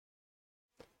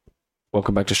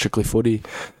Welcome back to Strictly Footy.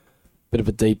 Bit of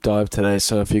a deep dive today,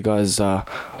 so if you guys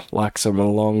like some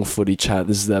long footy chat,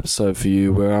 this is the episode for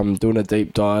you, where I'm doing a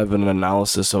deep dive and an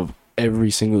analysis of every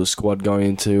single squad going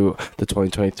into the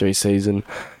 2023 season.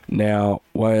 Now,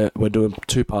 we're doing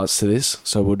two parts to this,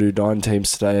 so we'll do 9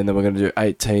 teams today, and then we're going to do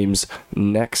 8 teams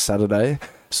next Saturday.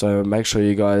 So make sure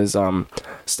you guys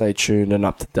stay tuned and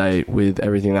up to date with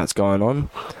everything that's going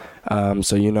on,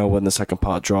 so you know when the second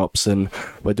part drops. And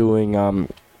we're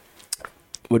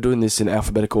doing this in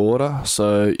alphabetical order,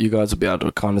 so you guys will be able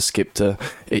to kind of skip to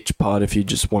each part if you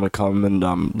just want to come and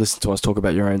listen to us talk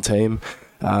about your own team.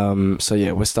 So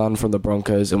yeah, we're starting from the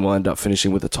Broncos and we'll end up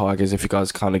finishing with the Tigers if you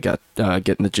guys kind of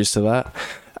getting the gist of that.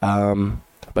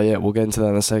 But yeah, we'll get into that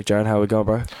in a sec. Jared, how we going,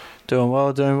 bro? Doing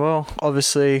well.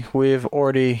 Obviously, we've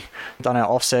already done our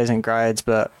off-season grades,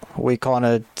 but we kind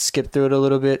of skipped through it a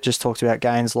little bit, just talked about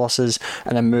gains, losses,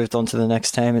 and then moved on to the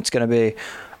next team. It's going to be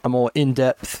a more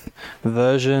in-depth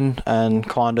version and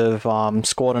kind of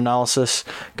squad analysis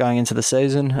going into the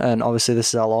season. And obviously, this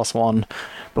is our last one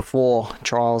before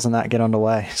trials and that get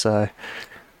underway. So,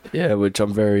 yeah, which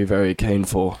I'm very, very keen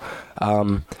for.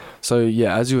 So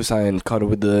yeah, as you were saying, kind of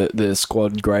with the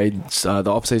squad grades,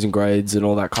 the off-season grades and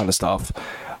all that kind of stuff,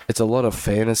 it's a lot of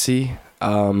fantasy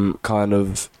kind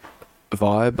of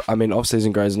vibe. I mean,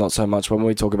 off-season grades not so much. When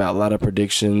we talk about ladder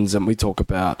predictions and we talk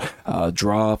about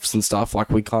drafts and stuff,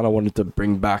 like we kind of wanted to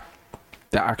bring back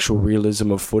the actual realism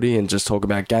of footy and just talk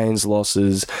about gains,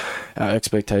 losses,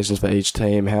 expectations for each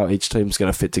team, how each team's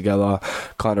going to fit together,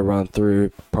 kind of run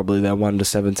through probably their 1 to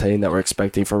 17 that we're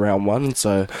expecting for round 1.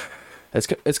 So it's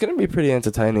going to be pretty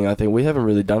entertaining. I think we haven't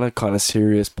really done a kind of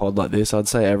serious pod like this. I'd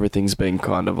say everything's been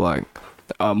kind of like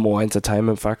a more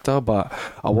entertainment factor, but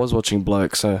I was watching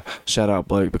Bloke, so shout out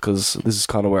Bloke, because this is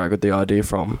kind of where I got the idea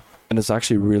from. And it's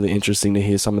actually really interesting to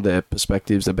hear some of their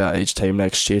perspectives about each team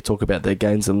next year, talk about their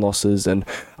gains and losses, and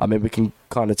I mean, we can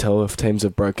kind of tell if teams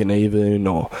have broken even,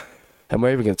 and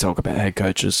we're even going to talk about head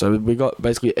coaches. So we got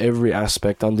basically every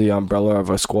aspect under the umbrella of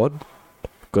a squad,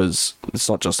 because it's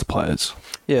not just the players.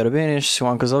 yeah, it'll be an interesting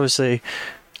one because obviously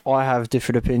I have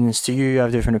different opinions to you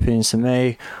have different opinions to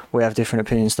me, we have different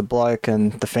opinions to Bloke,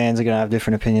 and the fans are going to have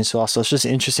different opinions to us. So it's just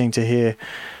interesting to hear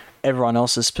everyone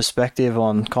else's perspective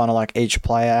on kind of like each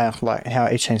player, like how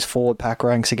each team's forward pack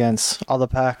ranks against other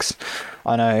packs.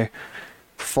 I know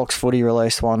Fox Footy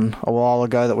released one a while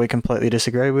ago that we completely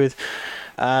disagree with.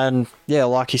 And yeah,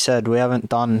 like you said, we haven't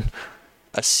done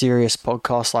a serious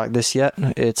podcast like this yet.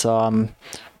 It's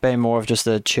been more of just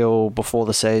a chill before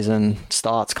the season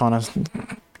starts kind of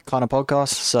podcast.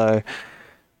 So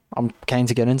I'm keen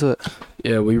to get into it.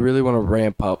 Yeah, we really want to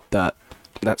ramp up that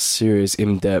serious,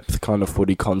 in-depth kind of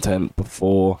footy content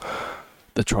before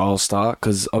the trials start,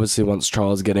 because obviously once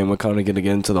trials get in, we're kind of going to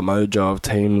get into the mojo of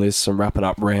team lists and wrapping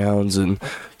up rounds and,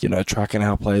 you know, tracking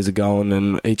how players are going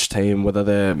and each team, whether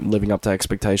they're living up to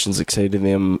expectations, exceeding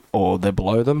them, or they're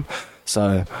below them.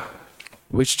 So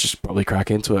we should just probably crack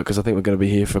into it, because I think we're going to be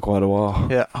here for quite a while.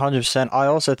 Yeah, 100%. I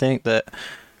also think that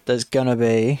there's going to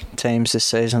be teams this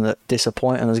season that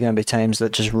disappoint, and there's going to be teams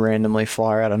that just randomly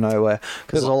fire out of nowhere,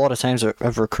 because there's a lot of teams that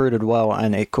have recruited well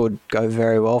and it could go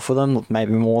very well for them,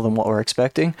 maybe more than what we're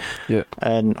expecting. Yeah.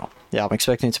 And yeah, I'm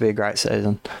expecting it to be a great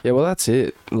season. Yeah, well, that's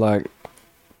it. Like,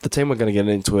 the team we're going to get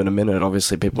into in a minute,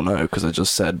 obviously people know because I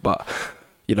just said, but,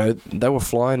 you know, they were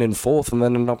flying in 4th and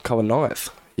then ended up coming 9th.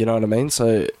 You know what I mean?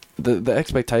 So the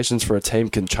expectations for a team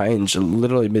can change.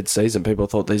 Literally mid-season, people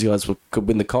thought these guys could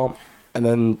win the comp, and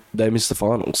then they missed the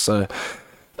finals. So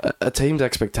a team's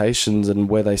expectations and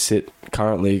where they sit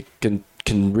currently can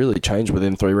really change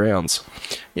within 3 rounds.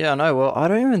 Yeah, I know. Well, I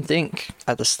don't even think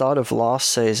at the start of last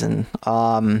season,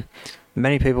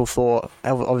 many people thought,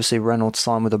 obviously Reynolds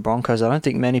signed with the Broncos, I don't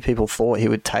think many people thought he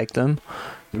would take them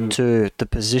to the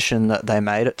position that they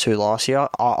made it to last year.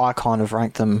 I kind of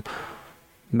ranked them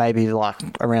maybe like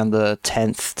around the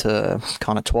 10th to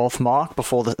kind of 12th mark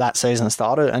before that season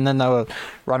started, and then they were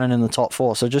running in the top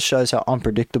 4. So it just shows how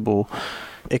unpredictable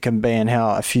it can be, and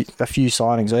how a few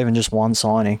signings, or even just one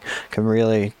signing, can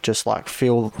really just like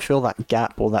fill that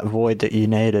gap or that void that you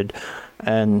needed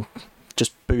and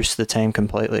just boost the team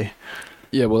completely.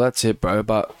 Yeah, well, that's it, bro.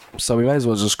 But so we may as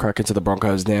well just crack into the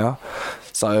Broncos now.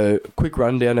 So, quick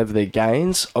rundown of their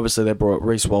gains. Obviously, they brought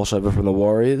Reece Walsh over from the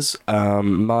Warriors.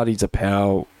 Marty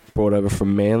Tapau brought over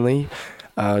from Manly.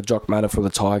 Jock Matter from the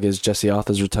Tigers. Jesse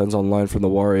Arthurs returns on loan from the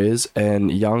Warriors.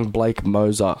 And young Blake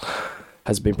Moser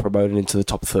has been promoted into the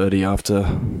top 30 after...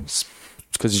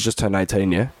 because he's just turned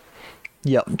 18, yeah?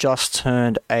 Yep, just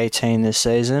turned 18 this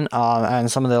season.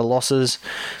 And some of their losses,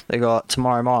 they got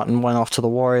Tamari Martin went off to the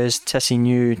Warriors, Tessie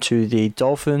New to the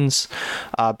Dolphins,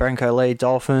 Branko Lee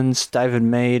Dolphins, David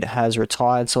Mead has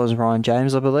retired, so has Ryan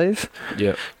James, I believe.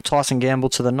 Yep. Tyson Gamble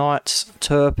to the Knights,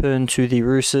 Turpin to the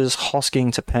Roosters,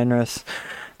 Hosking to Penrith,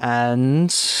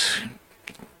 and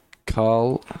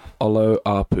Carl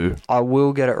Olo-Apu. I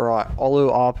will get it right,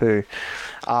 Olu-Apu,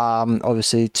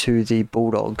 obviously to the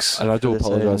Bulldogs. And I do for the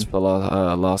apologise season. for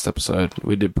last episode.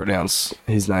 We did pronounce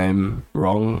his name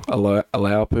wrong,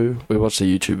 Olo-Apu. We watched a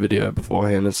YouTube video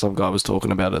beforehand and some guy was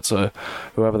talking about it. So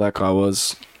whoever that guy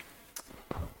was,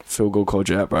 Phil Gould called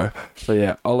you out, bro. So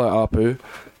yeah, Olo-Apu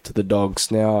to the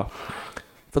Dogs. Now,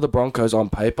 for the Broncos on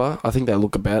paper, I think they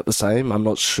look about the same. I'm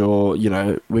not sure,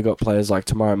 we got players like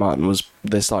Tamari Martin was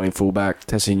their starting fullback,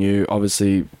 Tessie New,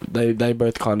 obviously they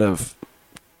both kind of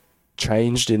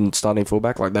changed in starting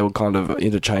fullback, like they would kind of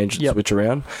interchange and switch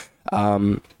around.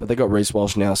 But they got Reece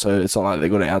Walsh now, so it's not like they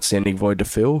got an outstanding void to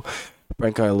fill.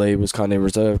 Branko Lee was kind of in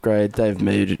reserve grade. Dave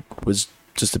Mead was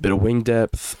just a bit of wing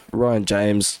depth. Ryan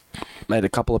James made a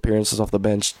couple appearances off the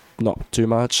bench, not too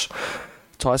much.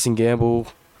 Tyson Gamble,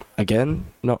 again,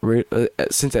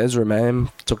 since Ezra Mam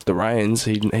took the reins,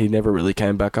 he never really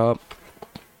came back up.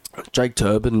 Jake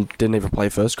Turpin didn't even play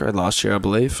first grade last year, I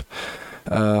believe.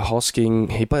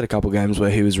 Hosking, he played a couple games where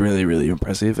he was really, really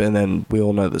impressive, and then we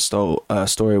all know the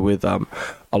story with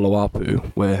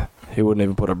Olo-Apu, where he wouldn't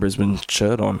even put a Brisbane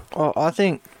shirt on. Well, I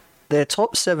think their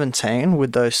top 17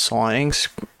 with those signings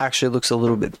actually looks a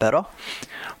little bit better,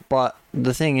 but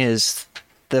the thing is,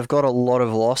 they've got a lot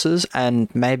of losses, and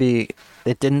maybe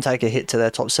it didn't take a hit to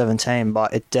their top 17,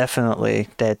 but it definitely,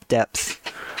 their depth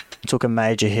took a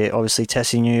major hit. Obviously,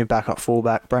 Tessie New, backup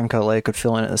fullback, Branko Lee could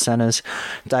fill in at the centres,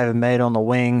 David Mead on the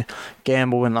wing,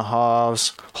 Gamble in the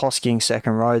halves, Hosking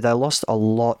second row. They lost a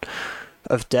lot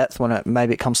of depth when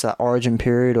it comes to that origin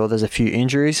period or there's a few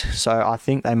injuries, so I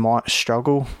think they might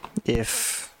struggle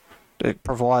if it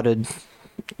provided...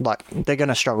 Like, they're going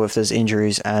to struggle if there's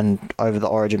injuries and over the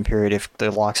origin period if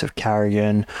the likes of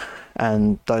Carrigan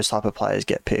and those type of players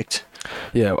get picked.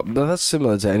 Yeah, but that's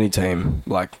similar to any team.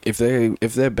 Like, if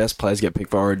their best players get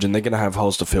picked for Origin, they're going to have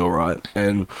holes to fill, right?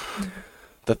 And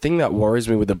the thing that worries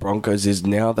me with the Broncos is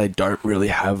now they don't really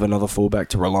have another fullback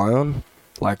to rely on.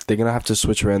 Like, they're going to have to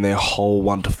switch around their whole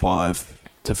 1 to 5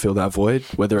 to fill that void,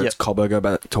 whether it's Cobbo go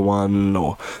back to 1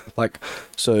 or... like,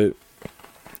 so...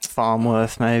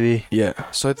 Farmworth, maybe. Yeah,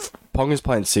 so Pong is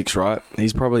playing 6, right?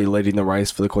 He's probably leading the race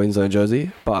for the Queensland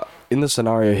jersey, but in the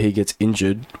scenario he gets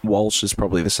injured, Walsh is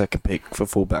probably the second pick for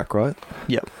fullback, right?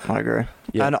 Yep, I agree.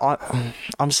 Yeah. And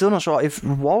I'm still not sure if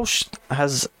Walsh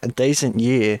has a decent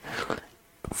year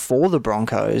for the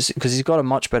Broncos, because he's got a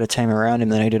much better team around him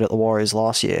than he did at the Warriors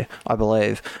last year, I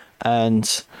believe.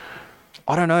 And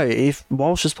I don't know, if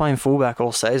Walsh is playing fullback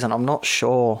all season, I'm not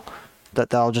sure that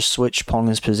they'll just switch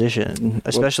Ponga's position,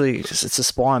 especially because it's a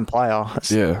spine player. It's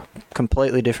a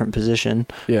completely different position.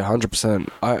 Yeah, 100%.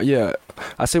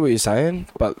 I see what you're saying,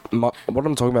 but what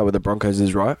I'm talking about with the Broncos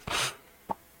is, right,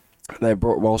 they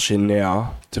brought Walsh in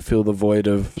now to fill the void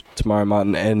of Tamari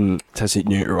Martin and Tessie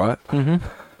Newt, right? Mm-hmm.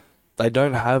 They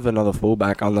don't have another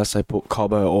fullback unless they put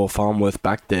Cobbo or Farmworth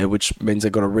back there, which means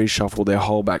they've got to reshuffle their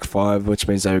whole back 5, which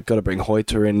means they've got to bring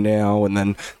Hoyter in now, and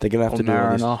then they're going to have to do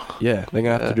all this. Yeah, they're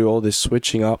going to have to do all this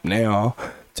switching up now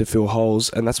to fill holes,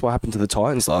 and that's what happened to the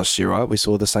Titans last year, right? We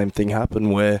saw the same thing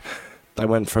happen where they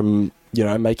went from,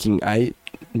 making eight,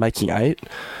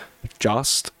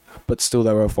 but still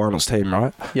they were a finals team,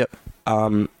 right? Yep.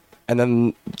 And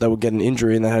then they would get an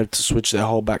injury and they had to switch their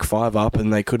whole back 5 up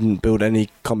and they couldn't build any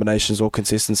combinations or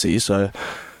consistency. So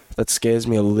that scares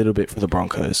me a little bit for the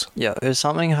Broncos. Yeah, if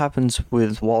something happens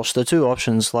with Walsh, the two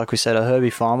options, like we said, are Herbie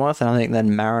Farmworth, and I think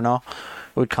then Mariner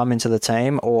would come into the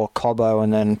team, or Cobbo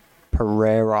and then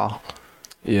Pereira.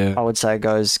 Yeah, I would say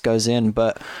goes in,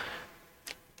 but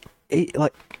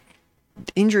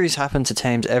injuries happen to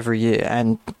teams every year,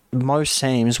 and most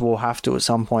teams will have to at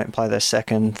some point play their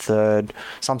second, third,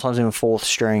 sometimes even fourth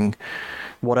string,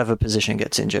 whatever position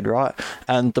gets injured, right?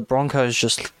 And the Broncos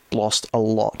just lost a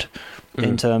lot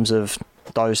in terms of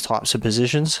those types of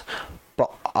positions.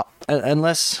 But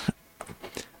unless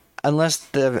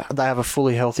they have a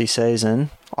fully healthy season,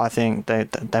 I think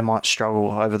they might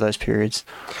struggle over those periods.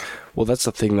 Well, that's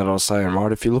the thing that I was saying,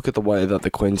 right? If you look at the way that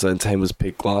the Queensland team was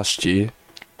picked last year,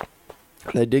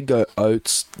 they did go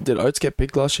Oates. Did Oates get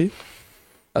picked last year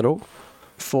at all?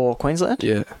 For Queensland?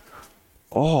 Yeah.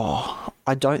 Oh,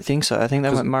 I don't think so. I think they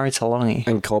went Murray Talangi.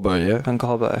 And Cobbo, yeah? And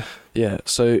Cobbo. Yeah,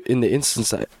 so in the instance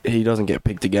that he doesn't get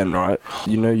picked again, right,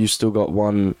 you still got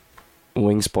one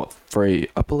wing spot free.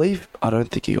 I don't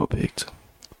think he got picked.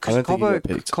 I don't think he got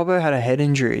picked. Cobbo had a head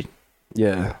injury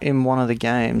Yeah. in one of the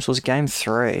games. Was it game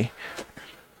 3?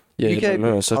 Yeah,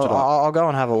 I'll go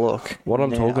and have a look. What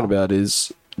I'm talking about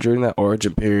is during that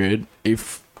Origin period,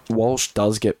 if Walsh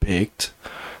does get picked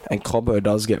and Cobbo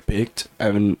does get picked,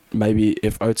 and maybe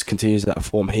if Oates continues that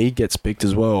form, he gets picked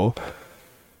as well,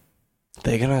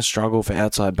 they're going to struggle for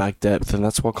outside back depth, and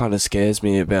that's what kind of scares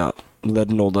me about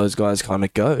letting all those guys kind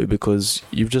of go, because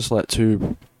you've just let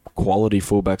 2 quality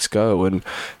fullbacks go, and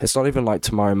it's not even like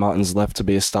Tamari Martin's left to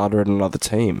be a starter at another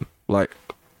team. Like,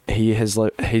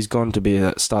 he's gone to be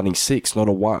a starting 6, not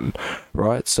a 1,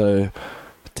 right? So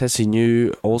Tessie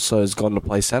New also has gone to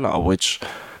play centre, which,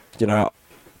 you know,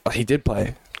 he did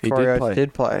play. He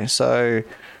did play. So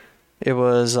it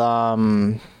was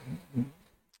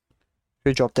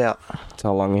who dropped out?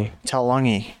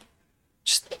 Taulagi.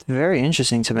 Just very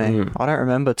interesting to me. I don't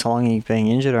remember Taulagi being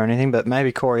injured or anything, but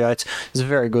maybe Corey Oates was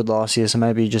very good last year, so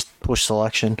maybe he just pushed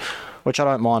selection, which I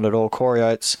don't mind at all. Corey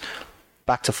Oates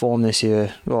back to form this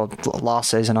year, well,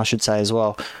 last season I should say as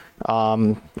well.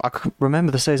 I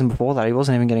remember the season before that he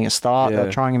wasn't even getting a start. They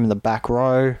were trying him in the back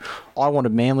row. I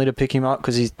wanted Manly to pick him up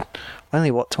because he's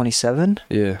only 27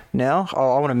 now.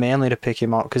 I wanted Manly to pick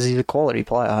him up because he's a quality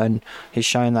player and he's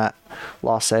shown that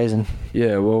last season.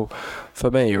 Yeah, well,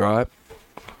 for me, right,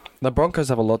 the Broncos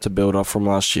have a lot to build off from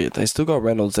last year. They still got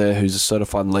Reynolds there, who's a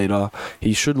certified leader.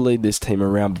 He should lead this team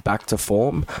around back to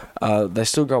form. They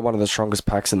still got one of the strongest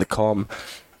packs in the com.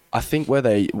 I think where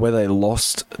they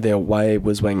lost their way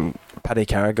was when Paddy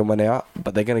Carrigan went out,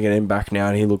 but they're going to get him back now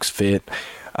and he looks fit.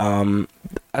 As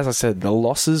I said, the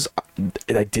losses,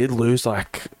 they did lose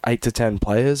like 8 to 10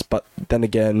 players, but then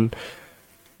again,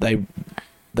 they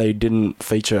didn't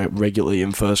feature regularly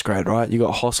in first grade, right? You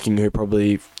got Hosking, who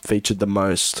probably featured the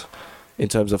most in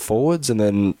terms of forwards, and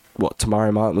then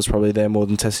Tamari Martin was probably there more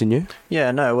than Tessie New. Yeah,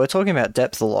 no, we're talking about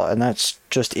depth a lot, and that's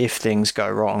just if things go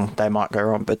wrong, they might go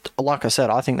wrong. But like I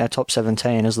said, I think their top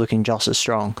 17 is looking just as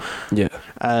strong. Yeah.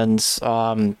 And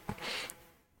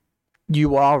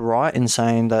you are right in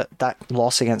saying that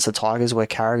loss against the Tigers where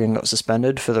Carrigan got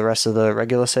suspended for the rest of the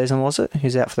regular season, was it?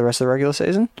 He's out for the rest of the regular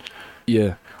season?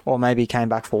 Yeah. Or maybe came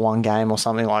back for one game or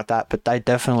something like that, but they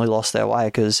definitely lost their way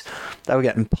because they were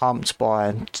getting pumped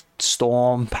by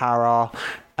Storm, Para,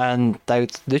 and they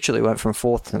literally went from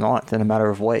 4th to 9th in a matter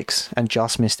of weeks and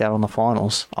just missed out on the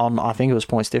finals. I think it was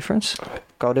points difference,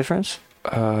 goal difference.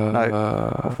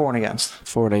 No, for and against.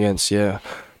 For and against, yeah.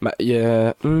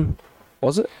 Yeah,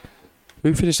 was it?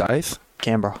 Who finished 8th?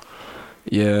 Canberra.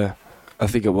 Yeah, I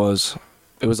think it was.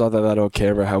 It was either that or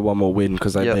Canberra had one more win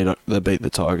because they beat the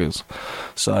Tigers.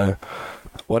 So,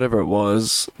 whatever it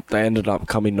was, they ended up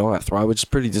coming 9th, right? Which is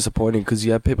pretty disappointing because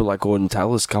you have people like Gordon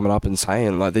Tallis coming up and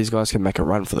saying, like, these guys can make a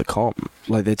run for the comp.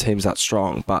 Like, their team's that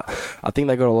strong. But I think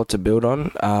they got a lot to build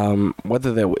on.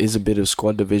 Whether there is a bit of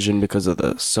squad division because of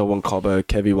the Selwyn Cobbo,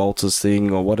 Kevy Walters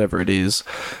thing or whatever it is,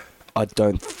 I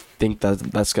don't think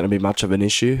that's going to be much of an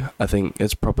issue. I think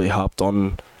it's probably harped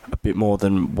on a bit more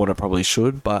than what it probably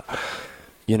should, but...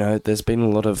 You know, there's been a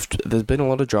lot of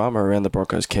drama around the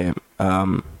Broncos camp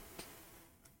during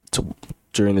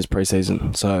this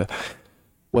preseason. So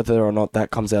whether or not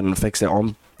that comes out and affects their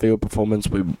on-field performance,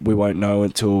 we won't know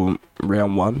until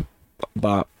round 1.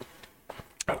 But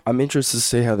I'm interested to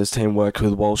see how this team works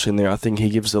with Walsh in there. I think he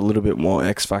gives a little bit more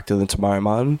X factor than Tamari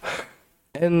Martin,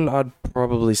 and I'd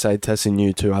probably say Tessie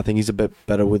New too. I think he's a bit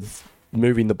better with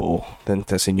moving the ball than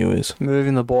Tessie New is.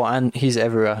 Moving the ball, and he's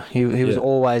everywhere. He was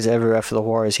always everywhere for the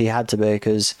Warriors. He had to be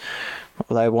because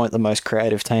they weren't the most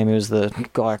creative team. He was the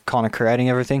guy kind of creating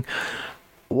everything.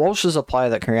 Walsh is a player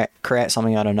that can create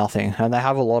something out of nothing, and they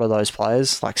have a lot of those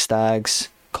players, like Staggs,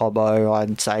 Cobbo,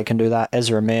 I'd say can do that.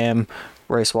 Ezra Mam,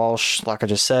 Reece Walsh, like I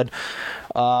just said.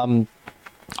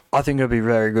 I think it'll be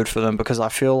very good for them because I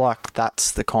feel like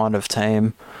that's the kind of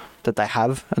team that they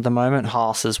have at the moment.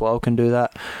 Haas as well can do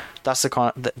that. That's the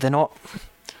kind of, they're not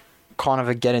kind of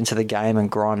a get into the game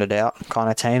and grind it out kind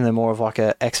of team. They're more of like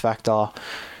a X Factor,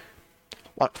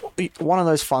 like one of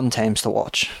those fun teams to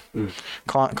watch.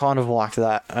 Kind of like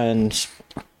that. And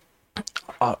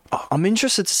I'm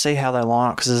interested to see how they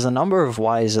line up because there's a number of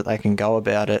ways that they can go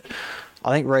about it.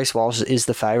 I think Reece Walsh is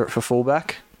the favourite for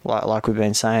fullback, like we've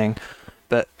been saying.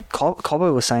 But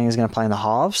Cobbo was saying he's going to play in the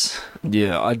halves.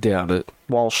 Yeah, I doubt it.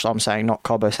 Walsh, I'm saying, not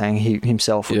Cobbo saying he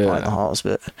himself would play in the halves,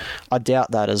 but I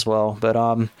doubt that as well. But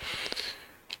I'm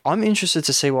interested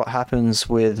to see what happens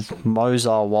with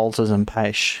Mozart, Walters and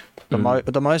Paish. The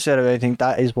most out of anything,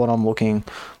 that is what I'm looking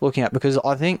at because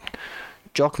I think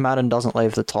Jock Madden doesn't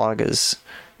leave the Tigers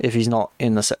if he's not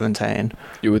in the 17.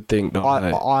 You would think not.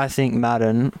 I think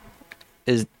Madden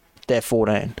is their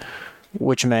 14,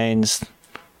 which means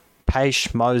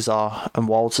Paish, Moser, and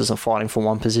Walters are fighting for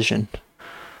one position.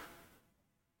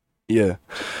 Yeah.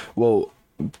 Well,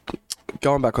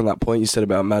 going back on that point you said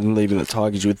about Madden leaving the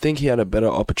Tigers, you would think he had a better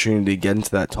opportunity to get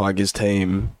into that Tigers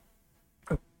team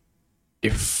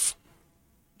if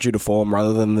due to form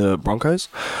rather than the Broncos.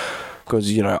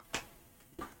 Because, you know,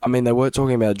 I mean, they were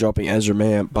talking about dropping Ezra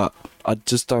Mann, but I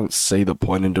just don't see the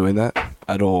point in doing that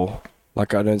at all.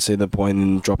 Like, I don't see the point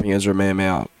in dropping Ezra Mann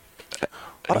out.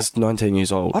 He's 19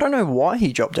 years old. I don't know why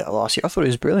he dropped out last year. I thought he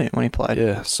was brilliant when he played.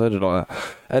 Yeah, so did I.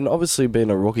 And obviously, being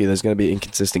a rookie, there's going to be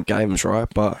inconsistent games, right?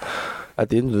 But at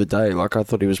the end of the day, like, I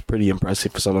thought he was pretty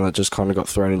impressive for someone that just kind of got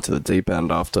thrown into the deep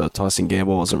end after Tyson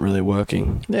Gamble wasn't really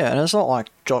working. Yeah, and it's not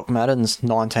like Jock Madden's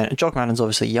 19. Jock Madden's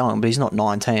obviously young, but he's not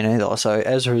 19 either. So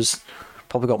Ezra's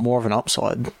probably got more of an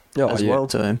upside well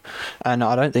to him. And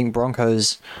I don't think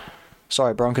Broncos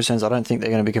fans, I don't think they're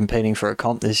going to be competing for a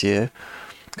comp this year.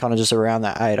 Kind of just around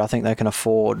that 8. I think they can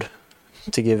afford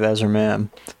to give Ezra Mann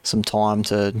some time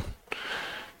to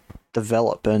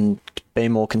develop and be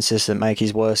more consistent, make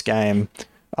his worst game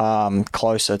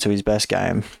closer to his best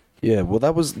game. Yeah, well,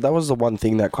 that was the one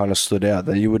thing that kind of stood out,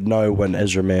 that you would know when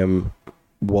Ezra Mann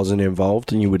wasn't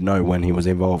involved and you would know when he was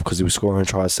involved because he was scoring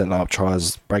tries, setting up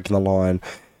tries, breaking the line,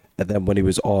 and then when he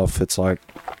was off, it's like,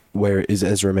 where is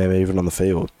Ezra Mann even on the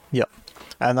field? Yep.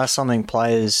 And that's something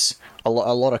players, a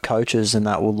lot of coaches and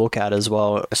that will look at as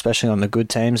well, especially on the good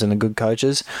teams and the good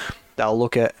coaches. They'll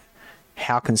look at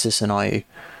how consistent are you,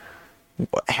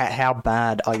 how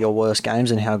bad are your worst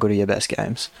games and how good are your best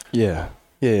games. Yeah.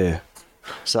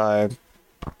 So,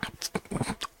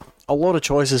 a lot of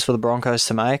choices for the Broncos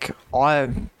to make.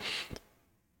 I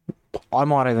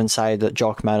might even say that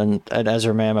Jock Madden and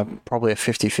Ezra Mann are probably a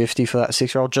 50-50 for that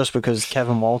 6-year-old, just because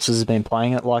Kevin Walters has been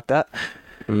playing it like that.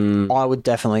 I would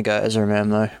definitely go Ezra Mann,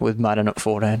 though, with Madden at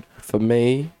 14. For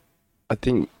me, I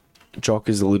think Jock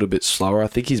is a little bit slower. I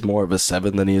think he's more of a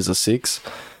 7 than he is a 6.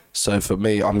 So for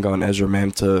me, I'm going Ezra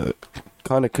Mann to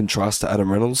kind of contrast to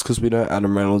Adam Reynolds, because we know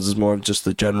Adam Reynolds is more of just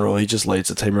the general. He just leads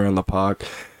the team around the park.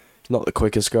 Not the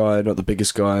quickest guy, not the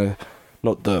biggest guy,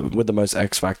 not with the most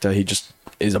X factor. He just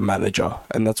is a manager,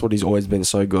 and that's what he's always been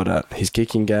so good at. His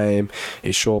kicking game,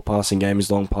 his short passing game, his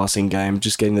long passing game,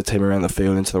 just getting the team around the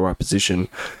field into the right position.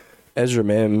 Ezra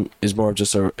Mann is more of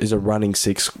just a running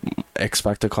 6, X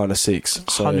factor kind of 6.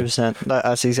 So, 100%.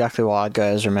 That's exactly why I'd go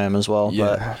Ezra Mann as well.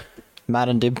 Yeah. But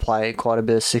Madden did play quite a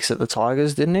bit of 6 at the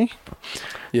Tigers, didn't he?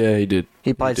 Yeah, he did.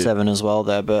 He played 7 as well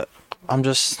there, but I'm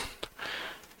just...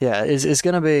 Yeah, it's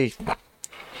going to be...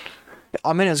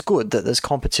 I mean, it's good that there's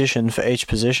competition for each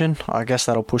position. I guess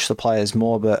that'll push the players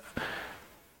more, but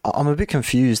I'm a bit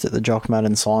confused at the Jock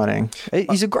Madden signing.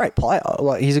 He's a great player.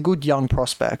 Like, he's a good young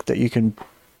prospect that you can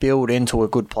build into a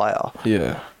good player.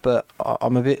 Yeah. But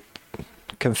I'm a bit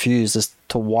confused as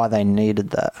to why they needed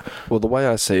that. Well, the way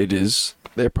I see it is,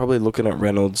 they're probably looking at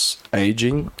Reynolds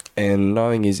aging and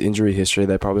knowing his injury history.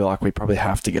 They're probably like, we probably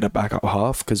have to get a backup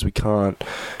half because we can't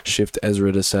shift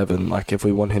Ezra to 7. Like, if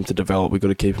we want him to develop, we've got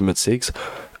to keep him at 6.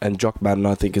 And Jock Madden,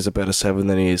 I think, is a better 7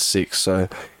 than he is 6. So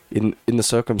in the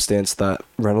circumstance that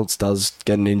Reynolds does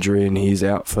get an injury and he's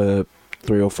out for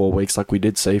 3 or 4 weeks, like we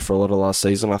did see for a lot of last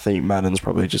season, I think Madden's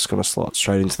probably just going to slot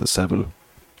straight into the 7.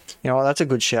 You know what, that's a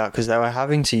good shout, because they were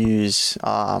having to use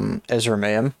Ezra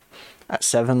Mann at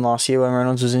 7 last year when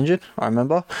Reynolds was injured, I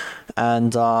remember.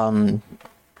 And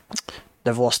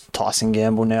they've lost Tyson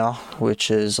Gamble now,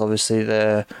 which is obviously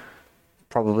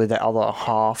probably the other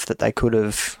half that they could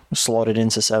have slotted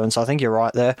into 7. So I think you're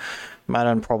right there.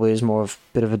 Madden probably is more of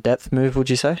a bit of a depth move, would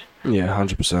you say? Yeah,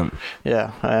 100%.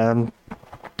 Yeah.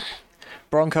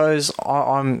 Broncos,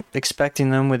 I'm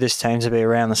expecting them with this team to be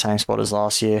around the same spot as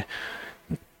last year.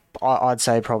 I'd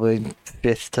say probably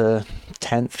 5th to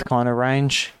 10th kind of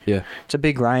range. Yeah. It's a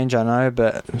big range, I know,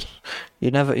 but you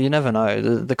never know.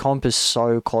 The comp is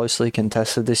so closely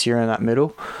contested this year in that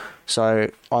middle.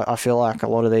 So I feel like a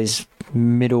lot of these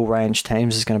middle range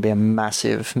teams is going to be a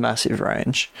massive, massive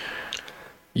range.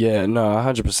 Yeah, no,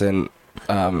 100%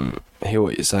 hear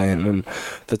what you're saying. And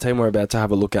the team we're about to have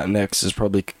a look at next is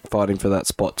probably fighting for that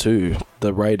spot too,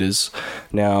 the Raiders.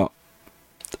 Now,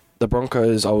 the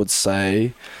Broncos, I would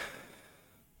say...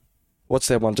 What's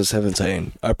their 1 to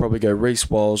 17? I'd probably go Reece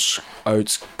Walsh,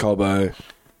 Oates, Cobbo,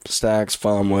 Staggs,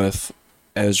 Farnworth,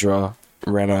 Ezra,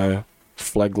 Reno,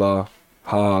 Flegler,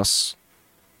 Haas.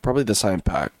 Probably the same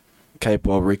pack.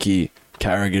 Capewell, Ricky,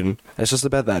 Carrigan. It's just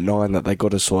about that 9 that they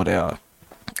got to sort out.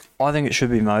 I think it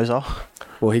should be Moser.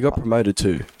 Well, he got promoted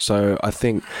too. So I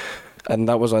think... And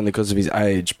that was only because of his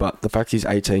age, but the fact he's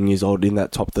 18 years old in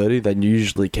that top 30, they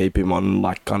usually keep him on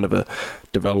like kind of a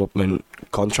development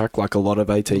contract, like a lot of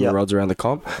 18-year-olds around the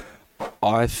comp.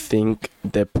 I think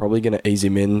they're probably going to ease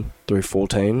him in through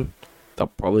 14. They'll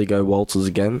probably go Walters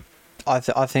again. I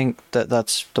think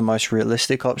that's the most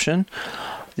realistic option.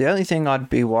 The only thing I'd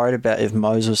be worried about if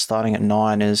Mose was starting at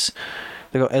 9 is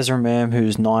they've got Ezra Mam,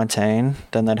 who's 19.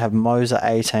 Then they'd have Mose at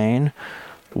 18.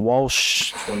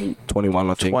 Walsh 21,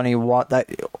 I think. 21.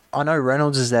 I know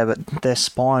Reynolds is there, but their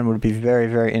spine would be very,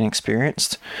 very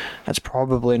inexperienced. That's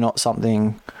probably not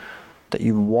something that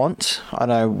you want. I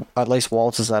know at least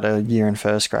Walters had a year in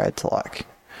first grade to like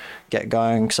get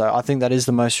going. So I think that is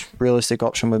the most realistic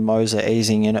option with Moser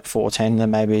easing in at 14.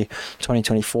 Then maybe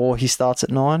 2024 he starts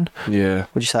at 9. Yeah.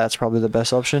 Would you say that's probably the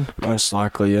best option? Most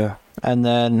likely, yeah. And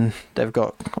then they've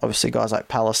got obviously guys like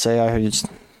Palacio who's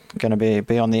going to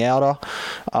be on the outer.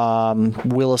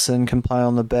 Willison can play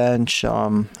on the bench.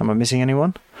 Am I missing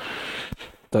anyone?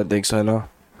 Don't think so, no.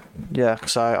 Yeah,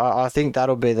 so I think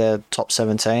that'll be their top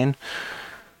 17.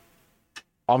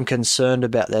 I'm concerned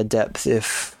about their depth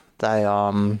if they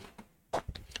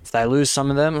lose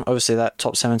some of them. Obviously, that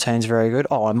top 17 is very good.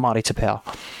 Oh, and Marty Tapau.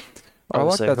 I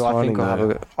like that signing,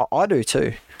 I do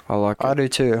too. I like it. I do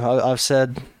too. I've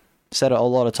said it a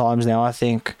lot of times now. I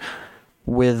think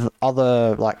with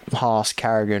other like Haas,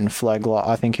 Carrigan, Flegler,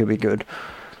 I think he'll be good.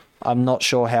 I'm not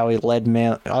sure how he led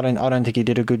I don't think he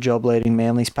did a good job leading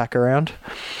Manly's pack around.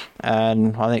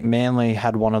 And I think Manly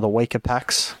had one of the weaker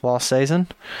packs last season,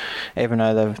 even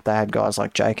though they had guys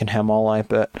like Jake and Hamole.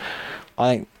 But I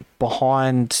think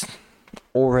behind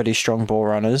already strong ball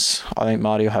runners, I think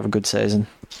Marty will have a good season.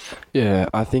 Yeah,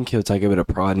 I think he'll take a bit of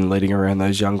pride in leading around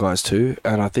those young guys too.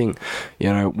 And I think,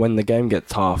 when the game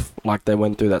gets tough, like they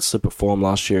went through that slip of form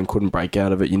last year and couldn't break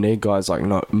out of it, you need guys like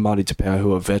Marty Tapau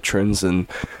who are veterans and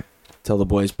tell the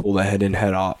boys pull their head in,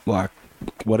 head up, like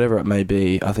whatever it may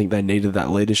be. I think they needed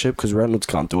that leadership because Reynolds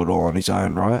can't do it all on his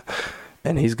own, right?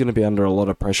 And he's going to be under a lot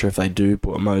of pressure if they do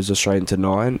put Moser straight into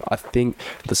 9. I think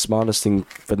the smartest thing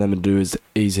for them to do is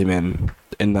ease him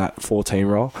in that 14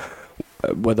 role.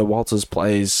 Whether Walters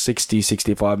plays 60,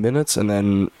 65 minutes and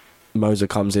then Moser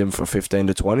comes in for 15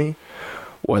 to 20,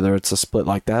 whether it's a split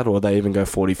like that or they even go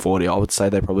 40-40, I would say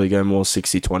they probably go more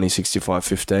 60-20,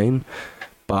 65-15.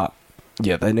 But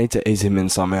yeah, they need to ease him in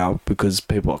somehow because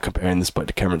people are comparing this bloke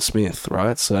to Cameron Smith,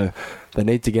 right? So they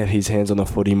need to get his hands on the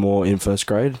footy more in first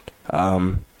grade.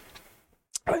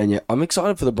 And yeah, I'm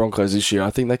excited for the Broncos this year.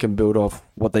 I think they can build off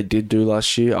what they did do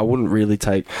last year. I wouldn't really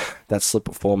take that slip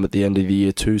of form at the end of the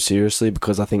year too seriously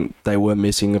because I think they were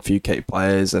missing a few key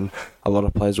players and a lot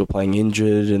of players were playing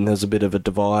injured and there's a bit of a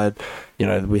divide.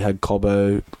 We had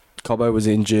Cobbo. Cobbo was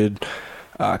injured.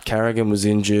 Carrigan was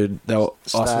injured. They were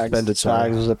suspended.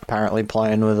 Stags was apparently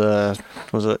playing with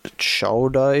was it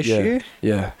shoulder issue?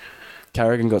 Yeah.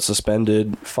 Carrigan got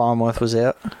suspended. Farmworth was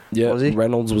out. Yeah, was he?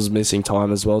 Reynolds was missing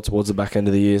time as well towards the back end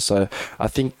of the year. So I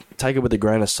think take it with a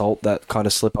grain of salt, that kind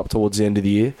of slip up towards the end of the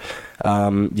year.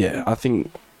 I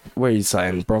think where you're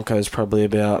saying Broncos probably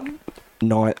about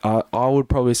 9. I would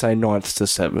probably say 9th to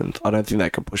 7th. I don't think they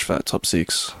can push for that top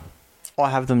 6. I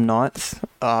have them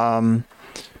 9th.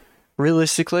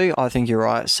 Realistically, I think you're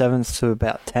right. 7th to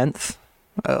about 10th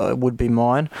would be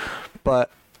mine.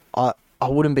 But I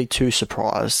wouldn't be too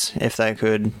surprised if they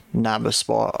could nab a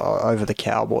spot over the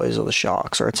Cowboys or the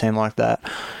Sharks or a team like that.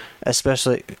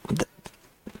 Especially,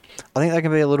 I think they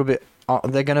can be a little bit...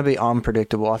 they're going to be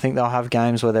unpredictable. I think they'll have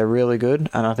games where they're really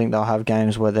good, and I think they'll have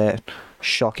games where they're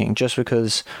shocking, just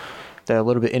because they're a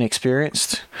little bit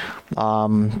inexperienced.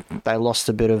 They lost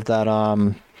a bit of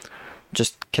that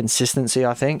just consistency,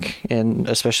 I think, in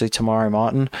especially Tamari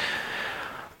Martin.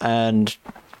 And...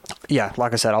 yeah,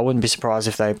 like I said, I wouldn't be surprised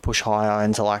if they push higher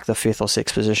into like the 5th or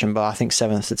 6th position, but I think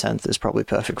 7th to 10th is probably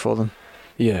perfect for them.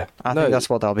 Yeah. I think that's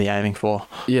what they'll be aiming for.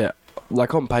 Yeah.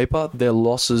 Like on paper, their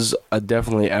losses are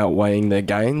definitely outweighing their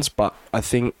gains, but I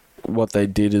think what they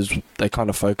did is they kind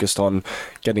of focused on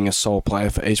getting a sole player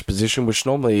for each position, which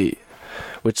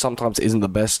sometimes isn't the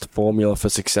best formula for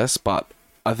success, but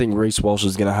I think Reece Walsh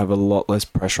is going to have a lot less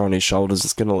pressure on his shoulders.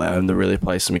 It's going to allow him to really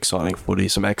play some exciting footy,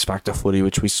 some X-Factor footy,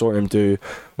 which we saw him do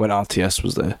when RTS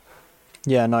was there.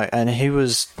 Yeah, no, and he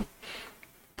was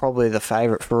probably the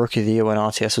favourite for Rookie of the Year when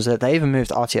RTS was there. They even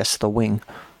moved RTS to the wing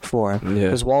for him.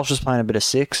 Because Walsh was playing a bit of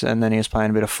 6, and then he was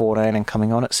playing a bit of 14 and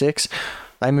coming on at 6.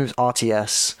 They moved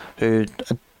RTS, who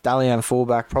a Dalian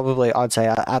fullback, probably, I'd say,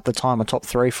 at the time, a top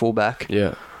 3 fullback,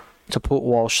 to put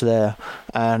Walsh there.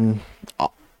 And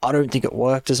I don't think it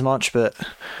worked as much, but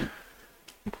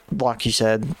like you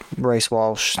said, Reece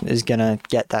Walsh is going to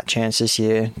get that chance this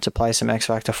year to play some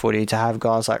X-Factor footy, to have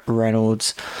guys like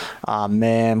Reynolds,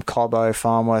 Mam, Cobbo,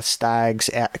 Farmworth, Stags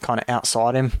kind of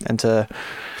outside him, and to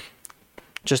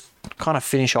just kind of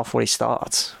finish off what he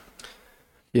starts.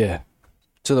 Yeah.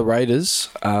 to the Raiders.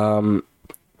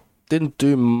 Didn't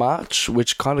do much,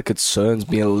 which kind of concerns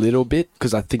me a little bit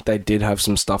because I think they did have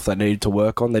some stuff they needed to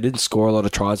work on. They didn't score a lot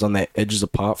of tries on their edges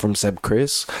apart from Seb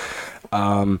Chris.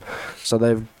 So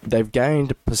they've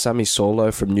gained Pasami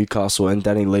Saulo from Newcastle and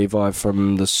Danny Levi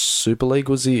from the Super League.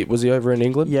 Was he over in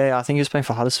England? Yeah, I think he was playing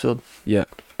for Huddersfield. Yeah,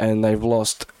 and they've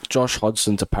lost Josh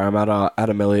Hodgson to Parramatta,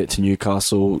 Adam Elliott to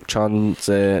Newcastle,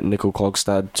 Chanze Nickel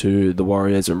Clogstad to the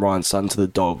Warriors, and Ryan Sutton to the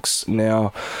Dogs.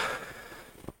 Now,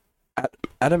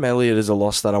 Adam Elliott is a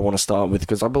loss that I want to start with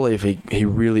because I believe he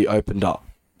really opened up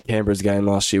Canberra's game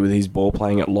last year with his ball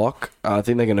playing at lock. I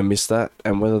think they're going to miss that,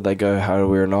 and whether they go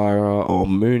Harawira or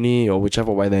Mooney or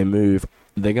whichever way they move,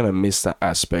 they're going to miss that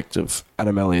aspect of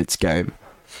Adam Elliott's game.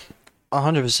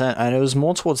 100%, and it was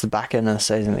more towards the back end of the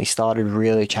season that he started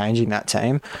really changing that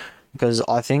team, because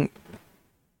I think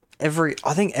every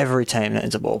team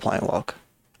needs a ball playing lock.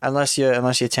 Unless you're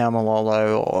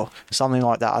Taumalolo or something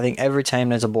like that, I think every team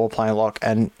needs a ball playing lock.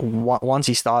 And once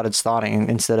he starting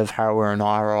instead of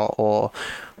Harawira or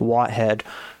Whitehead,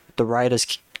 the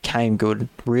Raiders came good,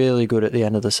 really good at the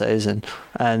end of the season,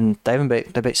 and they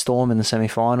beat Storm in the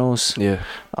semi-finals. Yeah.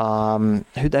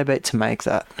 Who'd they beat to make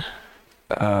that?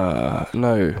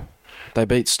 No, they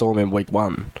beat Storm in week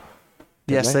 1.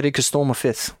 Yes, they did, because Storm were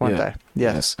 5th, weren't they?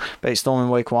 Yes. Beat Storm in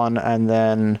week 1 and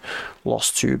then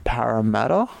lost to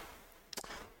Parramatta.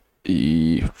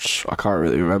 I can't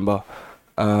really remember.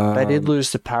 They did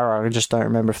lose to Para. I just don't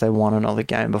remember if they won another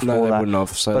game before no, they that. wouldn't have.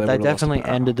 So but they wouldn't have definitely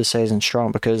ended the season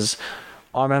strong, because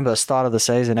I remember the start of the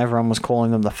season, everyone was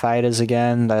calling them the Faders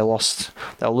again. They were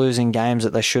losing games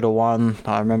that they should have won.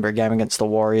 I remember a game against the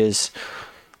Warriors.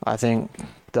 I think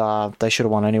they should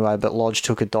have won anyway, but Lodge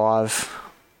took a dive.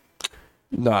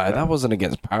 No, that wasn't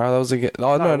against Para. That was against.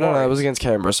 Oh no, that was against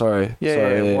Canberra. Sorry.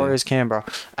 Yeah, Warriors Canberra,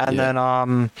 and then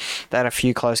they had a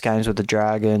few close games with the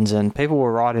Dragons, and people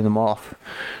were writing them off.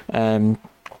 And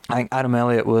I think Adam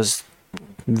Elliott was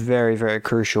very, very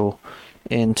crucial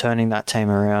in turning that team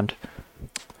around.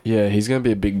 Yeah, he's going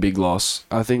to be a big loss.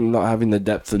 I think not having the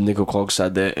depth that Nickel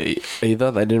Clogstad there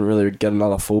either. They didn't really get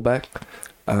another fullback.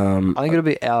 I think it'll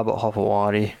be Albert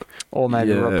Hopewadi. Or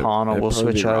maybe Rapana will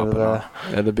switch over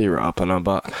there. It'll be Rapana,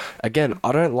 but again,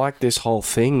 I don't like this whole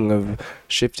thing of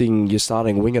shifting your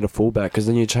starting winger to fullback, because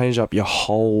then you change up your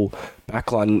whole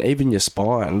backline and even your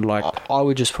spine. Like, I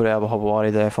would just put Albert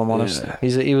Hopewadi there, if I'm honest. Yeah.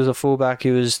 He was a fullback.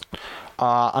 He was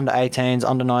under 18s,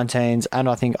 under 19s, and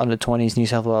I think under 20s New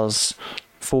South Wales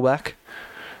fullback.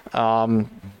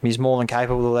 He's more than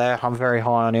capable there. I'm very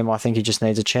high on him. I think he just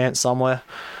needs a chance somewhere.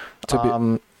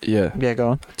 Yeah, go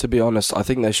on. To be honest, I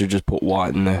think they should just put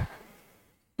White in there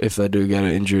if they do get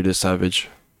an injury to Savage.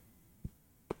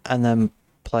 And then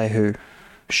play who?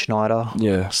 Schneider?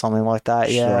 Yeah. Something like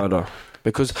that, yeah. Schneider.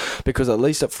 Because at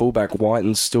least at fullback,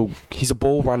 Whiten's he's a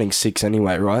ball running 6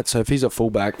 anyway, right? So if he's at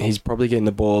fullback, he's probably getting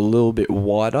the ball a little bit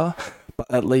wider,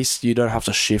 but at least you don't have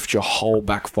to shift your whole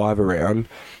back 5 around,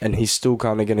 and he's still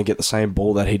kind of going to get the same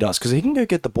ball that he does. Because he can go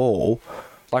get the ball,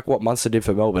 like what Munster did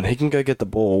for Melbourne. He can go get the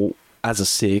ball as a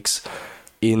 6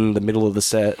 in the middle of the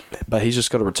set, but he's just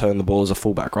got to return the ball as a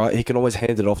fullback, right? He can always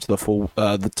hand it off to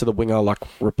the winger like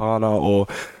Rapana or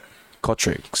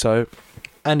Kotrick. So,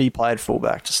 and he played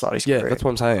fullback to start his career. Yeah, that's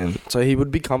what I'm saying. So he would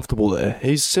be comfortable there.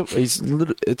 It's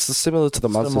similar to the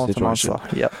Munster situation.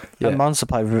 Yep. Yeah. And Munster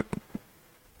played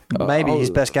maybe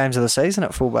his best games of the season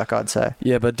at fullback, I'd say.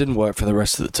 Yeah, but it didn't work for the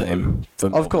rest of the team.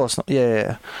 Of course not.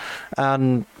 Yeah.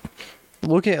 And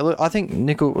I think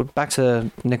back to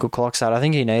Nickel Clogstad, I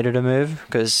think he needed a move,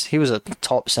 because he was a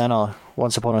top centre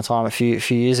once upon a time a few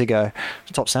years ago.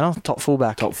 Top centre? Top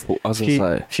fullback. I was going to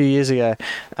say. A few years ago.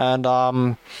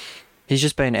 And he's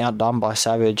just been outdone by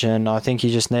Savage, and I think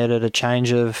he just needed a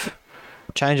change of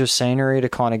scenery to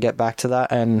kind of get back to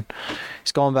that, and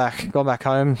he's gone back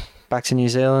home, back to New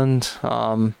Zealand.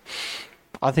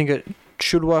 I think it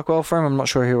should work well for him. I'm not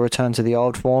sure he'll return to the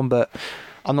old form, but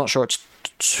I'm not sure it's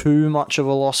too much of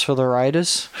a loss for the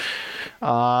Raiders.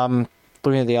 Looking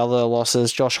at the other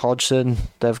losses, Josh Hodgson,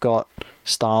 they've got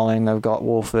Starling, they've got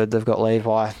Wolford, they've got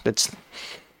Levi. It's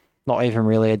not even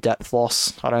really a depth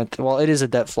loss. It is a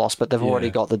depth loss, but they've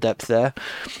already got the depth there.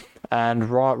 And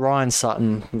Ryan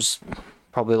Sutton was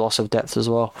probably a loss of depth as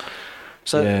well.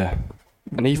 So yeah,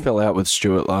 and he fell out with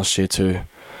Stewart last year too.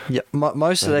 Yeah,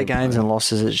 most of their gains and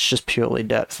losses, it's just purely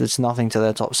depth. It's nothing to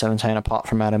their top 17 apart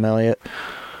from Adam Elliott.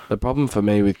 The problem for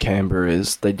me with Canberra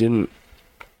is they didn't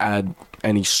add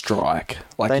any strike.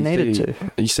 Like they needed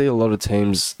to. You see a lot of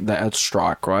teams that add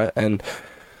strike, right? And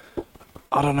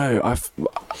I don't know.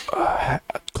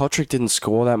 Kotrick didn't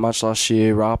score that much last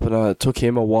year. Rapana, it took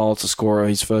him a while to score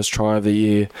his first try of the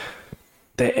year.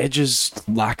 Their edges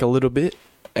lack a little bit.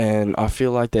 and I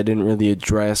feel like they didn't really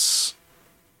address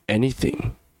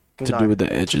anything to No. do with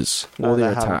the edges No, or the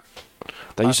they attack.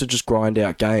 They used to just grind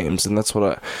out games, and that's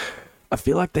what I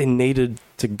feel like they needed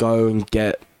to go and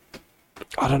get.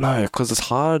 I don't know, because it's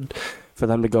hard for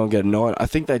them to go and get a 9. I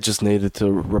think they just needed to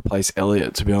replace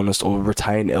Elliot, to be honest, or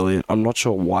retain Elliot. I'm not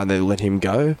sure why they let him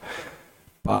go,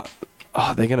 but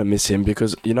they're going to miss him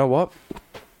because, you know what?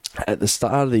 At the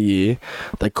start of the year,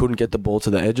 they couldn't get the ball to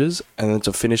the edges, and then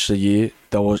to finish the year,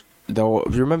 they were. You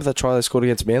remember that try they scored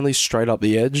against Manly, straight up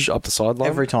the edge, up the sideline?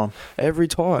 Every time.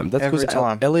 That's Every because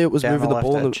time. Elliot was Down moving the the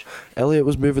ball. left edge. Elliot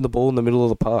was moving the ball in the middle of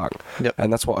the park. Yep.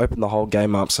 And that's what opened the whole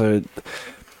game up. So,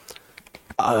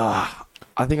 I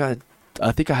think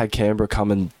I had Canberra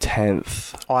coming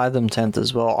 10th. I had them 10th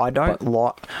as well. I don't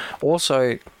like...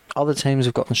 Also, other teams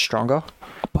have gotten stronger.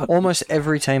 But Almost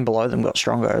every team below them got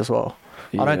stronger as well.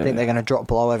 I don't think they're going to drop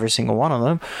below every single one of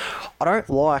them. I don't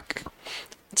like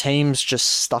teams just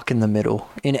stuck in the middle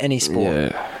in any sport.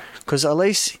 Yeah. Because at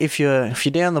least if you're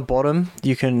down the bottom,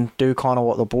 you can do kind of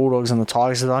what the Bulldogs and the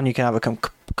Tigers have done. You can have a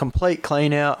complete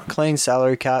clean out, clean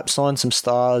salary cap, sign some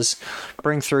stars,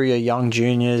 bring through your young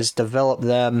juniors, develop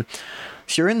them.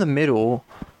 If you're in the middle,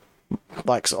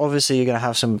 like so obviously you're going to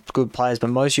have some good players, but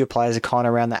most of your players are kind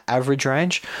of around that average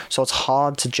range. So it's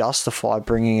hard to justify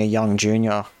bringing a young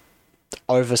junior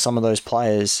over some of those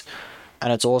players.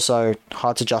 And it's also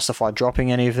hard to justify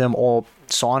dropping any of them or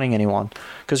signing anyone.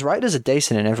 Because Raiders are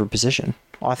decent in every position,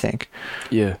 I think.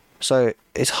 Yeah. So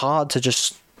it's hard to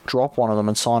just drop one of them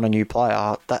and sign a new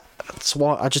player. That's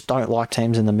why I just don't like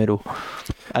teams in the middle.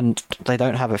 And they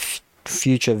don't have a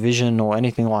future vision or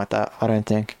anything like that, I don't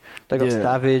think. They got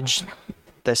Savage.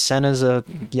 Their centers are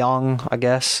young, I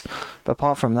guess. But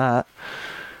apart from that,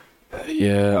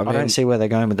 Yeah, I mean, don't see where they're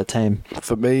going with the team.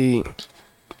 for me,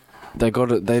 they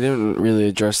didn't really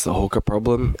address the hooker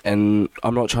problem, and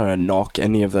I'm not trying to knock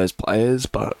any of those players,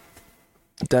 but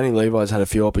Danny Levi's had a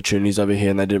few opportunities over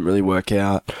here and they didn't really work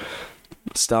out.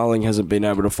 Starling hasn't been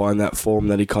able to find that form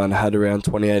that he kind of had around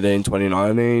 2018,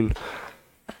 2019.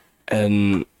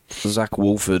 And Zach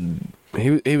Wolford,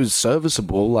 he was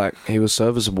serviceable,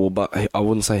 but I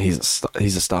wouldn't say he's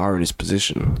a star in his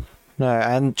position. No,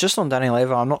 and just on Danny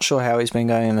Levi, I'm not sure how he's been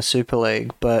going in the Super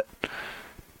League, but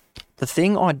the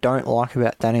thing I don't like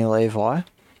about Danny Levi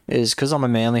is because I'm a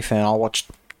Manly fan, I watched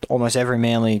almost every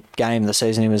Manly game the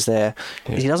season he was there,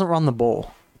 is he doesn't run the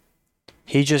ball.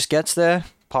 He just gets there,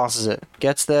 passes it.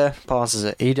 Gets there, passes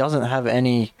it. He doesn't have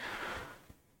any...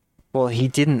 Well, he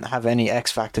didn't have any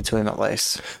X factor to him at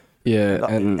least. Yeah,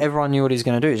 and everyone knew what he's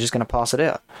going to do. He's just going to pass it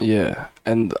out. Yeah,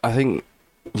 and I think,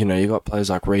 you know, you got players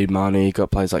like Reid Marnie, you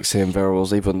got players like Sam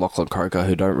Verrills, even Lachlan Croker,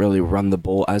 who don't really run the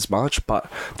ball as much, but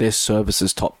their service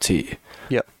is top tier.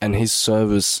 Yep. And his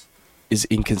service is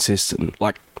inconsistent.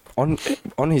 Like, on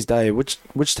his day, which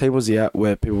team was he at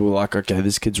where people were like, okay,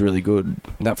 this kid's really good?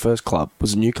 That first club,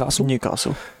 was it Newcastle?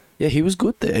 Newcastle. Yeah, he was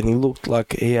good there, and he looked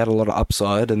like he had a lot of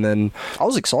upside, and then... I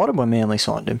was excited when Manly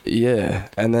signed him. Yeah,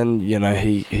 and then, you know,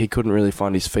 he couldn't really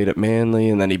find his feet at Manly,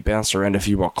 and then he bounced around a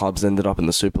few rock clubs, ended up in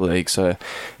the Super League, so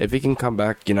if he can come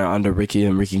back, you know, under Ricky,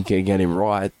 and Ricky can get him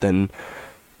right, then...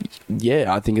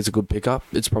 Yeah, I think it's a good pickup.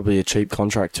 It's probably a cheap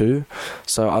contract too,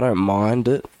 so I don't mind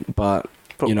it, but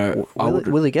you know...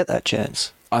 Will he get that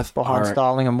chance? Behind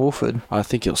Starling and Wolford? I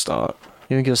think he'll start.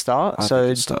 You think he'll start? I think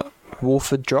he'll start.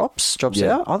 Wolford drops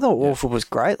out? I thought Wolford was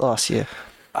great last year.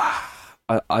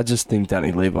 I just think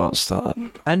Danny Levi will start.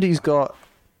 And he's got...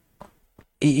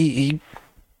 He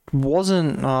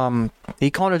wasn't... he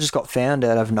kind of just got found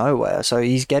out of nowhere, so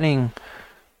he's getting...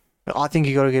 I think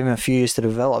you got to give him a few years to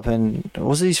develop, and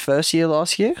was it his first year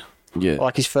last year? Yeah.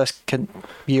 Like his first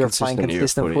year of playing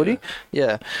consistent footy?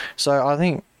 Yeah. So I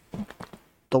think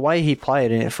the way he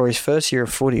played in it for his first year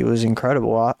of footy was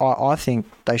incredible. I think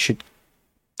they should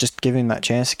just give him that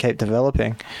chance to keep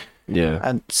developing. Yeah.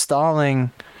 And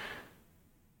Starling...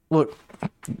 Look,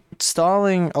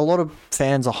 Starling, a lot of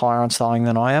fans are higher on Starling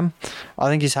than I am. I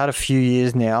think he's had a few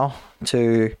years now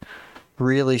to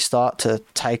really start to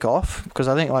take off, because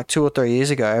I think like 2 or 3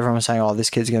 years ago everyone was saying, oh, this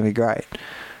kid's going to be great,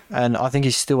 and I think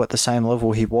he's still at the same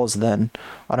level he was then.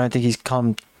 I don't think he's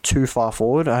come too far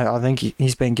forward. I think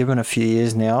he's been given a few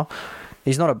years now.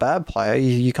 He's not a bad player.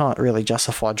 You can't really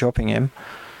justify dropping him,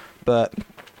 but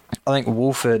I think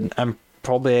Wolford and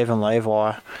probably even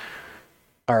Levi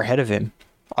are ahead of him.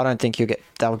 I don't think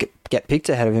they'll get picked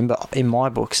ahead of him, but in my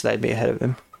books they'd be ahead of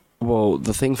him. Well,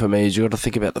 the thing for me is you got to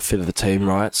think about the fit of the team,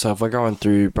 right? So if we're going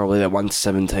through probably that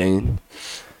 1-17,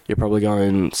 you're probably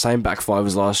going same back five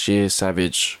as last year: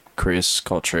 Savage, Chris,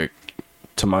 Kotrick,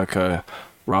 Tomoko,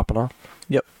 Rapana.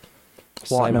 Yep.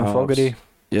 White and Fogarty.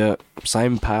 Yeah,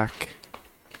 same pack.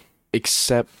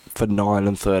 except for 9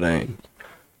 and 13.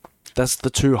 That's the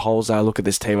two holes I look at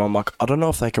this team. I'm like, I don't know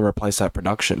if they can replace that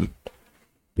production.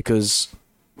 Because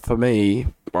for me,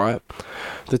 right,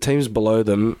 the teams below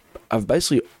them have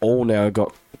basically all now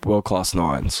got world-class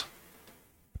nines.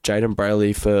 Jaden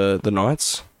Brayley for the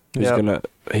Knights,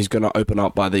 he's gonna open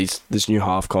up by this new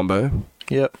half combo.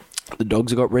 Yep. The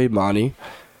Dogs have got Reed Marnie.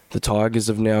 The Tigers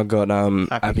have now got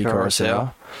Api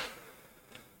Coruscant.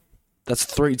 That's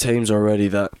 3 teams already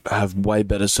that have way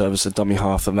better service at dummy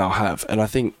half than they'll have. And I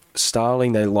think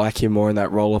Starling, they like him more in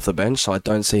that role off the bench, so I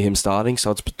don't see him starting.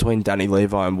 So it's between Danny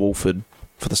Levi and Wolford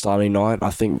for the starting 9. I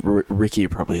think Ricky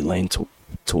probably lean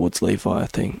towards Levi, I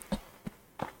think.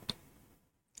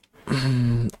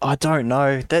 I don't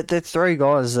know. They're 3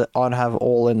 guys that I'd have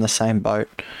all in the same boat.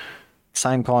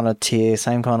 Same kind of tier,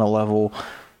 same kind of level.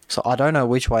 So I don't know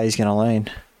which way he's going to lean.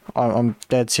 I'm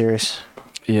dead serious.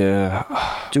 Yeah.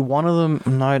 Do one of them...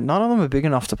 No, none of them are big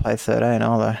enough to play 13,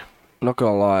 are they? Not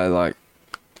going to lie, like,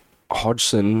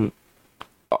 Hodgson...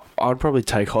 I'd probably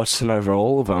take Hodgson over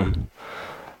all of them.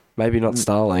 Maybe not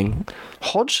Starling.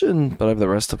 Hodgson... But over the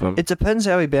rest of them. It depends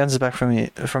how he bounces back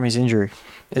from his injury.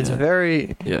 It's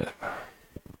very... Yeah.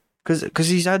 Because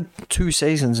he's had 2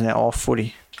 seasons now off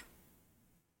footy.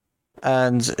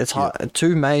 And it's hard,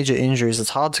 2 major injuries.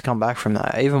 It's hard to come back from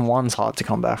that. Even one's hard to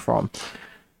come back from.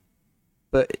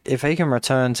 But if he can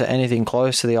return to anything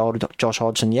close to the old Josh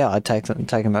Hodgson, yeah, I'd take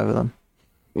him over them.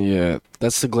 Yeah,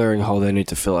 that's the glaring hole they need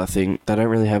to fill, I think. They don't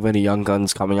really have any young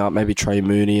guns coming up. Maybe Trey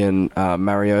Mooney and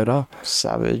Mariota.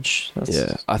 Savage.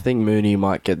 I think Mooney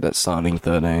might get that starting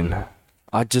 13.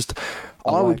 I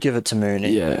would give it to Mooney.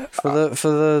 Yeah. For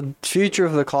the future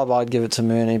of the club, I'd give it to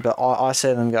Mooney, but I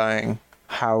see them going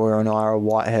Harrower and Ira,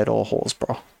 Whitehead or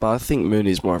Horsburgh. But I think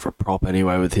Mooney's more of a prop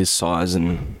anyway with his size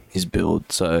and his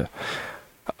build, so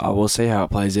we'll see how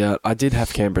it plays out. I did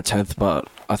have Canberra 10th, but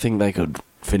I think they could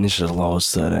finish as low as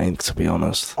 13th, to be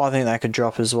honest. I think they could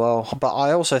drop as well, but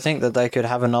I also think that they could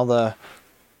have another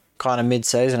kind of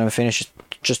mid-season and finish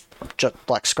just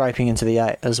like scraping into the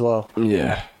 8 as well.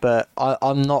 Yeah. But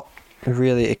I'm not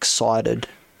really excited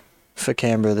for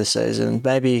Canberra this season.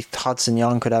 Maybe Hudson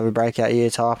Young could have a breakout year,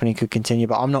 Tarpany could continue,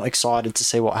 but I'm not excited to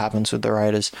see what happens with the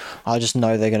Raiders. I just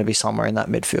know they're going to be somewhere in that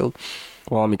midfield.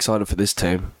 Well, I'm excited for this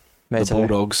team. Me too.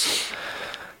 Bulldogs.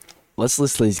 Let's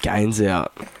list these gains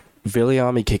out.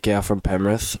 Viliami Kickout from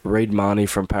Penrith, Reed Marnie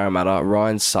from Parramatta,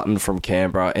 Ryan Sutton from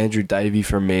Canberra, Andrew Davey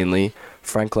from Manly,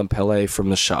 Franklin Pele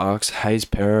from the Sharks, Hayes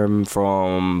Perham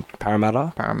from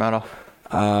Parramatta,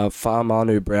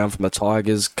 Farmanu Brown from the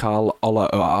Tigers, Carl Olo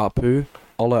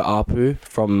Apu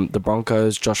from the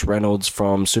Broncos, Josh Reynolds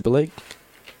from Super League.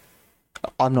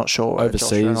 I'm not sure where overseas,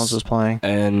 Josh Reynolds is playing.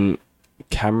 And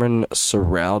Cameron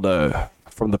Ciraldo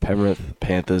from the Penrith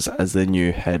Panthers as their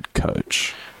new head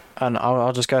coach. And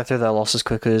I'll just go through their losses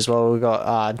quickly as well. We've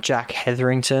got Jack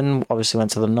Hetherington, obviously went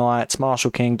to the Knights.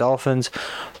 Marshall King, Dolphins.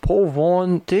 Paul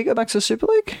Vaughan, did he go back to the Super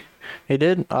League? He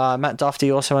did. Matt Duffy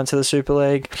also went to the Super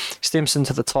League. Stimson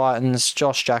to the Titans.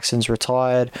 Josh Jackson's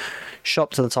retired.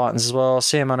 Shop to the Titans as well.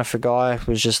 Siamana Fagai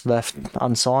was just left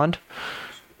unsigned.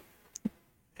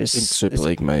 In Super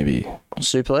League, maybe.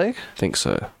 Super League? I think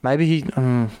so. Maybe he...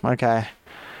 okay.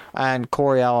 And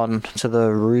Corey Allen to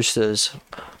the Roosters.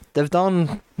 They've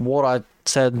done what I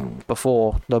said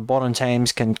before. The bottom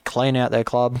teams can clean out their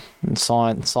club and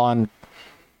sign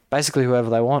basically whoever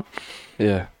they want.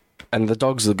 Yeah. And the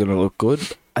Dogs are going to look good.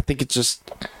 I think it's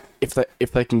just if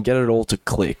they can get it all to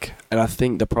click. And I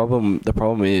think the problem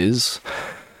is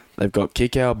they've got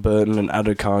Kikau, Burton and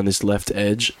Adokar on this left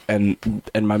edge, and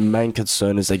my main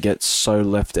concern is they get so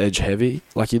left edge heavy.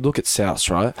 Like you look at Souths,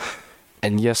 right?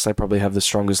 And yes, they probably have the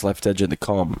strongest left edge in the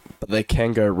comp, but they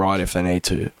can go right if they need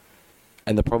to.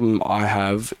 And the problem I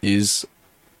have is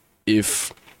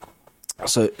if...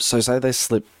 So say they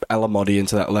slip Alamotti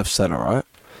into that left centre, right?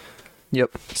 Yep.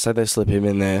 Say they slip him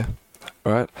in there,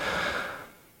 right?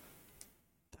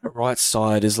 The right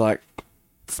side is like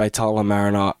Faitala,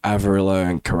 Mariner, Avarillo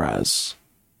and Carraz.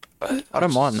 I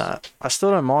don't mind that. I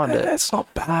still don't mind it. It's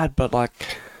not bad, but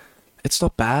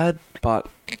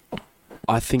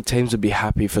I think teams would be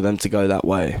happy for them to go that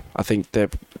way. I think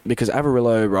because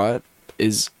Avarillo, right,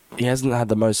 he hasn't had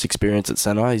the most experience at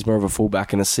centre. He's more of a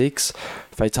fullback and a 6.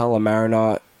 Faitala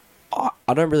Mariner,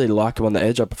 I don't really like him on the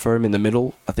edge. I prefer him in the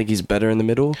middle. I think he's better in the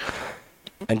middle.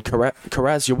 And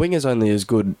Carraz, your winger's only as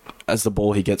good as the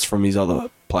ball he gets from his other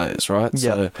players, right?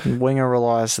 Yeah, so, winger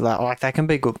relies that. Like, they can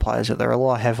be good players, but they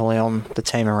rely heavily on the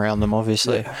team around them,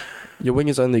 obviously. Yeah. Your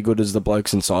winger's only good as the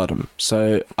blokes inside them.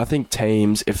 So I think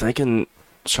teams, if they can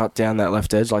shut down that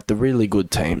left edge, like the really good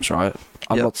teams, right?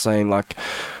 I'm not saying like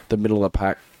the middle of the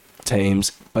pack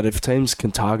teams, but if teams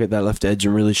can target that left edge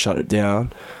and really shut it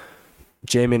down,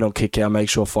 jam in on kick out, make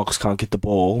sure Fox can't get the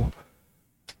ball.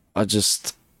 I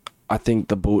think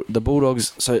the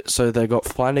Bulldogs. So they got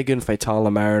Flanagan,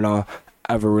 Fatala, Mariner,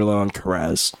 Avarillo, and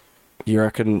Carraz. You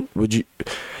reckon? Would you,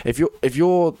 if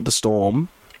you're the Storm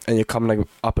and you're coming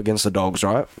up against the Dogs,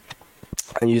 right?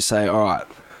 And you say, all right,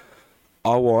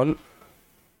 I want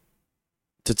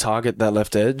to target that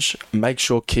left edge, make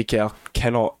sure kick out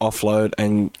cannot offload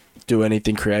and do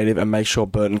anything creative, and make sure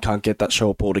Burton can't get that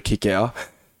short ball to kick out.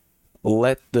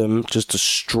 Let them just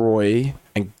destroy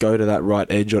and go to that right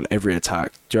edge on every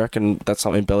attack. Do you reckon that's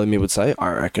something Bellamy would say?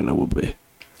 I reckon it would be.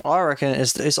 I reckon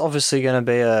it's obviously going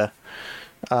to be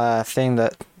a thing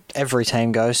that every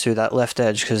team goes to, that left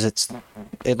edge, because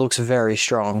it looks very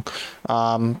strong.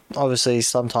 Obviously,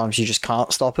 sometimes you just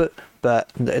can't stop it,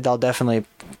 but they'll definitely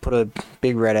put a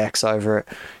big red X over it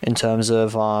in terms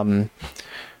of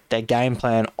their game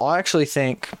plan. I actually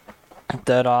think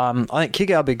that I think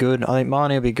Kickout will be good. I think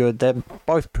Marnie will be good. They're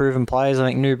both proven players. I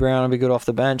think New Brown will be good off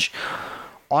the bench.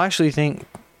 I actually think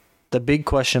the big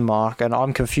question mark, and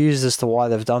I'm confused as to why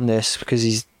they've done this, because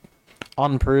he's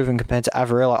unproven compared to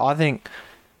Avarillo. I think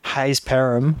Hayes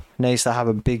Perham needs to have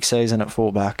a big season at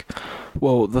fullback.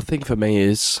 Well, the thing for me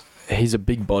is he's a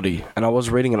big body, and I was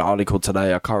reading an article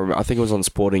today. I can't remember. I think it was on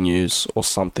Sporting News or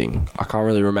something. I can't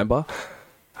really remember.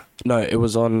 No, it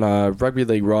was on Rugby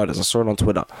League Writers. I saw it on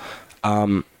Twitter.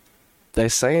 They're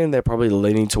saying they're probably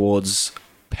leaning towards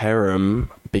Perham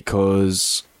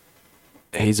because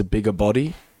he's a bigger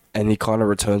body and he kind of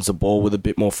returns the ball with a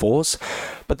bit more force.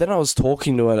 But then I was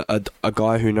talking to a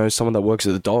guy who knows someone that works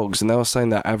at the Dogs, and they were saying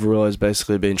that Avarillo has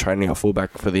basically been training a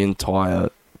fullback for the entire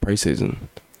preseason.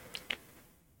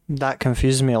 That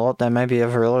confuses me a lot. Then maybe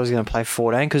Avarillo is going to play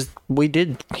 14, because we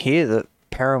did hear that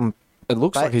Perham... It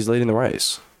looks like he's leading the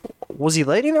race. Was he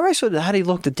leading the race, or had he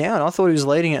locked it down? I thought he was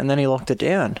leading it and then he locked it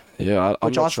down. Yeah, I'm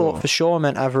which not I thought for sure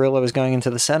meant Avarillo was going into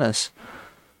the centres.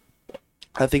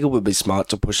 I think it would be smart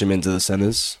to push him into the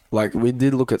centres. Like, we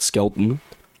did look at Skelton,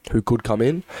 who could come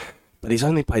in, but he's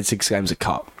only played 6 games at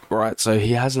Cup, right? So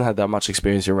he hasn't had that much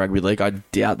experience in rugby league. I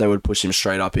doubt they would push him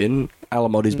straight up in.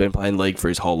 Alamotti's been playing league for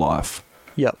his whole life.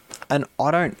 Yep. And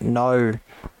I don't know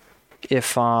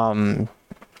if Perham's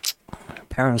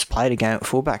played a game at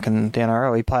fullback in the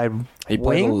NRL. He played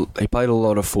wing? He played a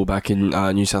lot of fullback in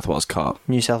New South Wales Cup.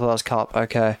 New South Wales Cup,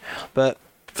 okay. But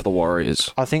for the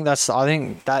Warriors. I think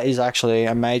that is actually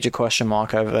a major question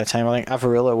mark over their team. I think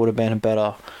Avarillo would have been a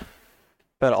better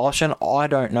option. I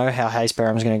don't know how Hayes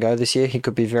Perham's going to go this year. He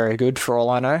could be very good for all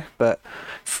I know. But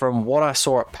from what I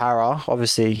saw at Para,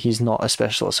 obviously he's not a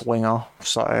specialist winger.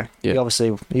 So he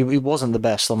wasn't the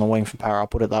best on the wing for Para, I'll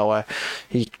put it that way.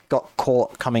 He got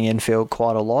caught coming infield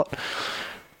quite a lot.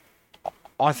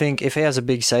 I think if he has a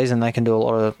big season, they can do a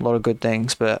lot of good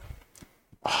things. But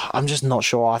I'm just not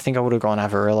sure. I think I would have gone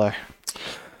Avarillo.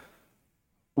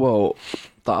 Well,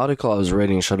 the article I was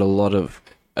reading showed a lot of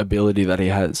ability that he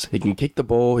has. He can kick the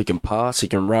ball, he can pass, he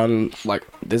can run. Like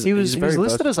he was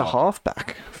listed as a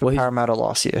halfback for Parramatta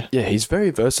last year. Yeah, he's very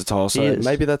versatile. So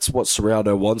maybe that's what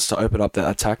Ciraldo wants, to open up the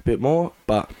attack a bit more.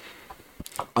 But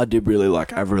I did really like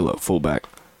Avarillo at fullback.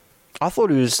 I thought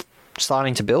he was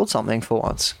starting to build something for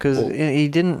once, because he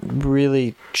didn't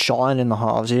really shine in the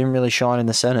halves. He didn't really shine in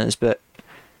the centres, but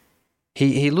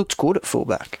he looked good at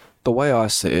fullback. The way I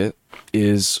see it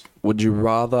is, would you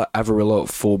rather Avarillo at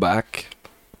fullback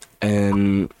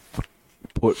and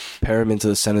put Perham into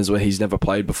the centres where he's never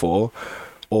played before,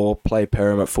 or play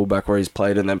Perham at fullback where he's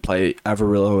played and then play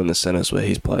Avarillo in the centres where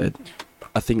he's played?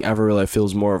 I think Avarillo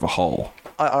feels more of a hole.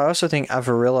 I also think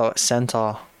Avarillo at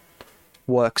centre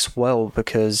works well,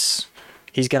 because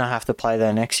he's going to have to play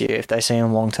there next year if they see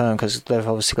him long term, because they've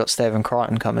obviously got Stephen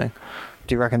Crichton coming.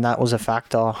 Do you reckon that was a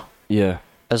factor? Yeah.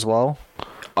 As well?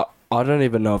 I don't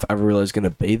even know if Avarillo's going to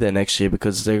be there next year,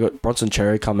 because they got Bronson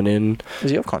Cherry coming in.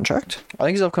 Is he off contract? I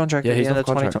think he's off contract. Yeah, he's off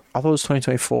contract. I thought it was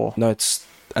 2024. No, it's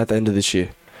at the end of this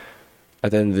year.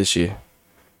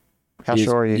 How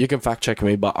sure are you? You can fact check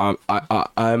me, but I'm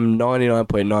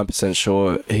 99.9%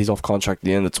 sure he's off contract at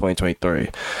the end of 2023.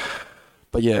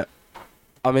 But yeah,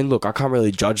 I mean, look, I can't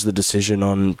really judge the decision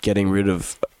on getting rid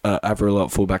of Avarillo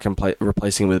at fullback and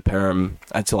replacing with Perham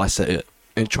until I see it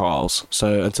in trials.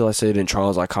 So until I see it in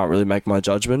trials, I can't really make my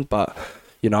judgment. But,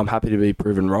 you know, I'm happy to be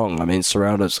proven wrong. I mean,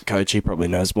 Ciraldo's coach, he probably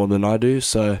knows more than I do.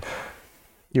 So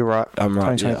you're right. I'm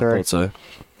right. Yeah, I thought so.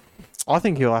 I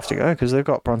think he'll have to go, because they've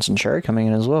got Bronson Cherry coming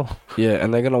in as well. Yeah,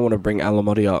 and they're going to want to bring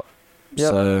Alamotti up. Yep.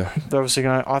 So they're obviously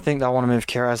going. I think they want to move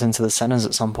Keraz into the centres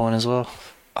at some point as well.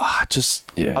 I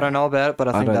don't know about it, but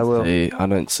I think they will. I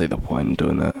don't see the point in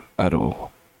doing that at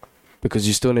all. because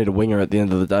you still need a winger at the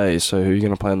end of the day. So who are you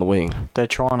going to play on the wing? They're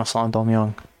trying to sign Dom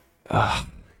Young.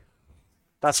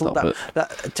 That's Stop what it.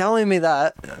 that telling me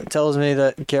that tells me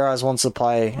that Geras wants to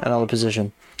play another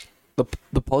position.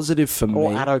 The positive for Or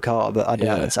me, Adokar, but I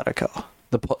doubt Yeah. it's Adokar.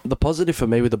 the positive for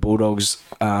me with the Bulldogs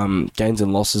gains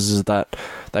and losses is that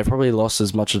they probably lost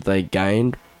as much as they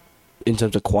gained in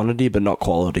terms of quantity, but not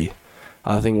quality.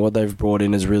 I think what they've brought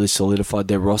in has really solidified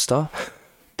their roster.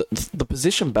 The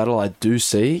position battle I do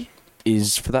see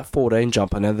is for that 14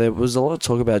 jumper. Now, there was a lot of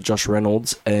talk about Josh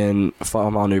Reynolds and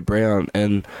Fa'amanu Brown,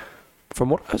 and from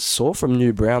what I saw from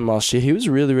New Brown last year, he was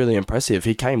really, really impressive.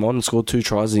 He came on and scored 2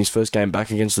 tries in his first game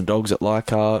back against the Dogs at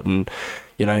Leichhardt, and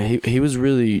he was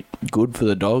really good for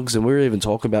the Dogs, and we were even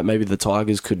talking about maybe the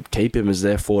Tigers could keep him as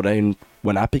their 14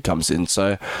 when Appy comes in.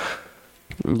 So,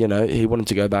 he wanted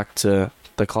to go back to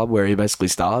the club where he basically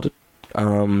started.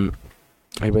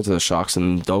 He went to the Sharks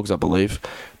and Dogs, I believe,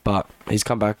 but he's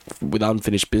come back with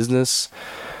unfinished business.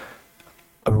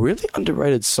 A really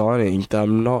underrated signing that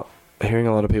I'm not hearing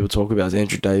a lot of people talk about is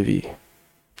Andrew Davey.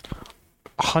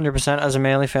 100% as a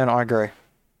Manly fan, I agree.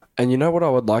 And you know what I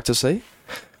would like to see?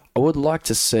 I would like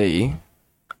to see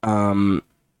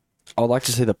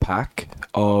the pack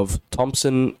of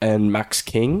Thompson and Max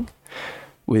King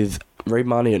with Reid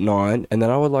Marnie at 9, and then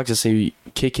I would like to see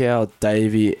Kikau,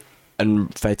 Davey,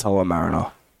 and Faitala Mariner.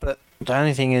 But the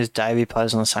only thing is Davey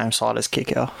plays on the same side as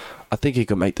Kikau. I think he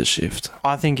could make the shift.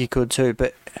 I think he could too,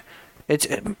 but it's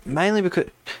mainly because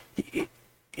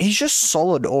he's just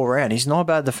solid all round. He's not a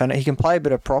bad defender. He can play a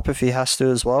bit of prop if he has to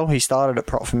as well. He started at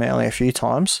prop for Manly a few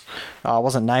times. I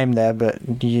wasn't named there,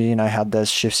 but you know how Des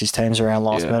shifts his teams around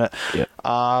last minute.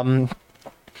 Yeah.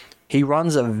 He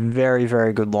runs a very,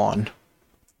 very good line.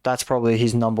 That's probably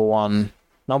his number one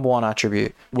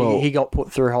attribute. Well, he got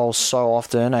put through holes so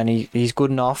often, and he's good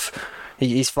enough.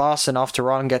 He's fast enough to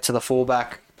run, get to the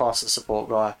fullback, pass the support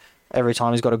guy. Every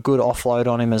time he's got a good offload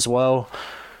on him as well.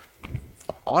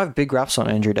 I have big raps on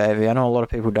Andrew Davey. I know a lot of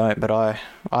people don't, but I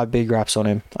have big raps on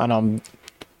him, and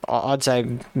I'd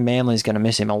say Manly's going to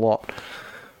miss him a lot.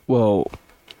 Well,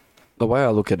 the way I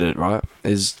look at it, right,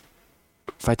 is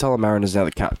Faitala Mariner is now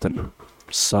the captain,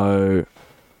 so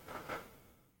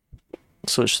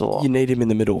Switch the lot. you need him in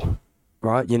the middle,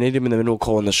 right? You need him in the middle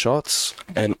calling the shots,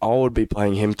 and I would be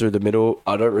playing him through the middle.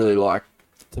 I don't really like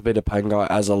Tavita Pangai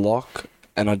as a lock,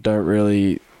 and I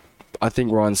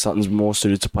think Ryan Sutton's more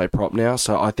suited to play prop now,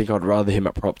 so I think I'd rather him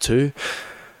at prop 2.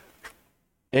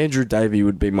 Andrew Davey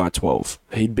would be my 12.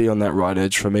 He'd be on that right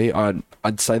edge for me.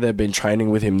 I'd say they've been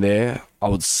training with him there. I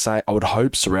would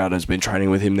hope Serrato's been training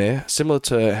with him there. Similar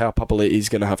to how Papali'i's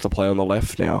going to have to play on the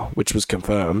left now, which was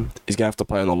confirmed. He's going to have to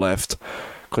play on the left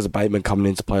because of Bateman coming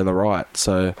in to play on the right.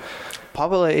 So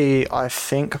Papali'i, I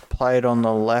think, played on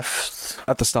the left.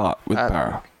 at the start with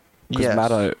Barra. Because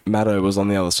Yes. Maddo was on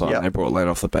the other side, Yep. and they brought Lane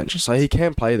off the bench. So he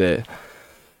can play there.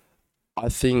 I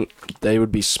think they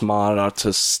would be smarter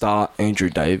to start Andrew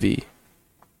Davey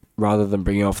rather than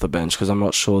bringing him off the bench, because I'm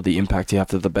not sure the impact he have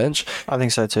to the bench. I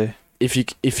think so too. If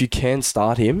you can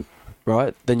start him,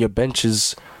 right, then your bench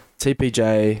is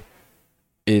TPJ,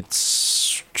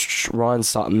 it's Ryan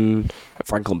Sutton,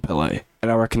 Franklin Pele. And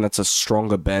I reckon that's a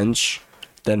stronger bench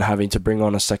than having to bring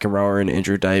on a second rower in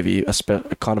Andrew Davey,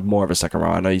 kind of more of a second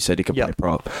rower. I know you said he could play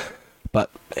prop, but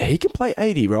he can play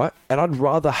 80, right? And I'd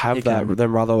rather have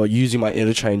than rather using my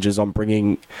interchanges on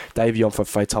bringing Davey on for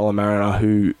Faitala Mariner,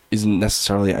 who isn't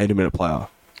necessarily an 80-minute player.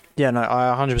 Yeah, no,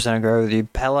 I 100% agree with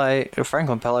you.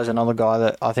 Franklin Pele's another guy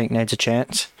that I think needs a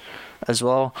chance as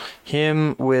well.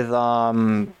 Him with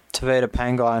Tavita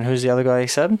Pangai, and who's the other guy he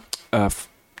said?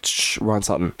 Ryan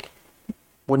Sutton.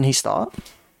 Wouldn't he start?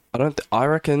 I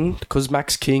reckon, because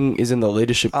Max King is in the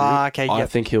leadership group, I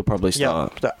think he'll probably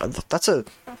start. Yeah, that's a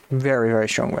very, very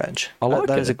strong bench. I like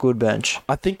that it. is a good bench.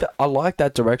 I think that I like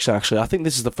that direction, actually. I think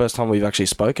this is the first time we've actually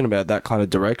spoken about that kind of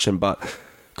direction, but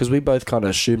because we both kind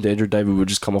of assumed Andrew Davey would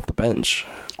just come off the bench.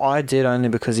 I did, only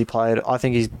because he played. I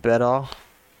think he's better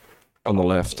on the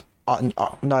left.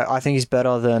 No, I think he's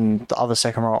better than the other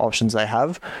second row options they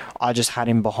have. I just had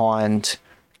him behind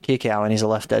Kikau, and he's a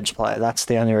left edge player. That's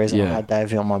the only reason I had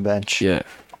Davey on my bench. Yeah,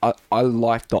 I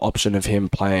like the option of him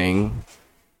playing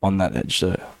on that edge,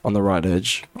 on the right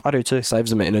edge. I do too.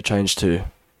 Saves him an interchange too.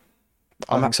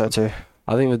 I think so too.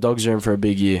 I think the Dogs are in for a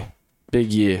big year.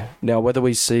 Big year. Now, whether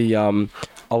we see Olo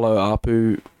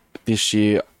Apu this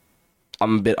year,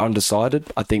 I'm a bit undecided.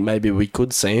 I think maybe we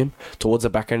could see him towards the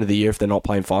back end of the year if they're not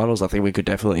playing finals. I think we could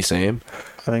definitely see him.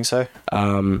 I think so.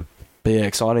 But yeah,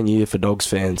 exciting year for Dogs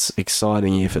fans.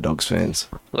 Exciting year for Dogs fans.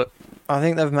 Look, I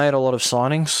think they've made a lot of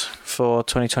signings for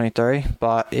 2023,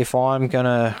 but if I'm going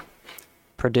to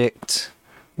predict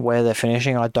where they're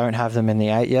finishing. I don't have them in the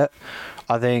 8 yet.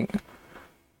 I think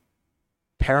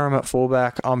Perham at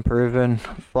fullback, unproven.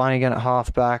 Flanagan at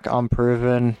halfback,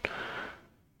 unproven.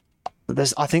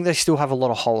 I think they still have a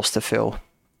lot of holes to fill.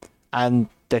 And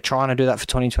they're trying to do that for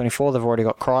 2024. They've already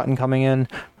got Crichton coming in.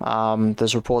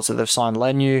 There's reports that they've signed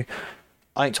Lenu.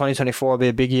 I think 2024 will be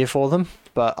a big year for them.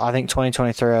 But I think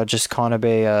 2023 will just kind of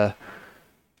be a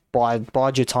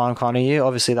bide your time kind of year.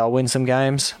 Obviously, they'll win some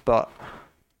games. But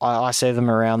I see them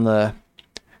around the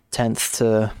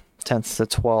 10th to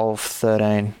 12,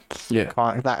 13. Yeah.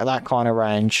 That kind of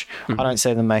range. Mm-hmm. I don't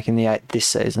see them making the 8 this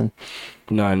season.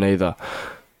 No, neither.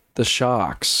 The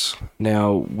Sharks.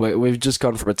 Now, we've just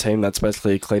gone from a team that's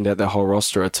basically cleaned out their whole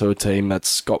roster to a team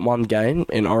that's got one game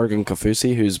in Oregon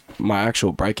Kaufusi, who's my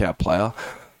actual breakout player.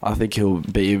 I think he'll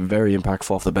be very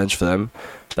impactful off the bench for them.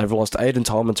 They've lost Aiden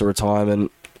Tolman to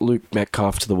retirement, Luke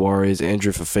Metcalf to the Warriors,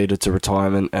 Andrew Fafita to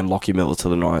retirement, and Lockie Miller to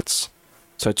the Knights.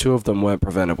 So 2 of them weren't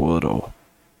preventable at all.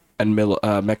 And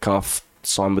Metcalf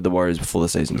signed with the Warriors before the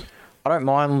season. I don't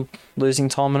mind losing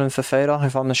Tolman and Fafita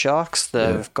if I'm the Sharks.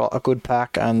 They've got a good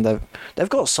pack and they've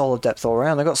got solid depth all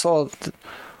around. They've got solid...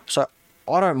 So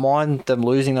I don't mind them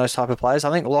losing those type of players.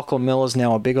 I think Lachlan Miller's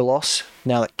now a bigger loss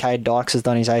now that Cade Dykes has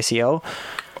done his ACL.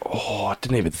 Oh, I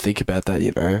didn't even think about that,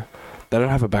 you know. They don't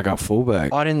have a backup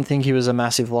fullback. I didn't think he was a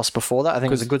massive loss before that. I think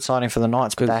it was a good signing for the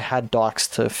Knights, but they had Dykes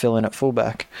to fill in at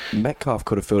fullback. Metcalf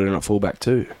could have filled in at fullback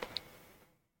too.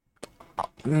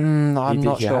 I'm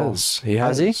not sure. He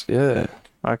has. Has he? Yeah.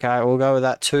 Okay, we'll go with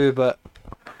that too, but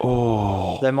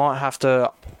they might have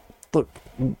to... Look,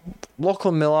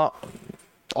 Lachlan Miller,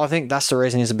 I think that's the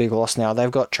reason he's a big loss now.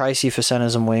 They've got Tracy for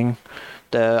centres and wing.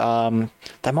 They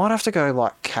might have to go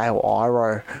like Kale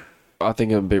Iro. I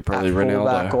think it would be probably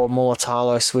Ronaldo. Or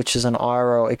Mulatalo switches an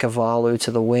Iro or Ikavalu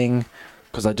to the wing.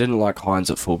 Because I didn't like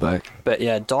Hines at fullback. But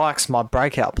yeah, Dykes, my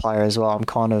breakout player as well. I'm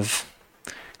kind of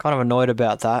annoyed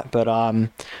about that. But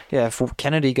yeah, if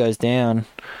Kennedy goes down,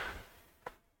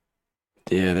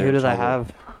 who do they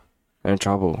have? They're in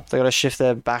trouble. They got to shift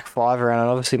their back 5 around, and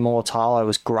obviously Mulatalo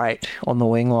was great on the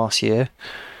wing last year.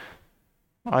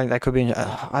 I think they could be.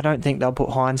 I don't think they'll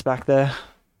put Hines back there.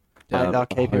 I think they'll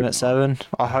keep him at 7.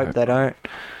 I hope they don't.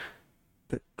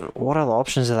 But what other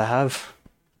options do they have?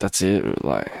 That's it.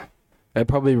 Like, they'd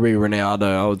probably Ronaldo.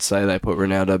 I would say they put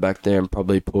Ronaldo back there and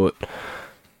probably put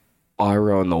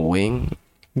Iro on the wing.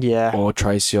 Yeah. Or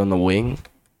Tracy on the wing.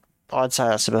 I'd say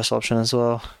that's the best option as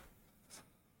well.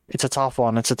 It's a tough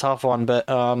one, but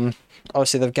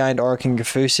obviously they've gained Oregon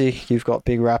Kaufusi. You've got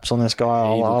big raps on this guy.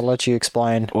 I'll let you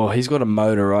explain. Well, he's got a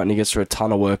motor, right, and he gets through a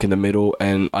ton of work in the middle,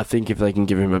 and I think if they can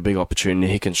give him a big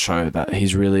opportunity, he can show that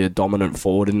he's really a dominant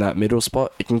forward in that middle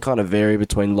spot. It can kind of vary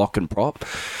between lock and prop,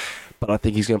 but I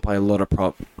think he's going to play a lot of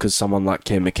prop because someone like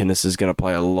Cam McInnes is going to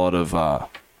play a lot of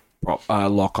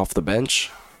lock off the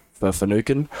bench for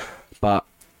Finucane. But,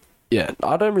 yeah,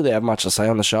 I don't really have much to say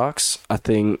on the Sharks. I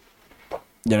think...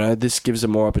 You know, this gives them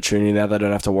more opportunity now. They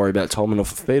don't have to worry about Tolman or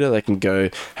Fafita. They can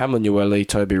go Hamlin Ueli,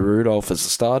 Toby Rudolph as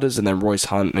the starters, and then Royce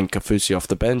Hunt and Kaufusi off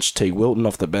the bench, Teague Wilton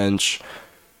off the bench,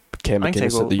 Cam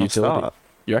McInnes at the utility.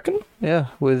 You reckon? Yeah,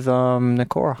 with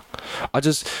Nakora.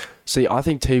 I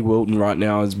think Teague Wilton right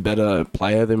now is a better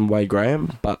player than Wade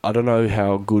Graham, but I don't know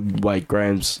how good Wade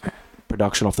Graham's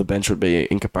production off the bench would be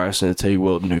in comparison to Teague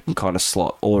Wilton, who can kind of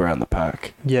slot all around the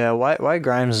pack. Yeah, Wade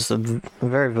Graham's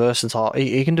very versatile.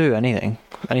 He can do anything,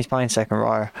 and he's playing second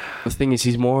row. The thing is,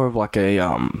 he's more of like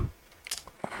a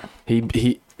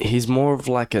he's more of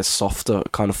like a softer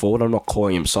kind of forward. I'm not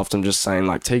calling him soft. I'm just saying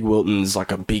like Teague Wilton's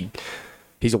like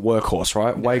he's a workhorse,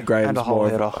 right? Wade Graham's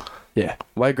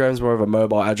Wade Graham's more of a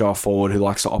mobile, agile forward who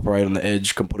likes to operate on the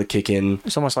edge, can put a kick in.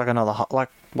 It's almost like like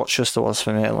what Schuster was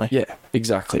for Manly. Yeah,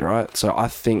 exactly, right? So I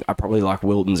think I probably like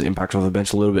Wilton's impact on the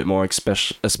bench a little bit more,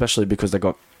 especially because they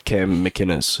got Cam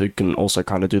McInnes, who can also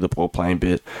kind of do the ball playing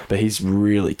bit, but he's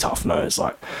really tough nose.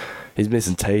 Like, he's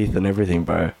missing teeth and everything,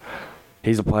 bro.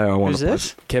 He's a player I want to play.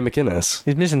 Who's this? Cam McInnes.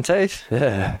 He's missing teeth?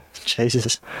 Yeah.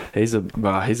 Jesus. He's a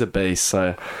beast,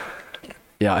 so...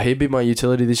 Yeah, he'd be my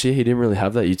utility this year. He didn't really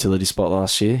have that utility spot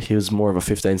last year. He was more of a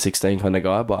 15-16 kind of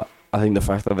guy, but I think the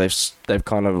fact that they've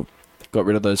kind of got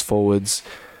rid of those forwards,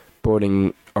 brought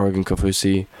in Oregon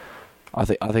Kaufusi, I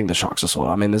think the Sharks are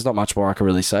sorted. I mean, there's not much more I can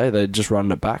really say. They just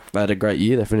run it back. They had a great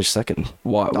year. They finished second.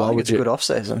 Why would it's a good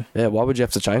off-season. Yeah, why would you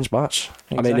have to change much?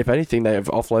 Exactly. I mean, if anything, they've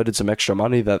offloaded some extra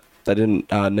money that they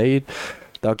didn't need.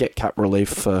 They'll get cap relief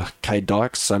for Cade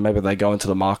Dykes, so maybe they go into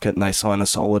the market and they sign a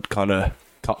solid kind of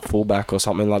cut fullback or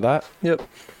something like that. Yep.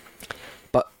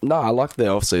 But no, I like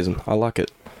their off season. I like it.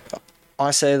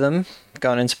 I see them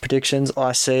going into predictions.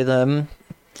 I see them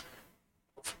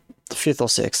 5th or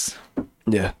 6th.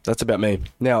 Yeah, that's about me.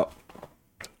 Now,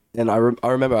 and I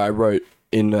remember I wrote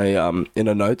in a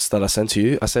notes that I sent to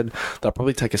you. I said they'll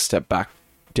probably take a step back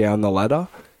down the ladder,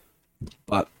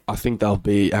 but I think they'll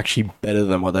be actually better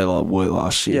than what they were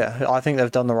last year. Yeah, I think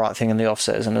they've done the right thing in the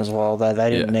off-season as well. They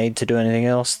didn't need to do anything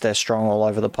else. They're strong all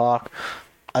over the park.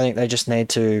 I think they just need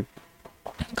to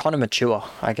kind of mature,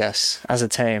 I guess, as a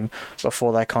team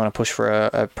before they kind of push for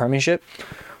a premiership.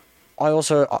 I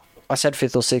said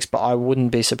 5th or 6th, but I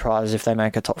wouldn't be surprised if they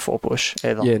make a top 4 push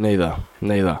either. Yeah,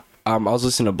 neither. I was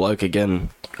listening to Bloke again,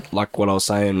 like what I was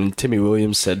saying, and Timmy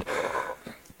Williams said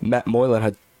Matt Moylan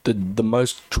had the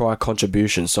most try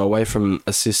contributions, so away from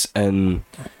assists and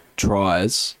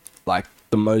tries, like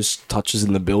the most touches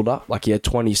in the build-up. Like he had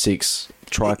 26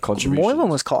 try contributions. Moylan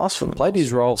was class for them. Played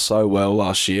his role so well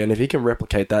last year, and if he can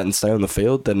replicate that and stay on the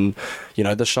field, then, you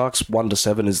know, the Sharks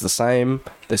 1-7 is the same.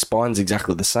 Their spine's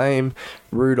exactly the same.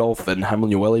 Rudolph and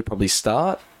Hamanueli probably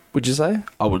start, would you say?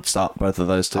 I would start both of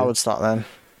those two. I would start them.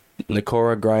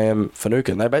 Nakora, Graham,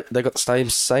 Finucane. They got the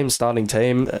same starting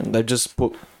team. They've just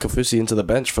put Kafusi into the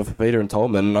bench for Fafita and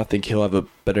Tolman, and I think he'll have a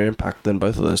better impact than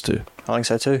both of those two. I think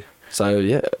so too. So,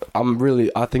 yeah,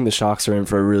 I think the Sharks are in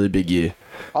for a really big year.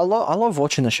 I love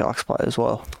watching the Sharks play as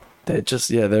well. They're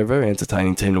they're a very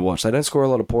entertaining team to watch. They don't score a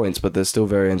lot of points, but they're still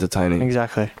very entertaining.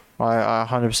 Exactly. I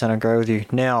 100% agree with you.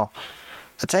 Now,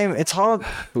 the team, it's hard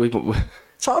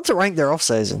to rank their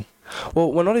off-season.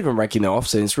 Well, we're not even ranking their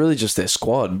off-season. It's really just their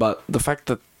squad. But the fact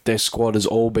that their squad has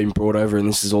all been brought over and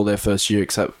this is all their first year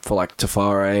except for, like,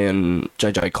 Tafare and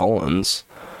JJ Collins,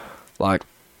 like,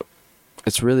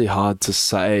 it's really hard to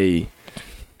say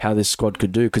how this squad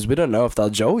could do because we don't know if they'll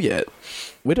gel yet.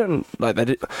 We don't, like, they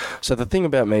did. So the thing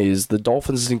about me is the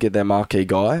Dolphins didn't get their marquee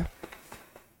guy.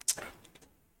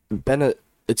 Bennett,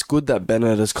 it's good that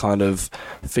Bennett has kind of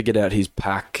figured out his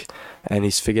pack and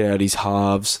he's figured out his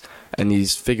halves and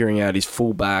he's figuring out his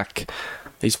fullback.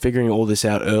 He's figuring all this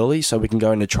out early so we can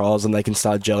go into trials and they can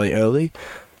start gelling early.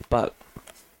 But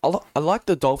I like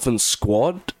the Dolphins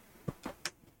squad,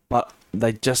 but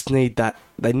they just need that.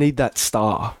 They need that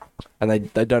star, and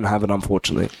they don't have it,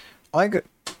 unfortunately. Like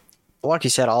you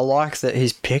said, I like that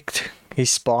he's picked his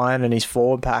spine and his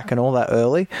forward pack and all that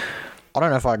early. I don't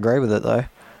know if I agree with it though.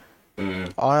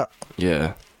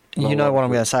 Yeah. You know what I'm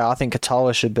going to say. I think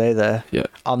Katoa should be there. Yeah.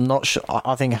 I'm not sure.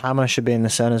 I think Hammer should be in the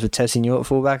centres with Tessie New at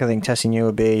fullback. I think Tessie New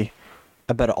would be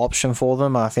a better option for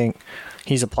them. I think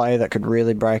he's a player that could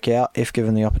really break out if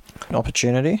given the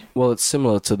opportunity. Well, it's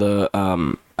similar to the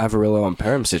Avarillo and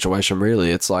Perham situation,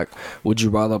 really. It's like, would you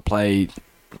rather play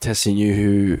Tessie New,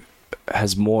 who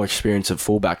has more experience at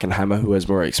fullback, and Hammer, who has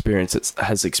more experience at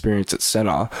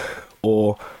centre,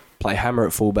 or play Hammer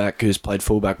at fullback, who's played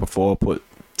fullback before, put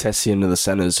Tessie into the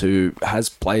centres, who has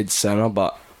played centre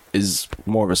but is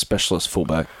more of a specialist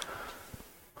fullback?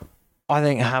 I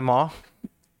think Hammer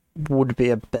would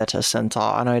be a better centre.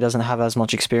 I know he doesn't have as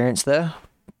much experience there.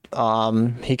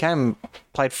 He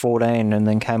played 14 and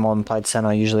then came on and played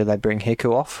centre. Usually they bring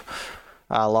Hiku off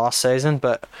last season,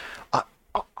 but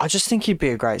I just think he'd be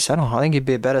a great centre. I think he'd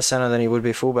be a better centre than he would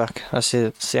be fullback. That's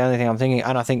the only thing I'm thinking,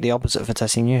 and I think the opposite for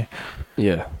Tessie New.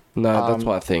 Yeah, no, that's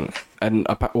what I think. And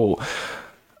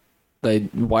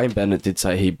Wayne Bennett did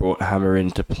say he brought Hammer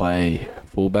in to play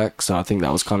fullback, so I think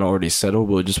that was kind of already settled.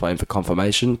 We were just waiting for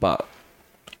confirmation, but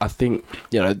I think,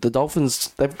 you know, the Dolphins,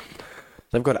 they've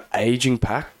got an aging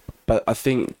pack, but I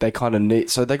think they kind of need.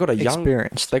 So they got a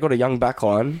young back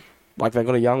line, like they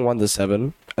got a young 1-7,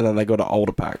 and then they got an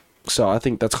older pack. So I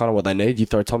think that's kind of what they need. You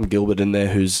throw Tom Gilbert in there,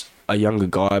 who's a younger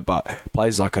guy but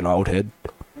plays like an old head.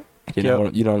 You know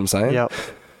what I'm saying? Yep.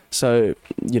 So,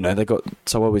 you know,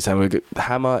 so what are we saying? We got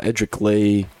Hammer, Edric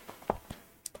Lee.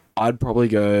 I'd probably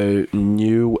go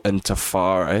New and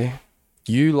Tafare.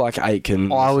 You like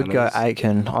Aitken? I would go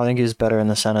Aitken. I think he's better in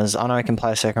the centres. I know he can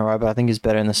play second row, but I think he's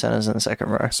better in the centres than the second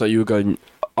row. So you would go.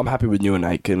 I'm happy with New and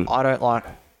Aitken. I don't like,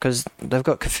 because they've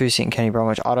got Kafusi and Kenny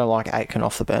Bromwich. I don't like Aitken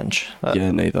off the bench.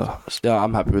 Yeah, neither. Yeah,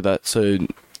 I'm happy with that. So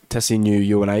Tessie New,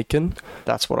 you and Aitken.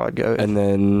 That's what I'd go with. And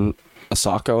then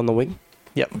Asako on the wing.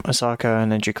 Yep, Asako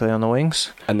and Edric Lee on the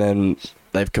wings. And then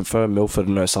they've confirmed Milford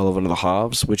and O'Sullivan are the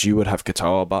halves, which you would have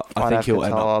Katoa, but I think he'll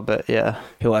end up. But yeah,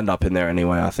 he'll end up in there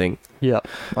anyway. I think. Yep,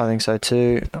 I think so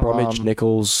too. Bromwich,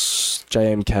 Nichols,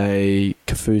 JMK,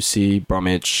 Kafusi,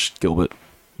 Bromwich, Gilbert.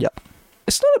 Yep,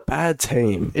 it's not a bad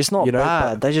team. It's not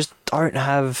bad. They just don't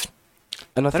have.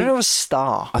 And they don't have a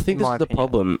star. I think this is the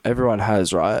problem everyone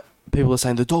has, right? People are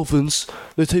saying the Dolphins,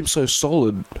 their team's so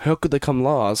solid. How could they come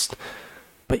last?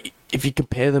 But if you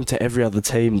compare them to every other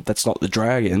team that's not the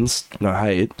Dragons, no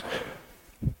hate,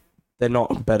 they're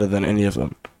not better than any of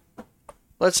them.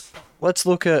 Let's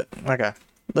look at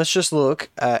let's just look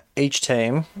at each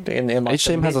team. Each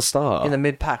team has a star. in the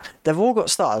mid pack. They've all got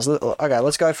stars. Okay,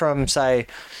 let's go from say.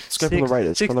 Let's go from the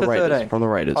Raiders. From the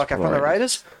Raiders. Okay, from the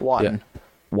Raiders. Whiten. Yeah.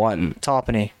 Whiten.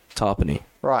 Tarpany.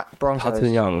 Right. Broncos.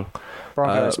 Hudson Young.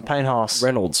 Broncos. Payne Haas.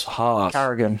 Reynolds. Hart.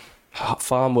 Carrigan.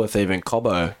 Farmworth even.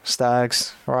 Cobbo.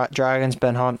 Stags. Right. Dragons.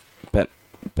 Ben Hunt. Ben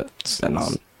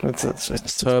Hunt.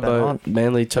 It's Turbo. Ben Hunt.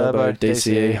 Manly Turbo.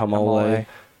 DCE. Hamole.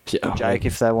 Yeah, Jake,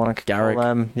 if they want to Garrick. call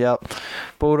them. Yep.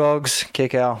 Bulldogs.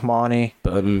 Kickout. Marnie.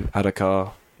 Burton.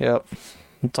 Adakar. Yep.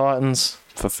 Titans.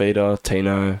 Fafita.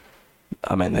 Tino.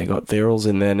 I mean, they got Virals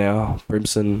in there now.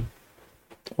 Brimson.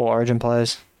 All Origin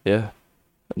players. Yeah.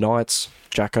 Knights.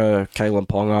 Jacko. Kalen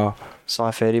Ponga.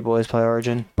 Saifidi boys play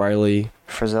Origin. Brayley.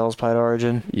 Frizzell's played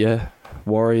Origin. Yeah.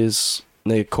 Warriors.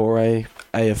 Niakore.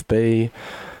 AFB.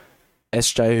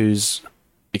 SJ, who's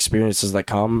experienced as they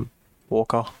come.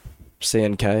 Walker.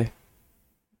 CNK.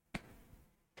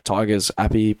 Tigers.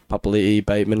 Appy. Papali'i.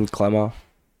 Bateman. Clemmer.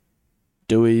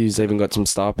 Dewey's even got some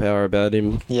star power about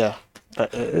him. Yeah.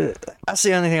 That's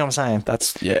the only thing I'm saying.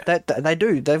 That's, yeah. They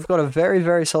do. They've got a very,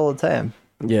 very solid team.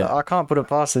 Yeah. I can't put it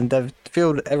past them. They've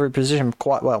filled every position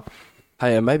quite well.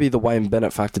 Hey, and maybe the Wayne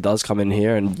Bennett factor does come in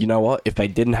here, and you know what? If they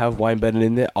didn't have Wayne Bennett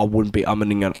in there, I wouldn't be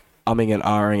umming and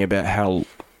ahhing about how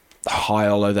high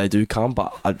or low they do come,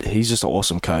 but he's just an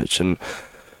awesome coach. And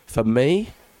for me,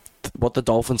 what the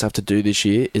Dolphins have to do this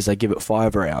year is they give it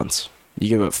 5 rounds. You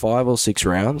give it 5 or 6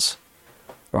 rounds,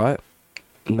 right?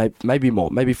 Maybe more,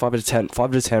 maybe 5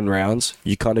 to 10 rounds.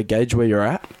 You kind of gauge where you're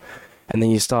at, and then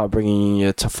you start bringing in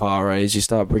your Tafares, you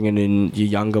start bringing in your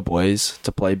younger boys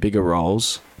to play bigger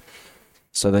roles,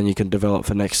 so then you can develop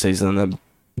for next season and then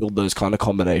build those kind of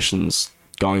combinations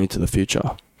going into the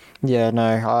future. Yeah, no,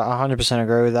 I 100%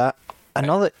 agree with that.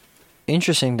 Another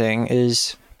interesting thing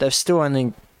is they've still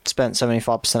only spent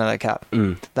 75% of their cap.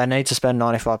 They need to spend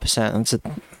 95%. It's a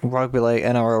rugby league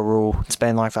NRL rule. It's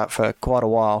been like that for quite a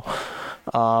while.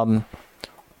 I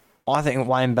think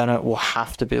Wayne Bennett will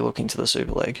have to be looking to the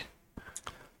Super League.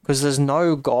 Because there's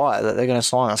no guy that they're going to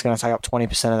sign that's going to take up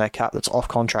 20% of their cap that's off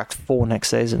contract for next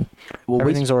season. Well,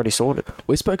 everything's already sorted.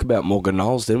 We spoke about Morgan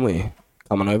Knowles, didn't we?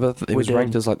 Coming over. He was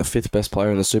ranked as like the 5th best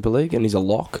player in the Super League, and he's a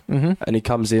lock. Mm-hmm. And he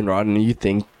comes in, right, and you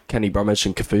think Kenny Bromwich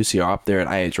and Kafusi are up there in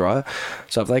age, right?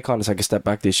 So if they kind of take a step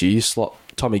back this year, you slot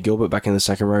Tommy Gilbert back in the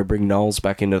second row, bring Knowles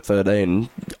back into 13,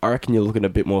 I reckon you're looking a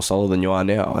bit more solid than you are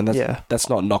now. And that's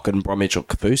not knocking Bromwich or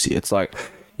Kafusi. It's like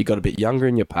you got a bit younger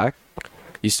in your pack.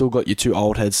 You still got your 2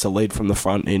 old heads to lead from the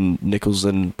front in Nichols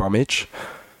and Bromwich.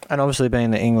 And obviously being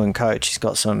the England coach, he's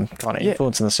got some kind of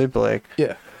influence in the Super League.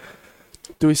 Yeah.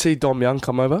 Do we see Dom Young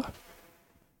come over?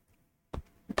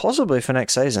 Possibly for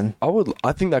next season.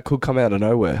 I think that could come out of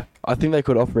nowhere. I think they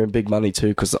could offer him big money too,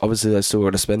 because obviously they still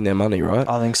got to spend their money, right?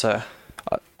 I think so.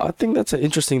 I think that's an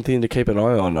interesting thing to keep an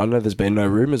eye on. I know there's been no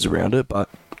rumours around it, but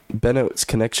Bennett's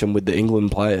connection with the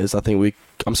England players,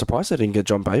 I'm surprised they didn't get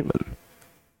John Bateman.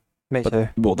 Me too.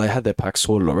 Well, they had their pack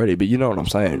sorted already, but you know what I'm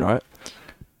saying, right?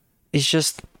 It's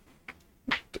just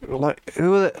like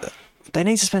they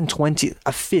need to spend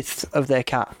a fifth of their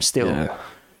cap still.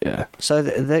 Yeah. So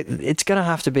it's going to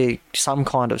have to be some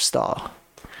kind of star,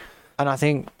 and I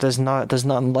think there's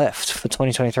none left for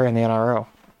 2023 in the NRL.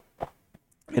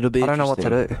 I don't know what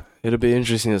to do. It'll be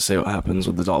interesting to see what happens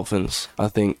with the Dolphins. I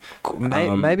think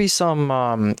maybe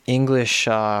some English.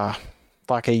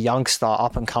 Like a youngster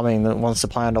up and coming that wants to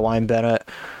play under Wayne Bennett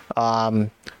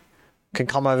can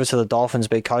come over to the Dolphins,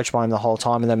 be coached by him the whole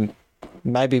time, and then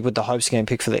maybe with the hopes of getting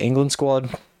picked for the England squad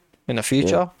in the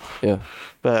future. Yeah.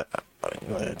 But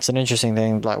it's an interesting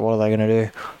thing. Like, what are they going to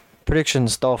do?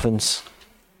 Predictions, Dolphins.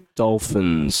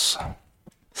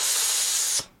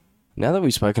 Now that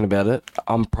we've spoken about it,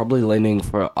 I'm probably leaning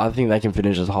I think they can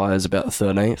finish as high as about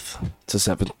 13th to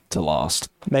 7th to last.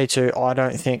 Me too. I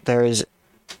don't think there is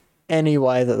any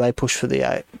way that they push for the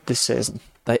 8 this season.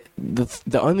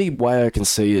 The only way I can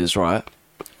see is, right,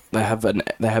 they have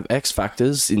X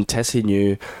factors in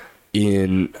Tessinu,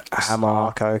 in Hammer.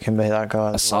 Asako can be that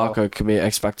guy. Asako can be an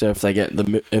X factor if they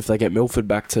get Milford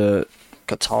back to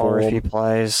Qatar if he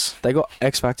plays. They got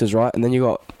X factors, right, and then you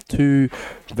got 2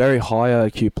 very high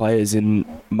IQ players in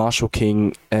Marshall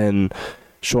King and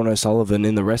Sean O'Sullivan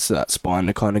in the rest of that spine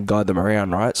to kind of guide them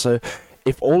around, right? So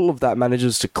if all of that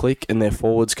manages to click and their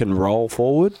forwards can roll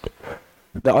forward,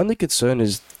 the only concern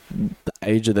is the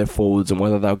age of their forwards and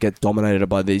whether they'll get dominated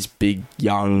by these big,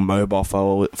 young, mobile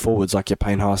forwards like your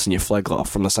Payne Haas and your Flegler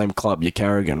from the same club, your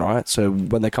Carrigan, right? So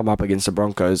when they come up against the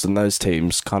Broncos and those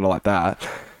teams kind of like that,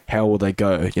 how will they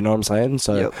go? You know what I'm saying?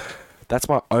 So That's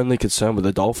my only concern with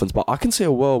the Dolphins. But I can see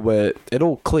a world where it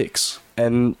all clicks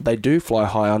and they do fly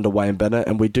high under Wayne Bennett,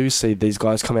 and we do see these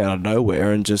guys come out of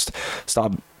nowhere and just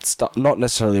start not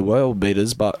necessarily world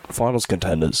beaters, but finals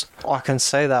contenders. I can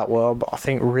say that well, but I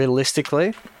think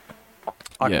realistically,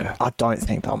 Yeah. I don't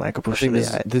think they'll make a I push to think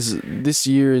the 8. this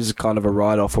year is kind of a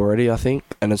write-off already, I think,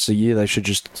 and it's a year they should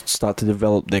just start to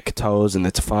develop their Katoas and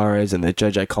their Tafares and their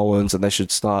JJ Collins, and they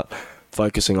should start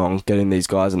focusing on getting these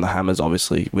guys and the Hammers.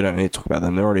 Obviously, we don't need to talk about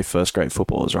them. They're already first-grade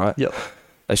footballers, right? Yep.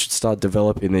 They should start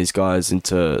developing these guys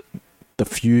into the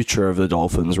future of the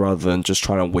Dolphins rather than just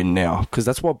trying to win now, because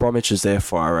that's what Bromwich is there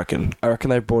for, I reckon. I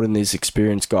reckon they brought in these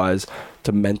experienced guys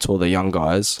to mentor the young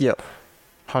guys. Yep.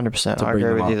 100%. To I bring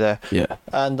agree them with you there. Yeah.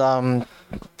 And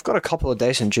we've got a couple of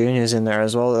decent juniors in there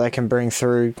as well that they can bring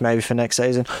through maybe for next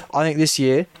season. I think this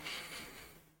year,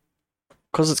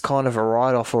 because it's kind of a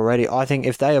write-off already, I think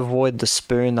if they avoid the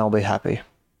spoon, they'll be happy.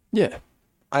 Yeah.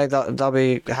 They'll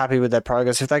be happy with their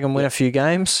progress. If they can win a few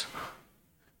games,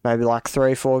 maybe like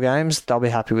 3-4 games, they'll be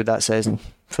happy with that season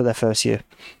for their first year.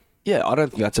 Yeah, I don't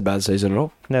think that's a bad season at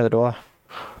all. Neither do I.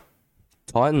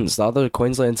 Titans, the other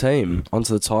Queensland team.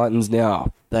 Onto the Titans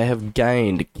now. They have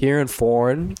gained Kieran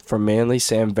Foran from Manly,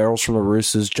 Sam Verrills from the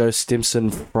Roosters, Joe Stimson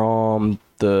from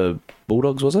the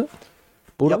Bulldogs, was it?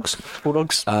 Bulldogs? Yep.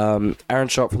 Bulldogs. Aaron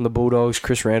Schott from the Bulldogs,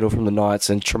 Chris Randall from the Knights,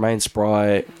 and Tremaine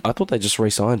Spry. I thought they just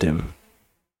re-signed him.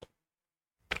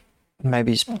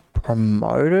 Maybe he's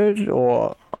promoted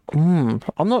or... I'm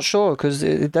not sure because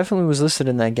it definitely was listed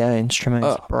in their gains.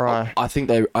 Tremaine Spry. I think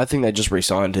they just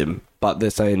re-signed him, but they're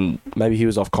saying maybe he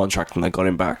was off contract and they got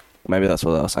him back. Maybe that's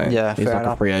what they were saying. Yeah, he's fair like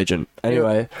enough. a free agent.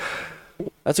 Anyway,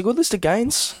 that's a good list of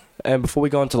gains. And before we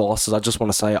go into the losses, I just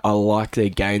want to say I like their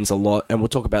gains a lot, and we'll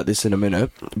talk about this in a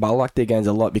minute. But I like their gains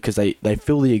a lot because they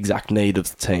fill the exact need of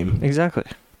the team, Exactly.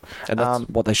 and that's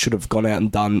what they should have gone out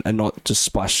and done, and not just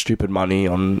splash stupid money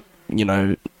on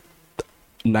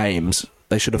names.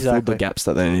 They should have filled the gaps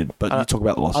that they need. But you talk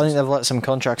about the losses. I think they've let some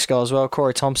contracts go as well.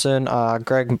 Corey Thompson,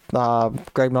 Greg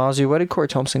Marzu. Where did Corey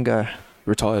Thompson go?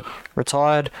 Retired.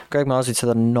 Greg Marzu to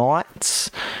the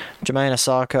Knights. Jermaine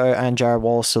Asako and Jared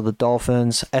Wallace to the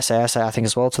Dolphins. SASA, I think,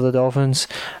 as well to the Dolphins.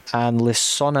 And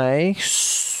Lissone,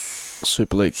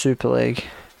 Super League.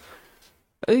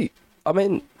 Hey, I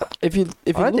mean, if you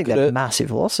I don't look think at they're it, massive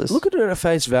losses. look at it at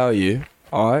face value.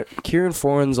 All right, Kieran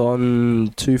Foran's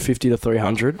on 250 to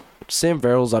 300. Sam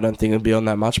Verrills, I don't think would be on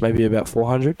that much. Maybe about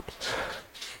 400.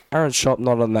 Aaron Schott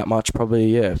not on that much.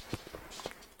 Probably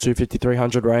 250,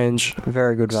 300 range.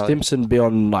 Very good value. Stimson be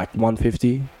on like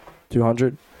 150,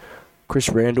 200. Chris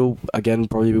Randall, again,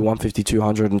 probably be 150,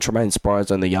 200. And Tremaine Spry's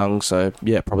only young, so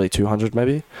probably 200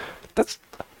 maybe. That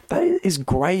is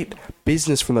great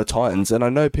business from the Titans. And I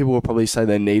know people will probably say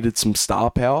they needed some star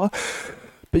power.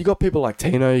 But you got people like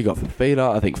Tino, you got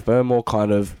Fafita. I think Fermor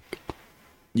kind of,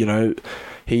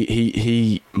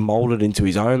 he molded into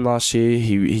his own last year.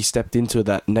 He stepped into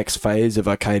that next phase of,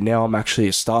 okay, now I'm actually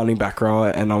a starting back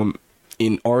rower and I'm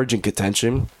in Origin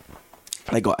contention.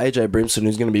 They got AJ Brimson,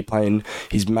 who's going to be playing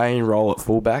his main role at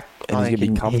fullback, and he's going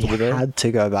to be comfortable there. He had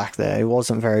to go back there. He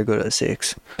wasn't very good at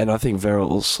 6. And I think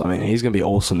Verrills, he's going to be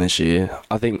awesome this year.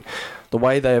 I think the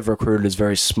way they have recruited is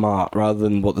very smart, rather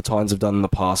than what the Titans have done in the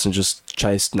past and just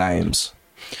chased names.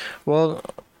 Well,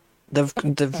 they've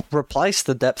replaced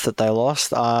the depth that they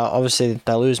lost. Obviously,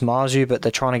 they lose Marzu, but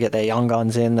they're trying to get their young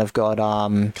guns in. They've got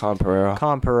Khan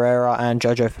Pereira and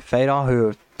Jojo Fafita,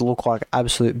 who look like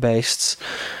absolute beasts.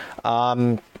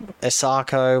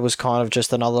 Esako was kind of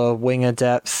just another winger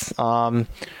depth. I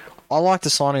like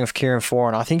the signing of Kieran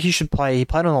Foran. I think he should play. He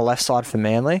played on the left side for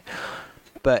Manly,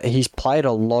 but he's played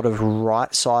a lot of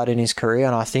right side in his career,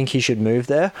 and I think he should move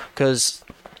there because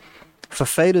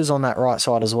Fafita's on that right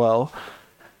side as well.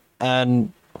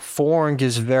 And Foran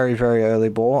gives very, very early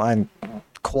ball and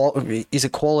is a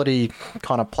quality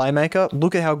kind of playmaker.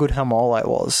 Look at how good Hamole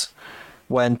was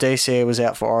when DCE was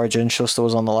out for Origin. Schuster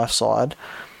was on the left side.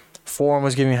 Foran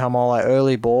was giving Hamole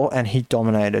early ball and he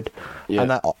dominated. Yeah.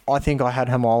 And I think I had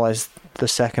Hamole as the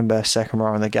second best second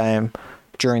row in the game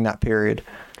during that period.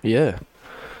 Yeah.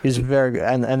 He's very good.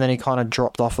 And then he kind of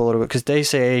dropped off a little bit because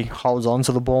DCE holds on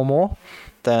to the ball more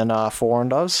than Foran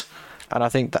does. And I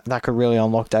think that could really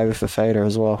unlock David Fafita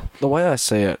as well. The way I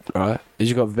see it, right, is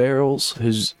you got Verrills,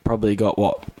 who's probably got,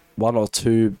 one or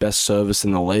two best service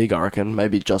in the league, I reckon.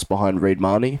 Maybe just behind Reid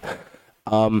Marnie.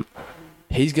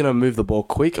 he's going to move the ball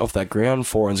quick off that ground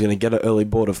forehand. He's going to get an early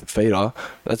ball to Fafita.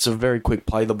 That's a very quick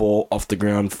play the ball off the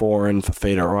ground forehand for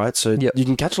Fafita, right? So Yep. you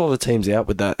can catch a lot of teams out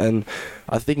with that. And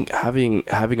I think having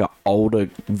an older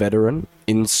veteran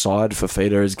inside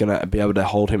Fafita is going to be able to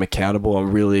hold him accountable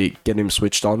and really get him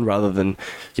switched on rather than,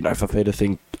 Fafita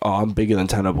think, oh, I'm bigger than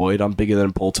Tanner Boyd, I'm bigger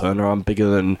than Paul Turner, I'm bigger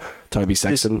than Toby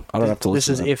Sexton. I don't have to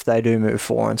listen This is if they do move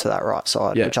forward to that right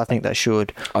side, Yeah. which I think they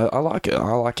should. I like it.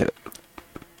 I like it.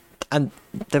 And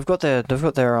they've got their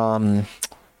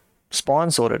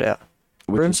spine sorted out.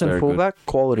 Which is Brimson very good. fullback,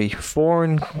 quality.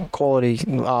 Foreign, quality.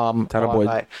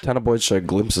 Tanner Boyd showed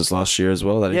glimpses last year as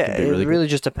well that he Yeah, could be it really really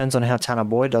just depends on how Tanner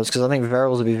Boyd does, because I think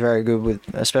Verrills will be very good with,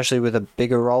 especially with a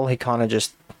bigger role. He kind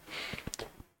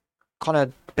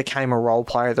of became a role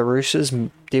player at the Roosters,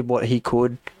 did what he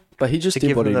could good. But he just to did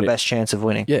give what them he the best chance of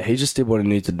winning. Yeah, he just did what he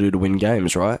needed to do to win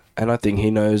games, right? And I think he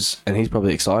knows, and he's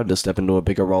probably excited to step into a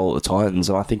bigger role at the Titans.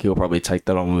 And I think he'll probably take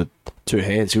that on with two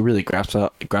hands. He'll really grasp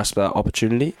that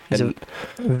opportunity, He's and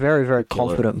a very, very kill it.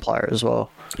 confident player as well.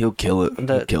 he'll kill it.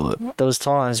 He'll kill it. There was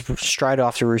times straight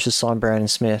after Roosters signed Brandon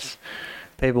Smith,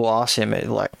 people asked him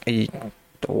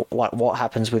what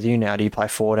happens with you now? Do you play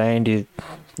 14? Do you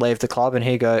leave the club? And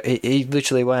he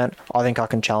literally went, I think I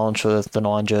can challenge for the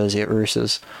 9 jersey at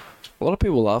Roosters. A lot of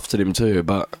people laughed at him too,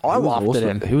 but I he was laughed at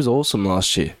awesome. him. He was awesome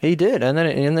last year. He did, and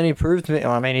then he proved me.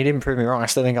 I mean, he didn't prove me wrong. I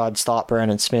still think I'd start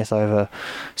Brandon Smith over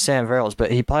Sam Verrills,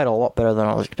 but he played a lot better than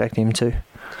I was expecting him to.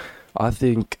 I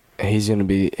think he's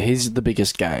the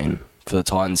biggest gain for the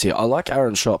Titans here. I like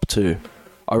Aaron Schopp too.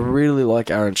 I really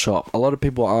like Aaron Schopp. A lot of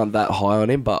people aren't that high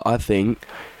on him, but I think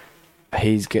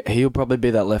he'll probably be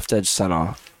that left edge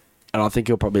centre, and I think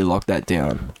he'll probably lock that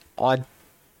down.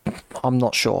 I'm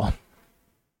not sure.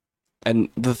 And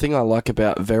the thing I like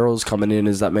about Verrills coming in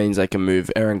is that means they can move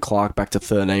Aaron Clark back to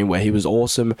 13, where he was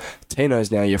awesome.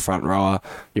 Tino's now your front rower.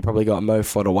 You probably got Mo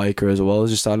Fodawaker as well as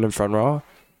your starting front rower.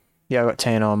 Yeah, I got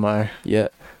Tino and Mo. Yeah.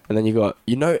 And then you got,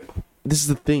 this is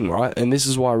the thing, right? And this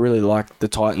is why I really like the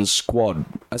Titans squad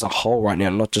as a whole right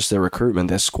now, not just their recruitment,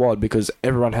 their squad, because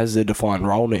everyone has their defined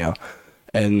role now.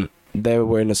 And they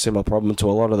were in a similar problem to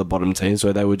a lot of the bottom teams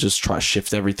where they would just try to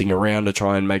shift everything around to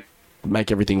try and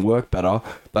make everything work better,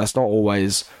 but that's not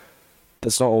always a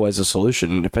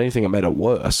solution. If anything, it made it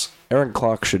worse. Aaron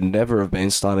Clark should never have been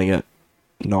starting at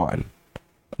 9.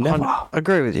 Never. I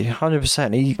agree with you,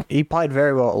 100%. He played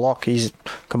very well at lock. He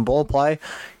can ball play.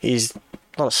 He's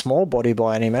not a small body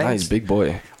by any means. No, he's a big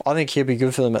boy. I think he'll be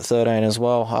good for them at 13 as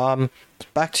well.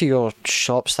 Back to your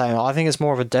shop statement, I think it's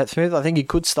more of a depth move. I think he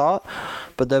could start,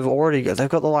 but they've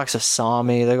got the likes of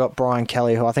Sami, they've got Brian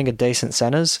Kelly, who I think are decent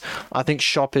centres. I think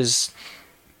Shop is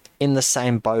in the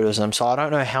same boat as them, so I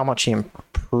don't know how much he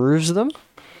improves them,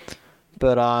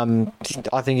 but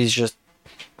I think he's just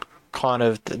kind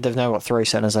of, they've now got 3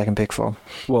 centres they can pick from.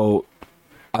 Well,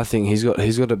 I think he's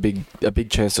got a big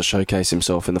chance to showcase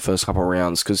himself in the first couple of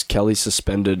rounds because Kelly's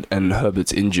suspended and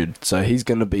Herbert's injured, so he's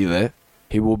going to be there.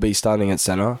 He will be starting at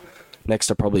centre, next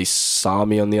to probably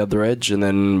Sami on the other edge, and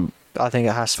then I think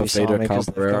it has to be Fafita, Sami because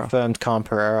they've Khan-Pereira. confirmed Khan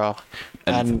Pereira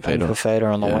and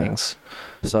Fafita on the wings.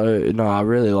 So, no, I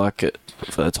really like it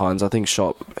for the Titans. I think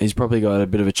Shop, he's probably got a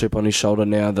bit of a chip on his shoulder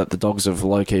now that the Dogs have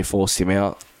low-key forced him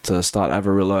out to start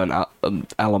Avarillo and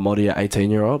Alamotti at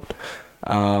 18-year-old.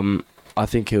 I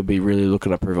think he'll be really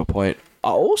looking to prove a point. I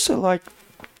also like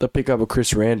the pickup of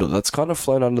Chris Randall. That's kind of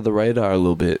flown under the radar a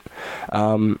little bit.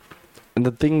 And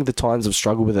the thing the Titans have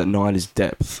struggled with at 9 is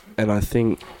depth. And I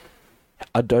think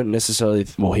I don't necessarily...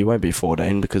 Well, he won't be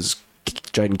 14 because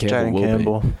Jaden Campbell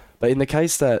will be. But in the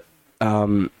case that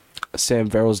Sam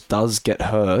Verrills does get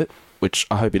hurt, which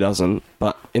I hope he doesn't,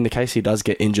 but in the case he does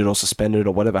get injured or suspended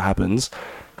or whatever happens,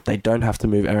 they don't have to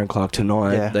move Aaron Clark to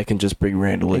 9. Yeah. They can just bring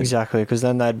Randall in. Exactly, because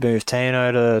then they'd move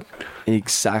Tino to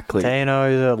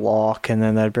lock, and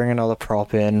then they'd bring another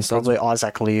prop in, so probably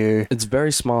Isaac Liu. It's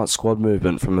very smart squad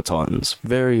movement from the Titans.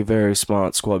 Very, very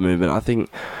smart squad movement. I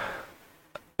think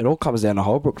it all comes down to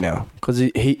Holbrook now, because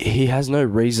he has no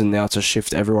reason now to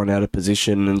shift everyone out of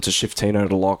position and to shift Tino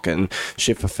to lock and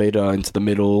shift Fafita into the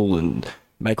middle and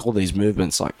make all these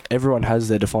movements. Like, everyone has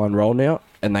their defined role now,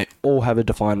 and they all have a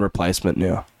defined replacement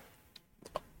now.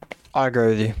 I agree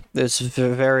with you. It's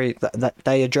very that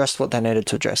they addressed what they needed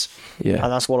to address. Yeah,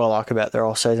 and that's what I like about their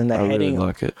off-season. They're really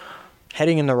like it.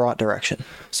 Heading in the right direction.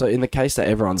 So in the case that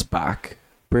everyone's back,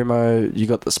 Brimo, you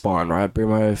got the spine, right?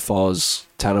 Brimo, Foz,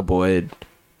 Tanner Boyd,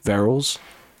 Verrills.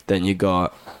 Then you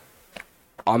got...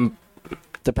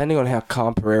 depending on how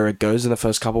Khan Pereira goes in the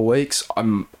first couple of weeks,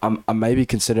 I'm maybe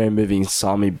considering moving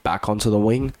Sami back onto the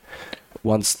wing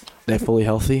once they're fully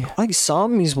healthy. I think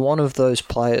Sami's one of those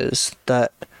players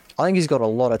that I think he's got a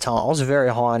lot of talent. I was very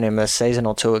high on him a season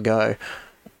or two ago,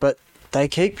 but they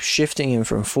keep shifting him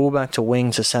from fullback to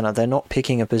wing to centre. They're not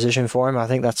picking a position for him. I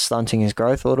think that's stunting his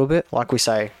growth a little bit, like we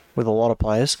say with a lot of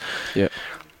players. Yeah.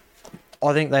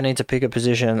 I think they need to pick a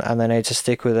position and they need to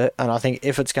stick with it. And I think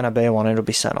if it's going to be one, it'll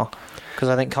be centre. Because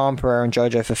I think Khan Pereira and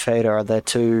Jojo Fafita are their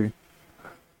two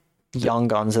young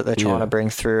guns that they're trying to bring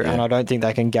through. Yeah. And I don't think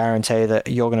they can guarantee that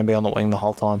you're going to be on the wing the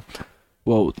whole time.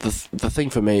 Well, the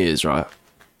thing for me is, right,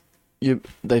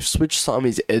 they've switched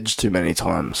Sami's edge too many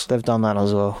times. They've done that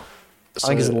as well. So, I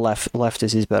think his left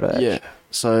is his better edge. Yeah.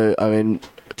 So, I mean,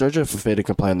 Jojo Fafita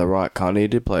can play on the right, can't he? He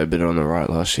did play a bit on the right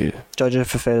last year. Jojo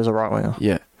Fafita's a right winger.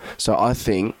 Yeah. So I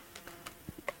think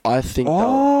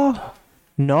Oh,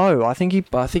 no, I think he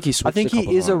switched. I think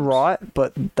he is a right,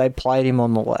 but they played him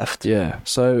on the left. Yeah.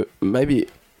 So maybe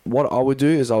what I would do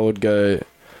is I would go.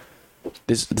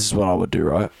 This is what I would do,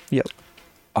 right? Yep.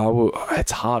 I will.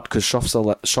 It's hard because Shop's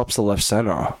the left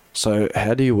center. So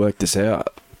how do you work this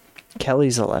out?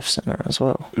 Kelly's a left centre as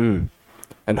well. And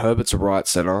Herbert's a right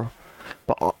center.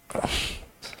 But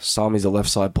Sami's a left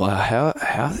side player. How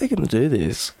are they going to do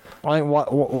this? I think what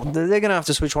they're going to have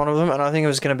to switch one of them, and I think if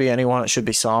it's going to be anyone, it should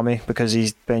be Sami because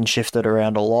he's been shifted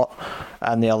around a lot,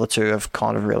 and the other two have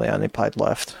kind of really only played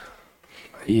left.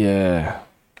 Yeah.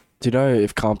 Do you know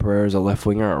if Khan Pereira is a left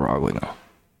winger or a right winger?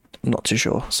 Not too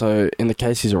sure. So in the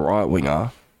case he's a right winger,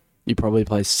 you probably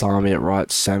play Sami at right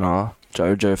centre,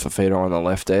 Jojo Fafita on the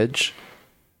left edge,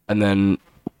 and then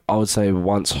I would say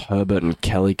once Herbert and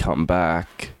Kelly come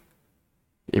back,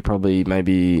 you probably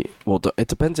maybe... Well, it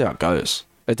depends how it goes.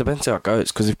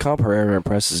 Because if Khan Pereira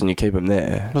impresses and you keep him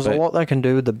there... There's a lot they can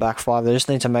do with the back five. They just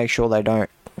need to make sure they don't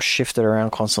shift it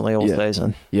around constantly all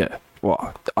season. Yeah.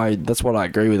 Well, that's what I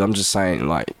agree with. I'm just saying,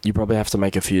 like, you probably have to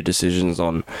make a few decisions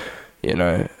on, you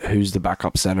know, who's the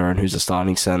backup centre and who's the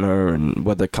starting centre, and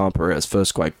whether Khan Pereira's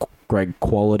first grade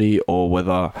quality or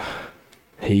whether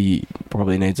he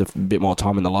probably needs a bit more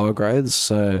time in the lower grades.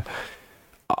 So...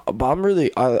 But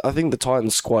I think the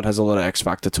Titans squad has a lot of X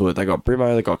factor to it. They got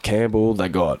Brimo, they got Campbell, they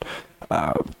got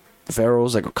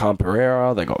Verrills, they got Khan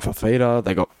Pereira, they got Fafita,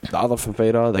 they got the other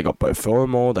Fafita, they got Bo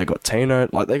Fillmore, they got Tino.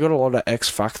 Like, they got a lot of X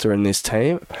factor in this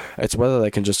team. It's whether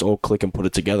they can just all click and put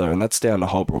it together, and that's down to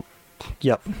Holbrook.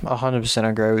 Yep, 100%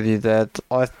 agree with you there.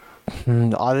 I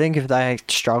think if they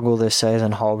struggle this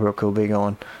season, Holbrook will be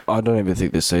gone. I don't even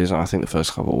think this season. I think the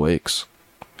first couple of weeks.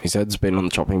 His head's been on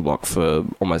the chopping block for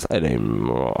almost 18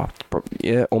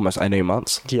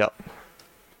 months. Yep.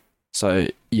 So,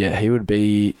 yeah, he would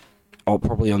be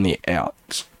probably on the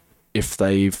outs if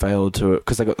they fail to...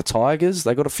 Because they got the Tigers.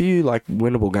 They got a few, like,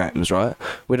 winnable games, right?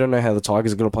 We don't know how the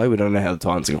Tigers are going to play. We don't know how the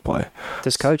Titans are going to play.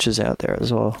 There's coaches out there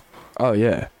as well. Oh,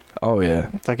 yeah.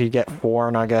 They could get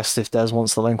Foran, I guess, if Des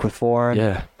wants to link with Foran.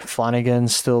 Yeah.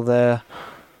 Flanagan's still there.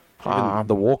 Even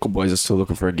the Walker boys are still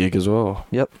looking for a gig as well.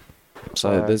 Yep.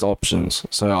 So there's options.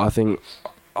 So I think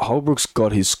Holbrook's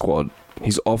got his squad.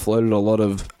 He's offloaded a lot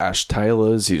of Ash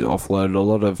Taylors. He's offloaded a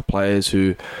lot of players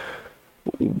who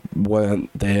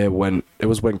weren't there when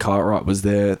Cartwright was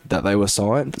there that they were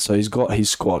signed. So he's got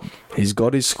his squad. He's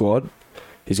got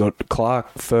Clark,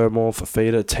 Furmore,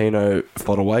 Fafita, Tino,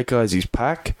 Fodawaker as his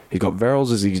pack. He's got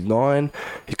Verrills as his 9.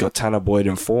 He's got Tanner Boyd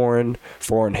and Foran.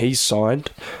 Foran, he's signed.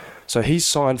 So he's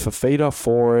signed Fafita,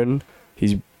 Foran.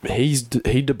 He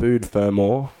debuted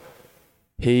Furmore.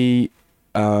 He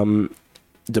debuted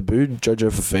Jojo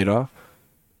Fafita.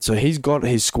 So he's got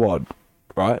his squad,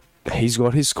 right? He's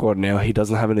got his squad now. He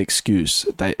doesn't have an excuse.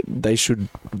 They should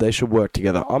work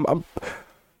together.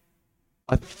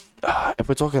 If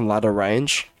we're talking ladder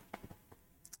range,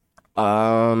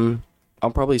 I'm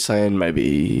probably saying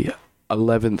maybe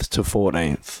 11th to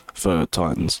 14th for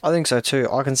Titans. I think so too.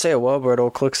 I can see a world where it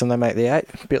all clicks and they make the 8,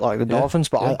 a bit like the Dolphins,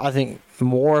 but I think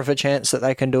more of a chance that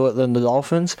they can do it than the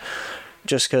Dolphins,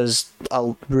 just because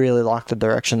I really like the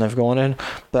direction they've gone in.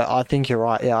 But I think you're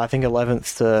right. Yeah, I think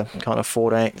 11th to kind of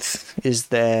 14th is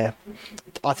there.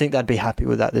 I think they'd be happy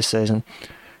with that this season.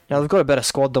 Now, they've got a better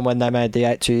squad than when they made the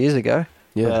 8 2 years ago.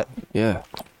 Yeah, yeah.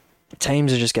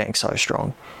 Teams are just getting so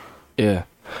strong. Yeah.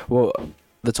 Well,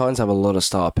 the Titans have a lot of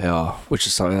star power, which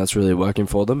is something that's really working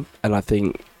for them. And I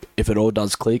think if it all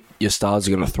does click, your stars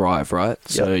are going to thrive, right? Yep.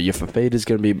 So your Fafita's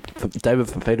going to be... David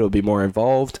Fafita will be more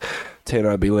involved. Tino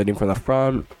will be leading from the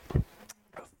front.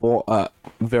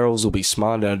 Verrills will be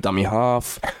smart at a dummy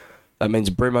half. That means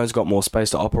Brimo's got more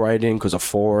space to operate in because of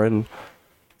Foran.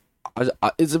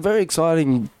 It's a very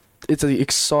exciting... It's an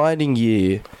exciting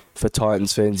year for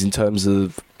Titans fans in terms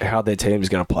of how their team is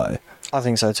going to play. I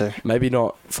think so too. Maybe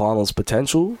not finals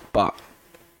potential, but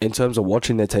in terms of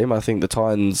watching their team, I think the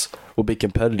Titans will be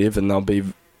competitive and they'll be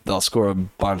they'll score a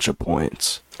bunch of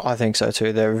points. I think so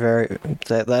too. They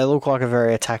look like a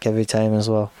very attack heavy team as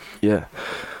well. Yeah.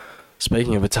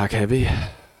 Speaking of attack heavy,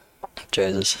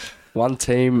 Jesus. one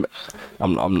team,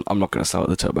 I'm not going to start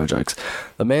with the Turbo jokes.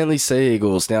 The Manly Sea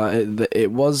Eagles. Now,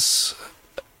 it was...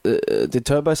 did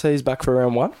Turbo say he's back for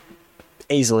round 1?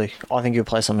 Easily. I think he'll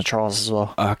play some of the trials as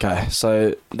well. Okay,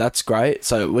 so that's great.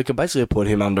 So we can basically put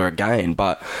him under again,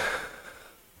 but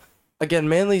again,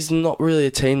 Manly's not really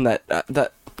a team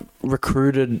that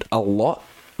recruited a lot.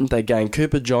 They gained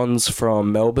Cooper Johns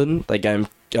from Melbourne. They gained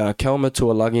Kelma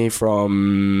Tuolungi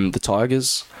from the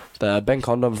Tigers. Ben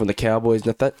Condon from the Cowboys.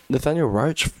 Nathaniel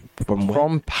Roach from where?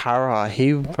 From Para.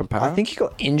 From Para? I think he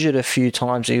got injured a few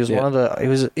times. He was one of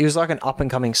the. He was like an up and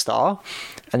coming star,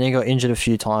 and then he got injured a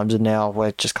few times, and now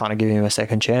we're just kind of giving him a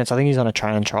second chance. I think he's on a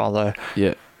training trial though.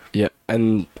 Yeah,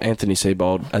 and Anthony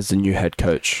Seibold as the new head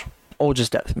coach. All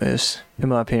just depth moves, in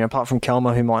my opinion. Apart from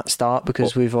Kelma, who might start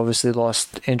because we've obviously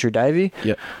lost Andrew Davey.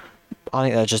 Yeah, I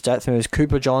think they're just depth moves.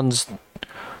 Cooper Johns.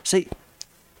 See,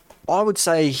 I would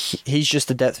say he's just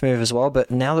a depth move as well,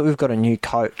 but now that we've got a new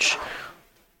coach,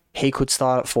 he could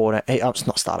start at 14.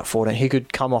 Not start at 14. He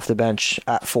could come off the bench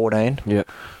at 14. Yeah.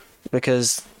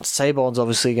 Because Seibold's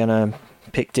obviously going to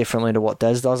pick differently to what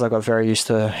Des does. I got very used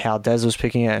to how Des was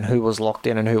picking it and who was locked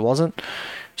in and who wasn't.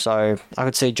 So I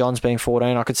could see Johns being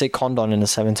 14. I could see Condon in the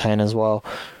 17 as well.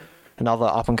 Another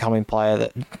up-and-coming player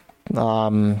that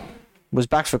was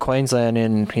backed for Queensland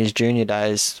in his junior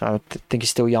days. I think he's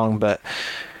still young, but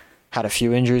had a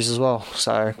few injuries as well,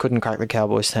 so couldn't crack the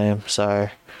Cowboys team. So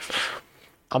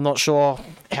I'm not sure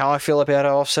how I feel about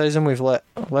our off-season. We've let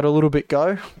a little bit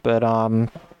go, but I'm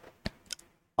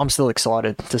still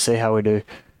excited to see how we do.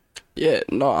 Yeah,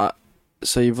 no.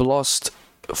 So you've lost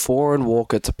Foran,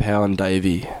 Walker, Tapau and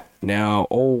Davey. Now,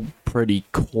 all pretty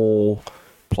core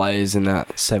players in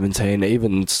that 17,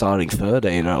 even starting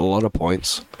 13 at a lot of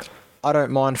points. I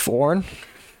don't mind Foran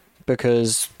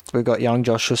because we've got young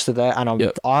Josh Schuster there,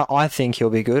 and I think he'll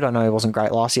be good. I know he wasn't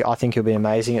great last year. I think he'll be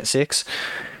amazing at 6.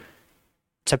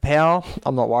 Tapau,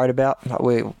 I'm not worried about.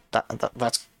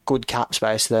 That's good cap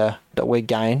space there that we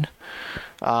gain.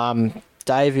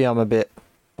 Davey, I'm a bit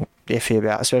iffy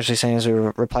about, especially seeing as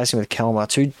we're replacing with Kelma.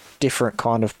 2 different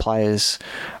kind of players.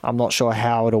 I'm not sure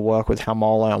how it'll work with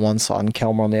Hamola on one side and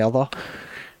Kelma on the other.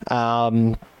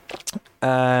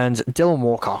 And Dylan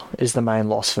Walker is the main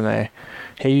loss for me.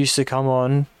 He used to come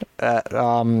on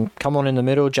in the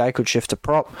middle. Jay could shift to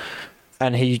prop,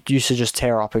 and he used to just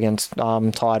tear up against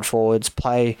tired forwards,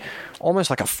 play almost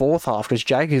like a fourth half because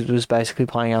Jake was basically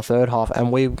playing our third half,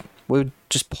 and we would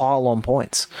just pile on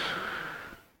points.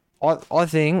 I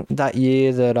think that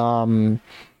year that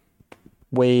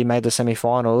we made the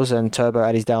semi-finals and Turbo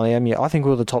had his Dally M year, I think we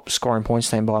were the top scoring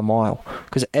points team by a mile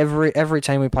because every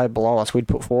team we played below us, we'd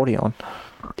put 40 on.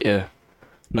 Yeah.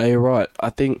 No, you're right.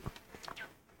 I think,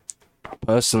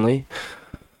 personally,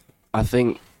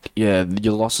 your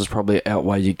losses probably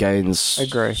outweigh your gains.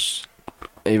 Agree.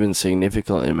 Even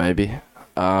significantly, maybe.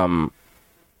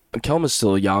 Kelma's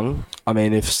still young. I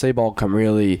mean, if Seibold can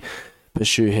really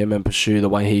pursue him and pursue the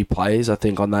way he plays, I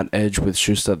think on that edge with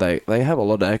Schuster, they have a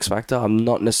lot of X factor. I'm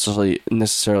not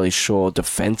necessarily sure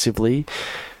defensively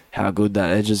how good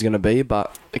that edge is going to be,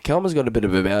 but Kelma's got a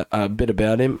bit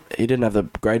about him. He didn't have the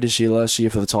greatest year last year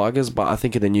for the Tigers, but I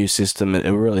think in a new system it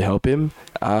will really help him.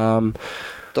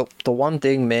 The one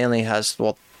thing Manly has,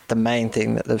 the main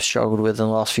thing that they've struggled with in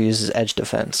the last few years is edge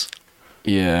defence.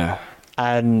 Yeah.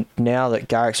 And now that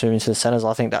Garrick's moving to the centres,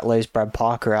 I think that leaves Brad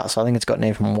Parker out. So I think it's gotten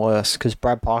even worse because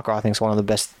Brad Parker, I think, is one of the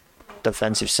best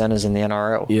defensive centres in the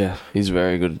NRL. Yeah, he's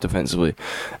very good defensively.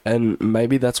 And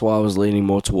maybe that's why I was leaning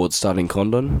more towards starting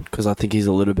Condon because I think he's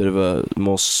a little bit of a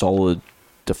more solid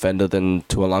defender than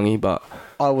Tuolungi, but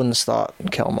I wouldn't start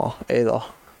Kelma either.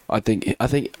 I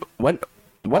think when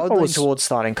I would lean towards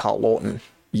starting Carl Lawton.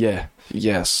 Yeah,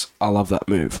 yes, I love that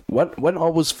move. When I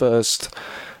was first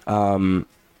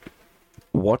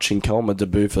watching Kelma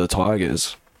debut for the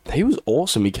Tigers, he was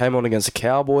awesome. He came on against the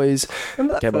Cowboys.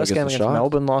 Remember that first game against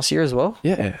Melbourne last year as well?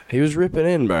 Yeah, he was ripping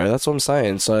in, bro. That's what I'm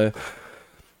saying. So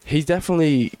he's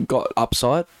definitely got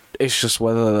upside. It's just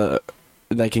whether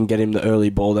they can get him the early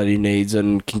ball that he needs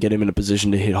and can get him in a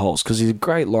position to hit holes because he's a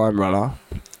great line runner.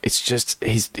 It's just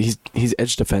his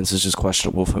edge defense is just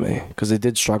questionable for me because they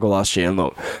did struggle last year. And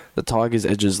look, the Tigers'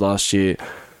 edges last year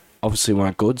obviously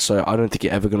weren't good, so I don't think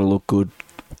you're ever going to look good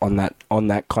on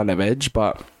that kind of edge.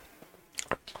 But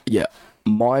yeah,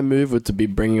 my move would to be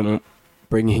bringing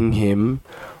him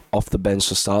off the bench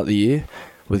to start the year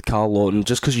with Carl Lawton,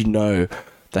 just because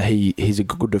that he's a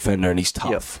good defender and he's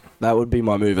tough. That would be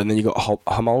my move. And then you got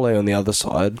Hamole on the other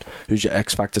side, who's your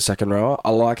X Factor second rower. I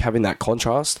like having that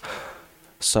contrast.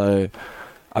 So,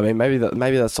 I mean, maybe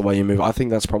that's the way you move. I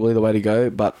think that's probably the way to go.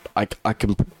 But I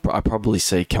probably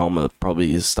see Kelmer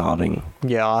probably is starting.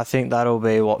 Yeah, I think that'll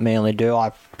be what Manly do.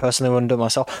 I personally wouldn't do it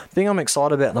myself. The thing I'm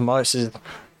excited about the most is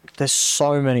there's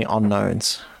so many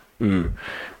unknowns.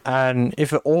 And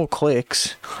if it all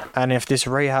clicks, and if this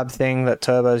rehab thing that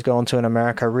Turbo's gone to in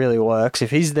America really works, if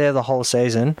he's there the whole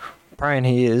season, praying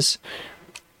he is,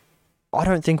 I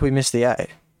don't think we miss the 8. And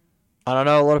I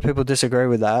know a lot of people disagree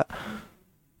with that,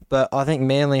 but I think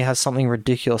Manly has something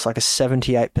ridiculous, like a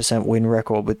 78% win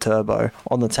record with Turbo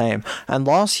on the team. And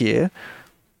last year,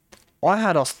 I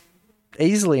had us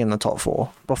easily in the top 4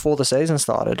 before the season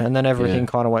started, and then everything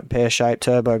kind of went pear-shaped.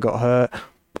 Turbo got hurt.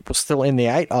 Was still in the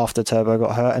 8 after Turbo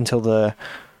got hurt until the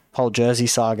whole Jersey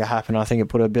saga happened. I think it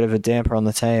put a bit of a damper on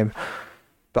the team.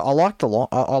 But I like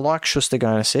I like Schuster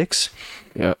going to 6.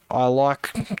 Yeah. I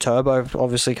like Turbo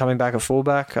obviously coming back at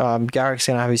fullback. Garrick's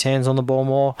going to have his hands on the ball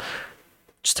more.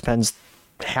 Just depends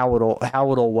how it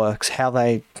all works. How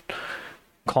they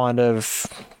kind of,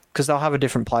 because they'll have a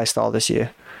different play style this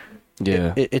year.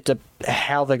 Yeah.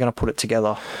 How they're going to put it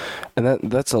together. And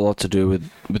that's a lot to do with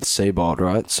Seabold,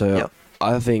 right? So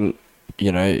I think,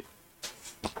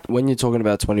 when you're talking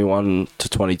about 21 to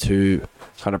 22,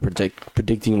 kind of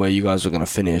predicting where you guys are going to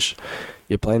finish,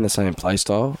 you're playing the same play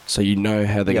style, so you know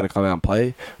how they're going to come out and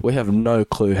play. We have no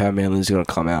clue how Manly's going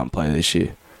to come out and play this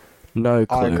year. No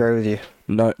clue. I agree with you.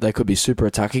 No, they could be super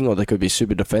attacking, or they could be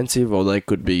super defensive, or they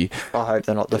could be... I hope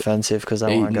they're not defensive, because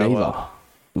they won't go well.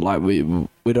 Like, we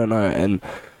don't know, and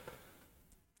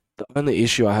the only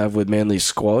issue I have with Manly's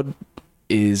squad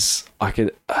is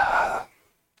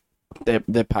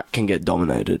their pack can get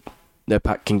dominated.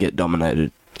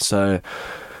 So,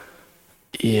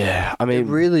 yeah, I mean... It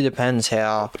really depends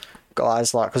how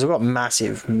guys like... Because we've got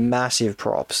massive, massive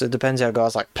props. It depends how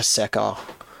guys like Paseka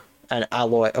and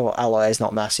Alloy... Well, Alloy is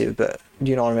not massive, but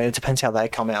you know what I mean? It depends how they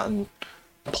come out and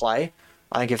play.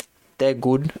 I think if they're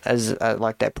good as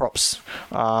like their props,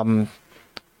 Hamole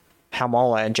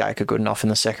and Jake are good enough in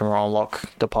the second row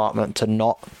lock department to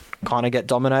not kind of get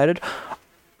dominated.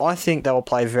 I think they'll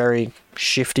play very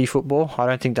shifty football. I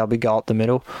don't think they'll be go up the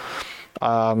middle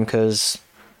because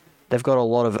they've got a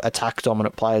lot of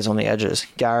attack-dominant players on the edges.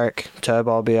 Garrick,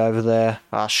 Turbo will be over there.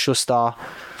 Schuster,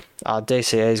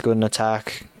 DCE is good in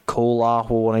attack. Cooler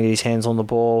will want to get his hands on the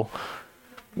ball.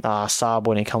 Saab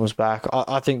when he comes back.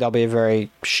 I think they'll be a very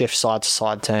shift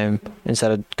side-to-side team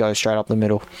instead of go straight up the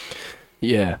middle.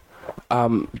 Yeah.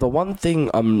 The one thing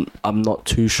I'm not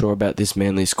too sure about this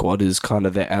Manly squad is kind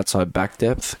of their outside back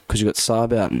depth, because you've got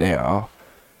Saab out now,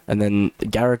 and then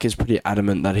Garrick is pretty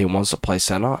adamant that he wants to play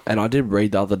centre, and I did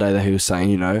read the other day that he was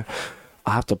saying, I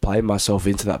have to play myself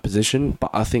into that position, but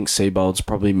I think Seabold's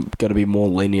probably going to be more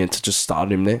lenient to just start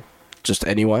him there, just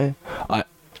anyway.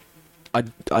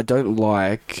 I don't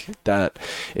like that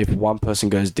if one person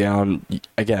goes down,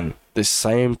 again, the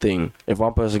same thing. If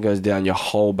one person goes down, your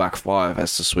whole back 5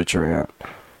 has to switch around.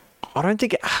 I don't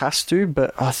think it has to,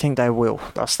 but I think they will.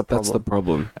 That's the problem. That's the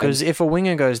problem. Because if a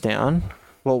winger goes down,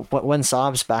 well, when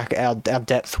Saab's back, our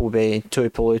depth will be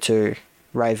Tuipulotu,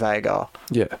 Ray Vega.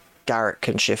 Yeah. Garrett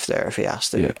can shift there if he has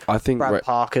to. Yeah, I think Brad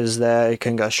Parker's there. He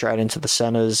can go straight into the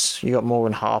centres. You got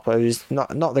Morgan Harper, who's not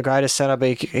the greatest centre, but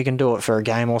he can do it for a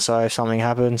game or so if something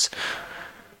happens.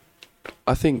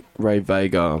 I think Ray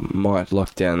Vega might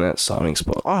lock down that starting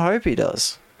spot. I hope he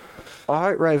does. I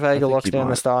hope Ray Vega locks down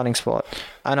the starting spot.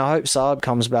 And I hope Saab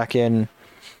comes back in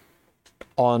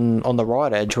on the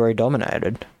right edge where he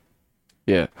dominated.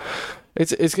 Yeah.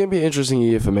 It's going to be an interesting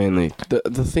year for Manly.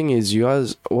 The thing is, you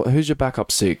guys... Who's your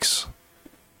backup 6?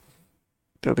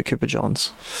 It'll be Cooper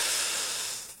Johns.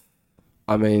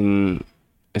 I mean,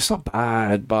 it's not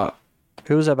bad, but...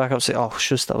 Who was our backup 6? Oh,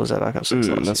 Schuster was our backup 6.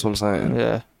 That's what I'm saying.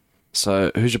 Yeah.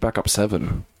 So, who's your backup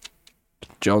 7?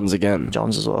 Johns again.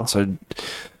 Johns as well. So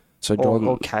John...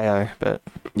 Or KO, but...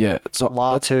 Yeah. So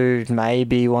Latu,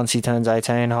 maybe once he turns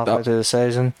 18, halfway through the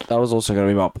season. That was also going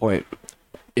to be my point.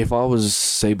 If I was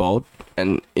Seabold,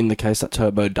 and in the case that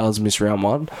Turbo does miss round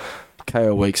 1,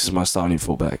 KO Weeks is my starting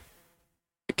fullback.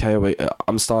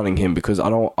 I'm starting him because I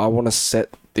want to set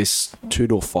this 2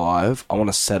 to 5. I want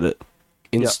to set it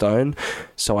in stone,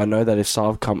 so I know that if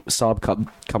Saab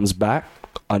comes back,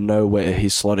 I know where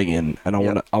he's slotting in, and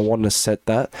I want to set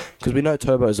that because we know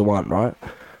Turbo's the one, right?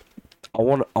 I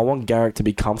want Garrick to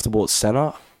be comfortable at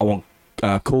centre. I want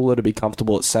Cooler to be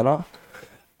comfortable at centre.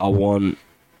 I want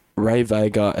Ray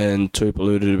Vega and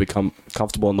Tuipulotu to become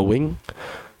comfortable on the wing.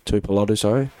 Tuipulotu,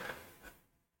 sorry.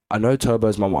 I know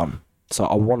Turbo's my one, so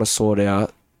I want to sort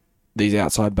out these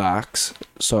outside backs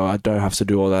so I don't have to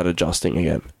do all that adjusting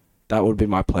again. That would be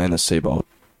my plan as Seabolt.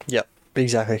 Yep,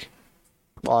 exactly.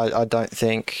 I don't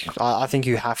think... I think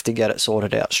you have to get it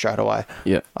sorted out straight away.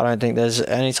 Yeah. I don't think there's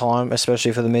any time,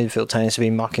 especially for the midfield teams, to be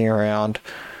mucking around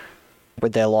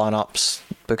with their lineups,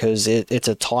 because it's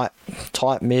a tight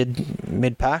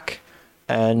mid pack,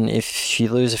 and if you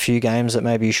lose a few games that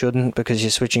maybe you shouldn't because you're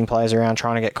switching players around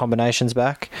trying to get combinations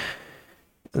back,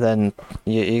 then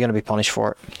you're going to be punished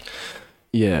for it.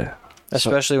 Yeah.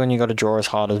 Especially when you got to draw as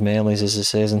hard as Manly's is this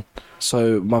season.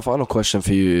 So my final question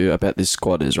for you about this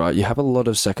squad is, right, you have a lot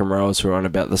of second rowers who are on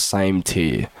about the same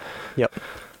tier. Yep.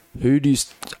 Who do you...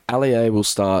 Allier will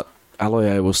start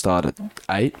at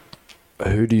 8.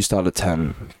 Who do you start at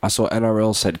 10? I saw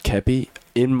NRL said Kepi.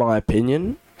 In my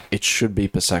opinion, it should be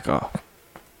Paseka.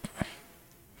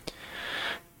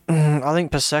 I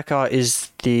think Paseka is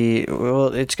the...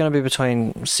 Well, it's going to be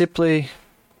between Sipley,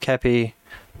 Kepi,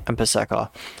 and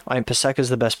Paseka. I think Paseka's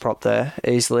the best prop there,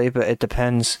 easily, but it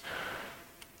depends.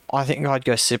 I think I'd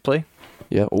go Sipley.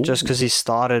 Yeah. Ooh. Just because he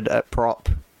started at prop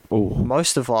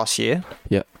most of last year.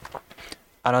 Yeah.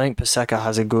 And I think Paseka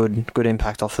has a good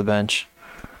impact off the bench.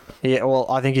 Yeah, well,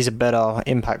 I think he's a better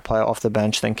impact player off the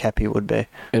bench than Kepi would be.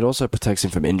 It also protects him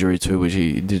from injury too, which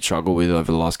he did struggle with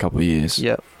over the last couple of years.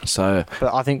 Yep. So,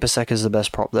 but I think Paseka's the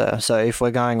best prop there. So if we're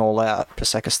going all out,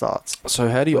 Paseka starts. So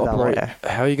how do you operate?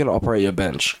 How are you going to operate your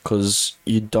bench? Because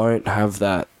you don't have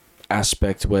that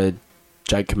aspect where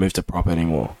Jake can move to prop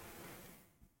anymore.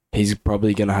 He's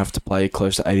probably going to have to play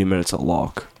close to 80 minutes at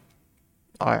lock.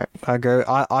 I agree.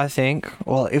 I think,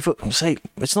 well, if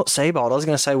it's not Seabold, I was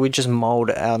going to say we just mould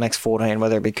our next 14,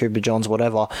 whether it be Cooper Johns,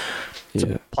 whatever,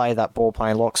 to play that ball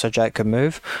playing lock so Jake could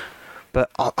move. But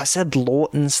I said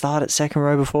Lawton start at second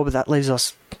row before, but that leaves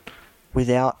us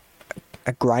without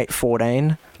a great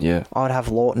 14. Yeah. I would have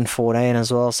Lawton 14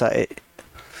 as well. So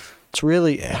it's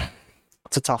really,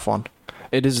 it's a tough one.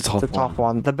 It is a tough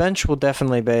one. The bench will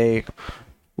definitely be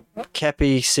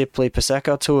Kepi, Sipley,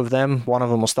 Paseka, 2 of them. One of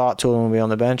them will start, 2 of them will be on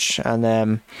the bench, and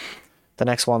then the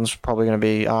next one's probably going to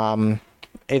be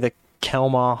either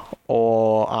Kelmer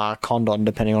or Condon,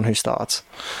 depending on who starts.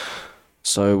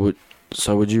 So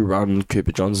would you run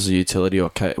Cooper Johns as a utility,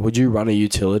 or would you run a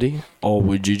utility, or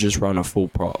would you just run a full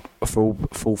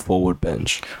forward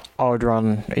bench? I would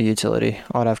run a utility.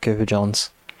 I'd have Cooper Johns.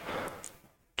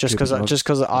 Just because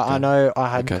I know I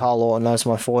had Carl Lawton as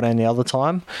my 14 the other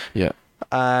time. Yeah.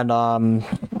 And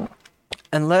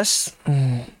unless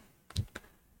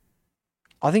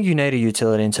I think you need a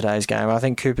utility in today's game. I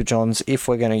think Cooper Johns, if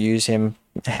we're going to use him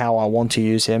how I want to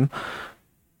use him,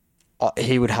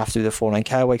 he would have to do the 14.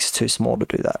 K-Weeks is too small to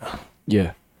do that.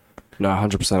 Yeah. No,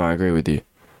 100% I agree with you.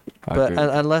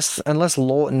 Unless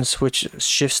Lawton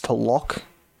shifts to lock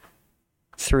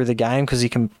through the game, because he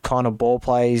can kind of ball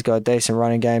play, he's got a decent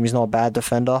running game, he's not a bad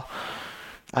defender,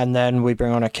 and then we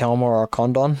bring on a Kelmer or a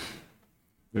Condon.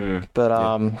 But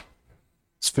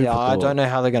I don't know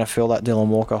how they're going to fill that Dylan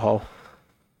Walker hole.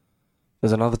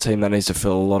 There's another team that needs to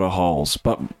fill a lot of holes.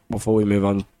 But before we move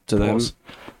on to them,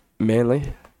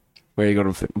 Manly, where you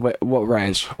got them? What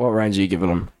range? What range are you giving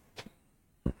them?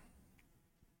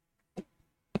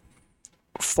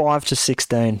 5 to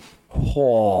 16.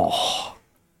 Oh,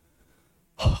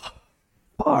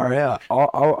 far out.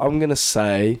 I'm gonna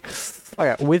say,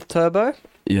 okay, with Turbo.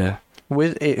 Yeah.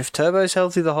 If Turbo's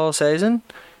healthy the whole season,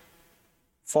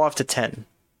 5 to 10.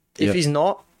 If he's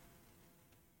not,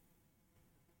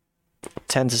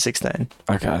 10 to 16.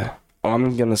 Okay.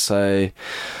 I'm going to say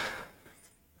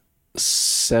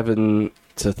 7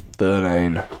 to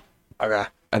 13. Okay.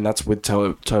 And that's with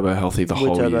Turbo healthy the whole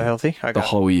year. With Turbo healthy? Okay. The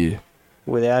whole year.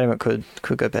 Without him, it could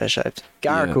go pear-shaped.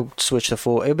 Garrick will switch to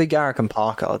full. It'll be Garrick and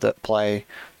Parker that play.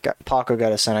 Parker will go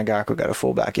to centre, Garrick will go to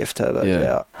fullback if Turbo's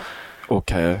out. Or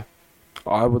KO.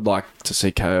 I would like to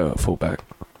see KO at fullback.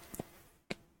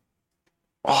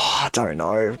 Oh, I don't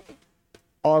know.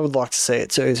 I would like to see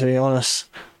it too, to be honest.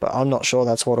 But I'm not sure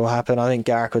that's what will happen. I think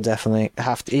Garrick will definitely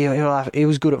have to... He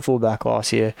was good at fullback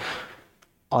last year.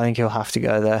 I think he'll have to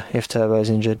go there if Turbo's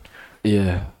injured.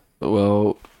 Yeah.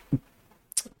 Well,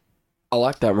 I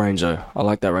like that range though.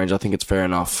 I think it's fair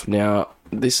enough. Now,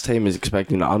 this team is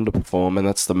expecting to underperform, and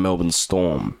that's the Melbourne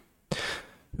Storm,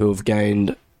 who have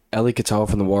gained Ali Katoa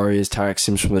from the Warriors, Tarek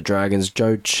Sims from the Dragons,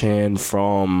 Joe Chan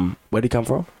from... Where'd he come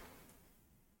from?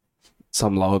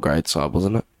 Some lower grade side,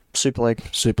 wasn't it? Super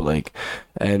League.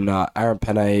 And Aaron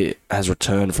Penne has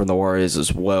returned from the Warriors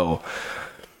as well.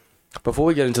 Before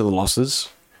we get into the losses,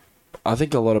 I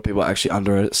think a lot of people are actually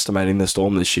underestimating the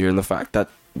Storm this year, and the fact that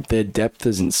their depth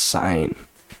is insane.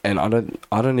 and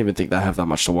I don't even think they have that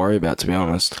much to worry about, to be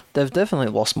honest. They've definitely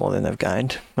lost more than they've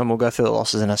gained, and we'll go through the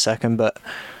losses in a second, but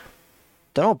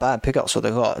they're not bad pickups what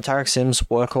they've got. Tarek Sims,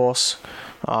 workhorse.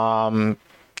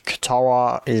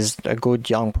 Katoa is a good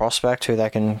young prospect who they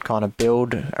can kind of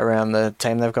build around the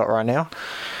team they've got right now.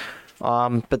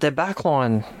 But their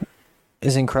backline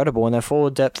is incredible, and their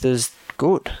forward depth is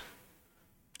good.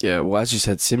 Yeah, well, as you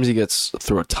said, Simsy gets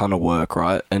through a ton of work,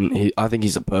 right? And I think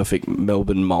he's a perfect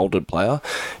Melbourne moulded player.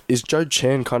 Is Joe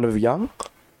Chan kind of young?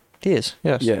 He is,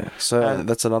 yes. Yeah, so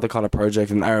that's another kind of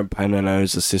project, and Aaron Payne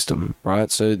knows the system,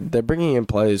 right? So they're bringing in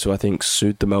players who I think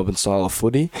suit the Melbourne style of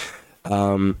footy.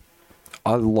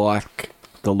 I like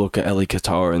the look of Eli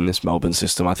Katoa in this Melbourne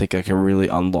system. I think I can really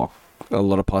unlock a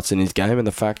lot of parts in his game, and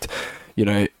the fact, you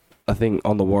know, I think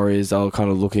on the Warriors, they were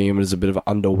kind of looking at him as a bit of an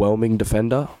underwhelming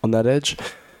defender on that edge.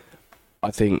 I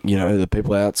think, you know, the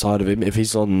people outside of him, if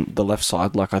he's on the left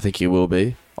side, like I think he will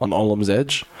be, on Olam's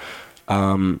edge.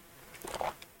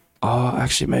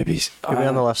 Actually, maybe... He'll be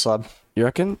on the left side. You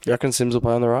reckon? You reckon Sims will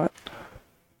play on the right?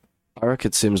 I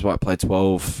reckon Sims might play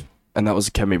 12, and that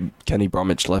was Kenny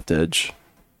Bromwich left edge.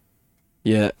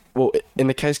 Yeah, well, in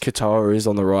the case Katoa is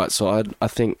on the right side, I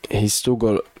think he's still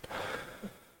got...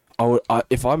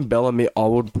 if I'm Bellamy, I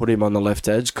would put him on the left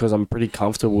edge, because I'm pretty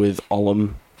comfortable with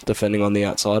Olam defending on the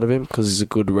outside of him, because he's a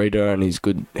good reader and he's a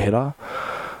good hitter.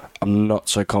 I'm not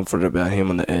so confident about him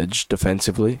on the edge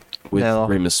defensively with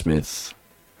Remus Smith.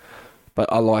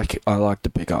 But I like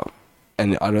the pickup,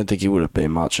 and I don't think he would have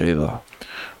been much either.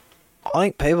 I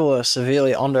think people are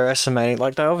severely underestimating.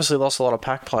 Like, they obviously lost a lot of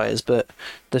pack players, but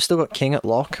they've still got King at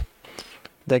lock.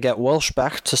 They get Welsh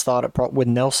back to start at prop with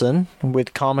Nelson,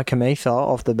 with Karma Kamitha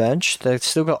off the bench. They've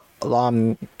still got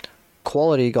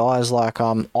quality guys like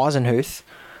Eisenhuth,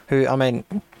 who, I mean,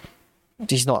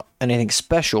 he's not anything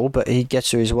special, but he gets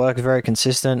to his work, very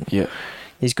consistent. Yeah.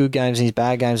 His good games and his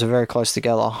bad games are very close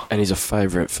together. And he's a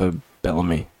favourite for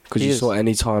Bellamy. Because you saw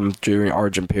any time during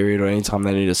Origin period or any time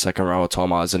they need a second rower, Tom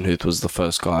Eisenhuth was the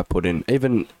first guy put in.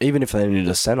 Even if they needed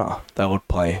a centre, they would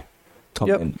play Tom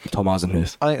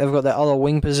Eisenhuth. I think they've got their other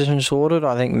wing position sorted.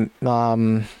 I think...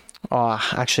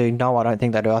 actually, no, I don't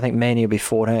think they do. I think Manny will be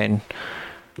 14.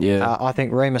 Yeah. I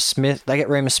think Remus Smith... They get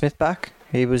Remus Smith back.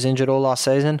 He was injured all last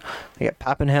season. They get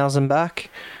Pappenhausen back.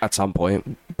 At some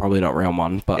point. Probably not round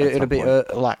one, but... It'll be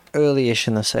early-ish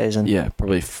in the season. Yeah,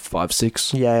 probably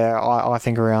 5-6. Yeah, I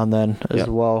think around then as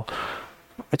well.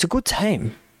 It's a good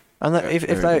team. And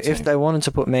if they wanted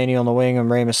to put Manny on the wing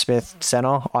and Remus Smith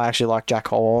centre, I actually like Jack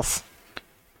Holworth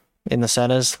in the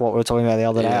centres, what we were talking about the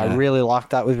other day. I really like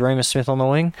that with Remus Smith on the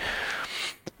wing.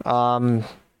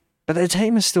 But their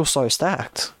team is still so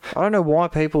stacked. I don't know why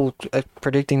people are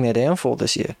predicting their downfall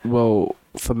this year. Well,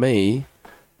 for me,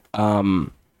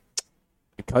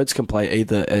 Coates can play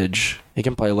either edge. He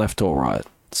can play left or right.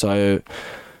 So,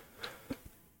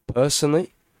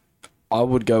 personally, I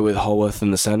would go with Holworth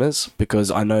in the centres because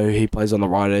I know he plays on the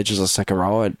right edge as a second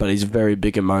rower, but he's very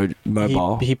big and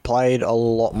mobile. He played a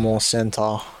lot more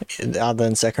centre other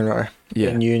than second row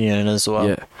in Union as well.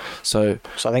 Yeah. So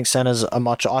I think centres are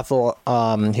much... I thought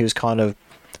he was kind of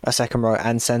a second row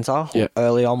and centre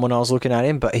early on when I was looking at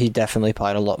him, but he definitely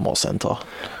played a lot more centre.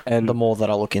 And the more that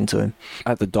I look into him.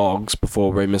 At the Dogs,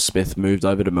 before Remus Smith moved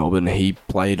over to Melbourne, he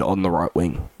played on the right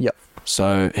wing. Yep.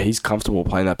 So he's comfortable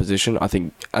playing that position. I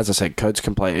think, as I said, Coates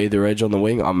can play either edge on the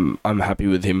wing. I'm happy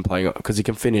with him playing because he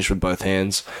can finish with both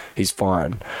hands. He's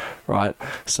fine, right?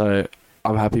 So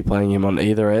I'm happy playing him on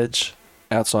either edge.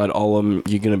 Outside Olam,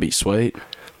 you're going to be sweet.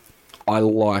 I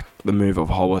like the move of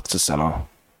Holworth to centre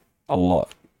a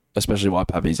lot, especially while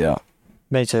Pappy's out.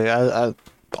 Me too.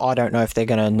 I don't know if they're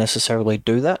going to necessarily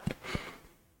do that.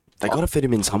 They got to fit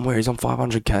him in somewhere. He's on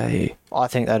 500k. I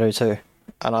think they do too.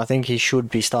 And I think he should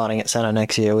be starting at centre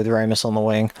next year with Remus on the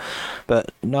wing.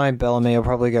 But knowing Bellamy, I'll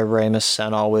probably go Remus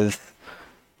centre with,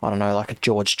 I don't know, like a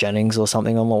George Jennings or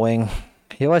something on the wing.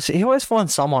 He always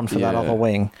finds someone for that other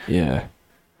wing. Yeah.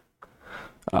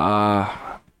 I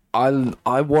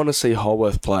want to see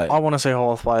Holworth play. I want to see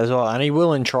Holworth play as well. And he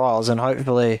will in trials, and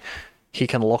hopefully he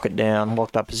can lock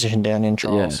that position down in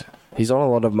trials. Yeah. He's on a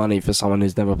lot of money for someone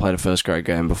who's never played a first grade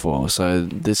game before. So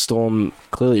the Storm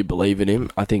clearly believe in him.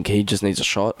 I think he just needs a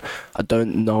shot. I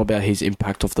don't know about his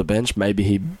impact off the bench. Maybe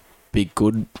he'd be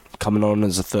good coming on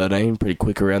as a 13, pretty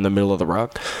quick around the middle of the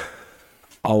ruck.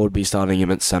 I would be starting him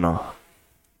at centre.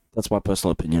 That's my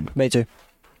personal opinion. Me too.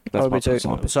 That's my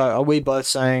personal opinion. So are we both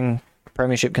saying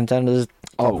premiership contenders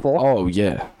top four? Oh,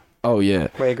 yeah. Oh, yeah.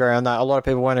 We agree on that. A lot of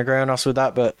people won't agree on us with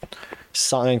that, but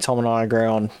something Tom and I agree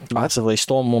on massively.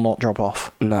 Storm will not drop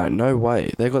off. No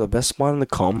way. They've got the best spine in the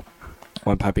comp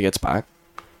when Pappy gets back.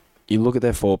 you look at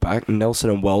their forward pack, Nelson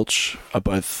and Welch are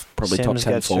both probably Sims top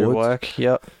 10 gets through forwards. work.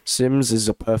 Yep. Sims is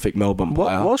a perfect Melbourne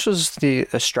player. Walsh was the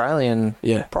Australian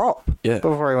Yeah, prop yeah.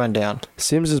 before he went down.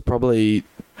 Sims is probably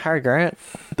Harry Grant.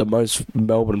 the most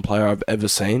Melbourne player I've ever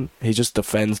seen. He just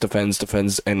defends,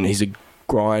 and he's a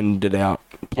grinded out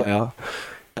player.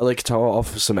 Ellie Katoa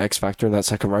offers some X factor in that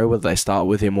second row, whether they start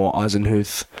with him or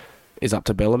Eisenhuth is up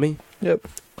to Bellamy. Yep.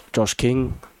 Josh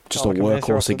King, just a Kamika off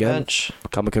workhorse the again. bench.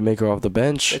 Kamika off the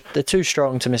bench. They're too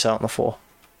strong to miss out on the 4.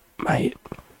 Mate,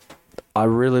 I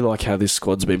really like how this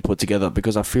squad's been put together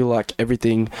because I feel like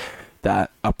everything that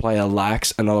a player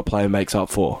lacks, another player makes up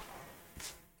for.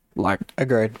 Like,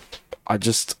 Agreed. I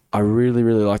really,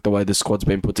 really like the way this squad's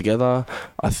been put together.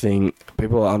 I think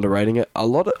people are underrating it a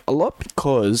lot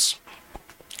because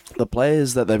the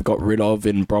players that they've got rid of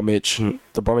in Bromwich,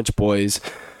 the Bromwich boys,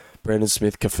 Brandon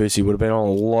Smith, Kafusi, would have been on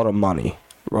a lot of money,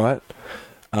 right?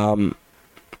 And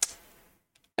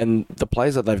the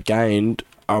players that they've gained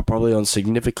are probably on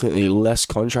significantly less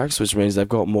contracts, which means they've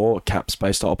got more cap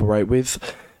space to operate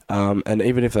with. And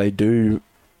even if they do,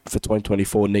 for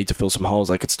 2024, need to fill some holes,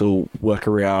 they could still work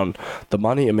around the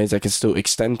money. It means they can still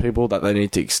extend people that they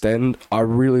need to extend. I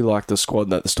really like the squad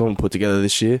that the Storm put together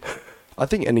this year. I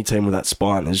think any team with that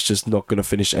spine is just not going to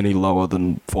finish any lower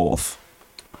than 4th.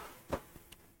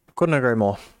 Couldn't agree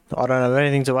more. I don't have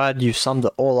anything to add. You've summed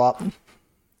it all up.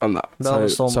 And that. Melbourne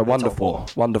So Storm 1 to top 4.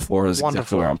 1 to 4 is One to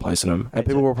exactly four. where I'm placing them. And Me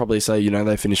people too. will probably say,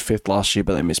 they finished 5th last year,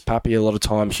 but they missed Pappy a lot of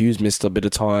time. Hughes missed a bit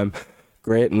of time.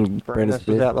 Grant and Brandon Brandon Smith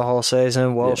was out the whole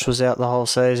season. Welch was out the whole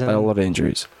season. had a lot of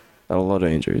injuries.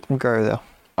 Agree there.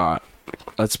 All right,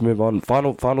 let's move on.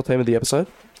 Final team of the episode.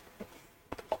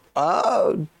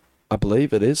 I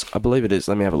believe it is.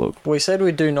 Let me have a look. We said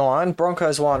we'd do 9.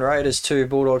 Broncos 1, Raiders 2,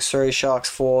 Bulldogs 3, Sharks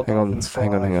 4, Hang on. Dolphins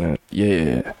 5.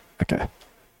 Yeah. Okay.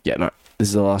 Yeah, no. This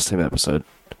is the last team episode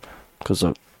because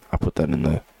I put that in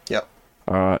there. Yep.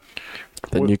 All right.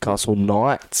 The We- Newcastle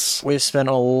Knights. We've spent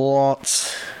a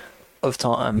lot of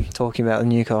time talking about the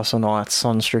Newcastle Knights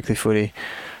on Strictly Footy.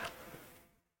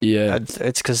 Yeah,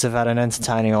 It's because they've had an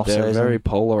entertaining they're off-season. a very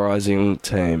polarizing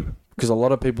team because a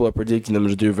lot of people are predicting them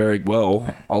to do very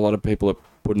well. A lot of people are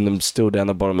putting them still down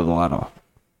the bottom of the ladder.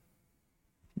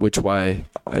 Which way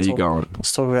are you going?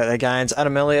 Let's talk about their gains.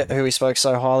 Adam Elliott, who we spoke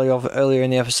so highly of earlier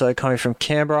in the episode, coming from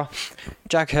Canberra.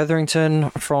 Jack Hetherington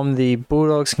from the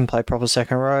Bulldogs can play proper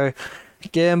second row.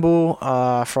 Gamble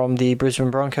from the Brisbane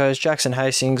Broncos. Jackson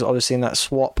Hastings, obviously in that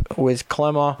swap with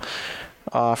Clemmer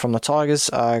from the Tigers.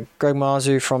 Greg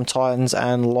Marzu from Titans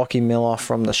and Lockie Miller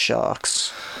from the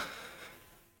Sharks.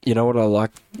 You know what I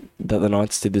like that the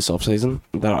Knights did this offseason?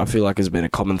 That I feel like has been a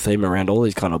common theme around all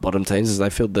these kind of bottom teams is they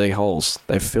filled their holes.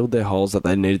 They filled their holes that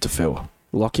they needed to fill.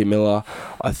 Lockie Miller,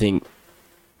 I think,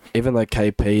 even though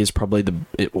KP is probably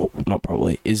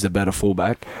is the better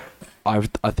fullback, I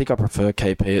think I prefer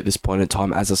KP at this point in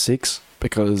time as a 6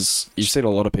 because you've seen a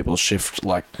lot of people shift,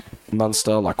 like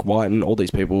Munster, like Whiten, all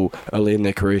these people early in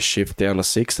their career shift down to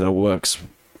 6 and it works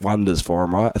wonders for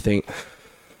them, right? I think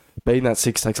being that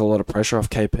 6 takes a lot of pressure off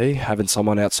KP. Having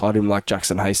someone outside him like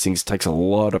Jackson Hastings takes a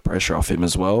lot of pressure off him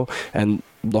as well. And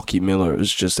Lockie Miller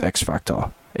is just X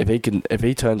factor. If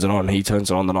he turns it on,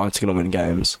 the Knights are going to win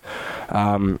games.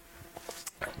 And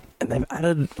they've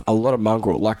added a lot of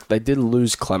mongrel. Like, they did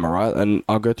lose Clemmer, right? And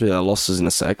I'll go through their losses in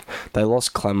a sec. They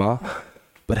lost Clemmer,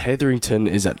 but Hetherington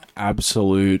is an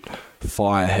absolute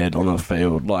firehead on the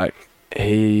field. Like,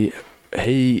 he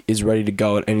is ready to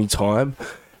go at any time.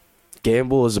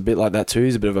 Gamble is a bit like that too.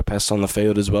 He's a bit of a pest on the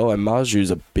field as well. And Marju's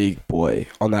a big boy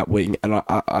on that wing. And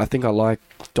I think I like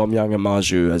Dom Young and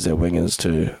Marju as their wingers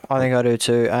too. I think I do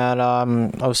too. And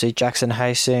obviously Jackson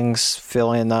Hastings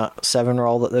filling that 7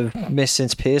 role that they've missed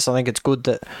since Pearce. I think it's good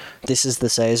that this is the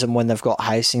season when they've got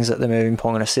Hastings that they're moving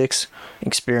Ponga to 6.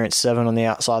 Experienced 7 on the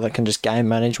outside that can just game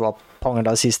manage while Ponga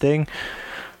does his thing.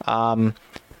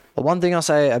 The one thing I'll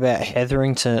say about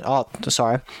Hetherington... I'll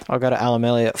go to Alam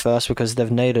Elliott first because they've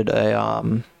needed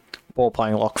a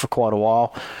ball-playing lock for quite a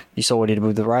while. You saw what he did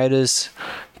with the Raiders.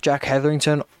 Jack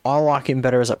Hetherington, I like him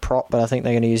better as a prop, but I think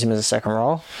they're going to use him as a second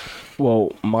role.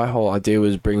 Well, my whole idea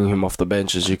was bringing him off the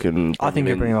bench as you can... I think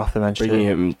you bring him off the bench Bringing too.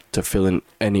 him to fill in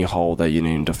any hole that you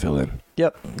need him to fill in.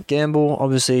 Yep. Gamble,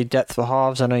 obviously depth for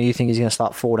halves. I know you think he's going to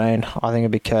start 14. I think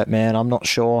it'd be Kurt Mann. I'm not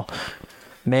sure.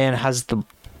 Mann has the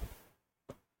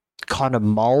kind of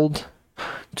mould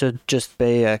to just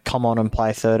be a come on and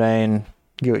play 13.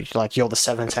 You're the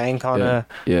 17 kind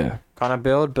of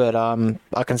build, but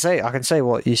I can see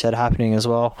what you said happening as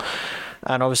well,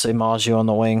 and obviously Marju on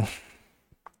the wing,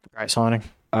 great signing.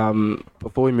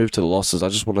 Before we move to the losses, I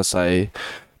just want to say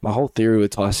my whole theory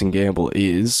with Tyson Gamble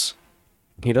is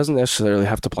he doesn't necessarily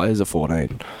have to play as a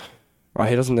 14. right?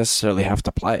 He doesn't necessarily have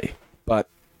to play, but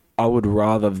I would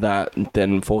rather that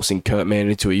than forcing Kurt Mann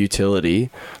into a utility.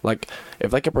 Like,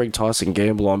 if they could bring Tyson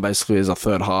Gamble on basically as a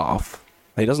third half,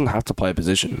 he doesn't have to play a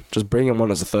position. Just bring him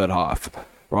on as a third half,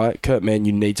 right? Kurt Mann,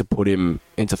 you need to put him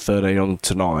into 13 on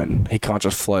to 9. He can't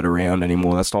just float around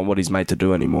anymore. That's not what he's made to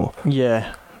do anymore.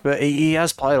 Yeah, but he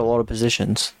has played a lot of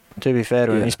positions, to be fair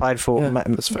to him. Yeah. He's played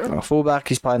That's fair enough. fullback,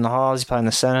 he's played in the halves, he's played in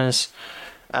the centres.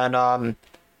 And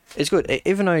it's good.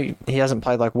 Even though he hasn't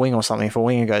played like wing or something, if a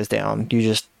winger goes down, you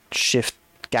just shift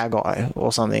Gagai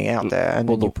or something out there and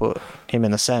then you put him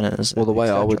in the centres. Well, the way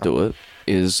I would do it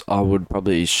is I would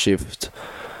probably shift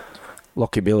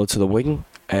Lockie Miller to the wing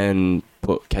and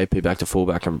put KP back to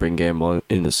fullback and bring Gamble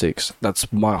in the 6.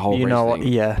 That's my whole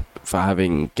reasoning for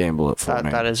having Gamble at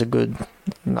 14. That is a good...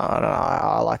 No,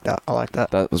 I like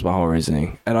that. That was my whole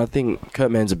reasoning. And I think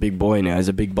Kurt Mann's a big boy now. He's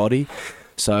a big body.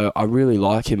 So I really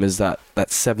like him as that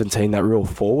 17, that real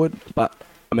forward. But,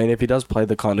 I mean, if he does play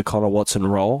the kind of Connor Watson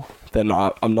role, then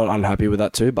I'm not unhappy with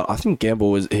that too. But I think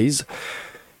Gamble he's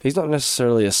not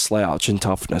necessarily a slouch in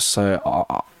toughness. So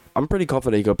I'm pretty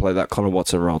confident he could play that Connor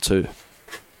Watson role too.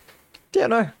 Yeah,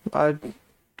 no.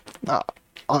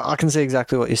 I can see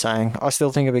exactly what you're saying. I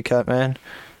still think it'd be Kurt Mann.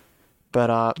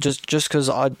 But just because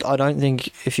I don't think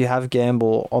if you have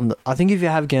Gamble on the... I think if you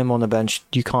have Gamble on the bench,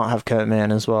 you can't have Kurt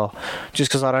Mann as well.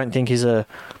 Just because I don't think he's a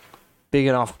big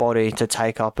enough body to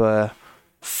take up a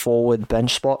forward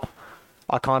bench spot.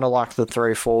 I kind of like the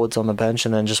 3 forwards on the bench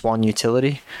and then just 1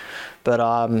 utility. But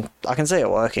I can see it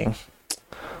working.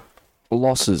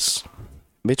 Losses.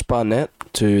 Mitch Barnett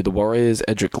to the Warriors,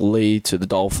 Edric Lee to the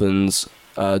Dolphins,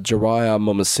 Jariah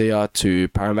Momasia to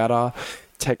Parramatta,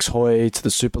 Tex Hoy to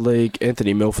the Super League,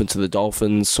 Anthony Milford to the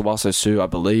Dolphins, Sawaso Sue, I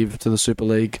believe, to the Super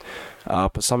League,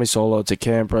 Pasami Solo to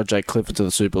Canberra, Jake Clifford to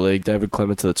the Super League, David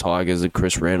Clement to the Tigers, and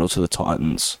Chris Randall to the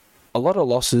Titans. A lot of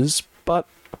losses, but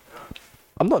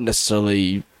I'm not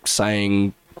necessarily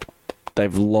saying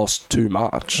they've lost too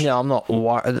much. Yeah, I'm not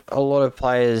worried. A lot of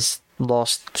players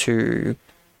lost to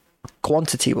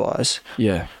quantity-wise.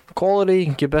 Yeah.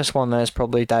 Quality, your best one there is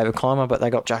probably David Clymer, but they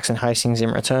got Jackson Hastings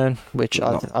in return, which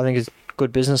I think is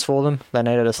good business for them. They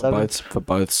needed a 7. For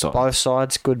both sides. Both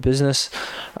sides, good business.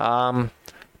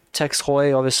 Tex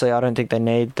Hoy, obviously, I don't think they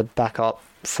need the backup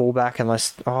fullback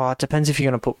unless... it depends if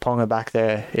you're going to put Ponga back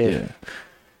there.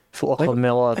 If Lachlan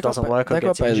Miller doesn't work, they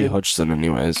got Bailey Hodgson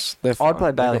anyways. I'd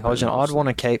play Bailey Hodgson. I'd want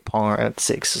to keep Ponga at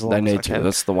 6 as long they as need to.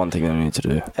 That's the one thing they need to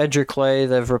do. Edric Lee,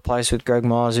 they've replaced with Greg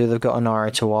Marzu. They've got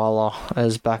Anari Tuala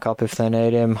as backup if they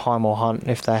need him. Heimel Hunt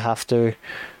if they have to.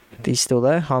 He's still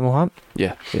there, Heimel Hunt?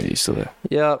 Yeah, he's still there.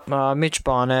 Yeah, Mitch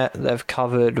Barnett, they've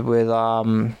covered with,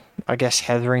 I guess,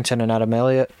 Hetherington and Adam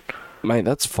Elliott. Mate,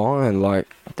 that's fine. Like,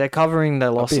 they're covering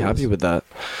their losses. I'd be happy with that.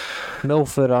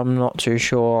 Milford, I'm not too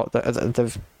sure.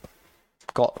 They've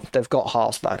got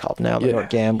halves back up now. They've got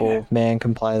Gamble. Yeah. Man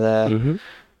can play there. Mm-hmm.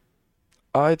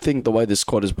 I think the way this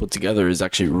squad is put together is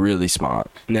actually really smart.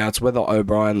 Now, it's whether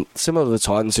O'Brien, similar to the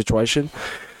Titans situation,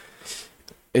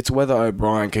 it's whether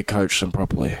O'Brien can coach them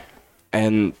properly.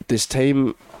 And this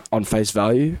team, on face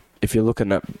value, if you're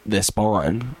looking at their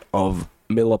spine of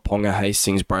Miller, Ponga,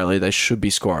 Hastings, Brayley, they should be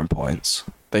scoring points.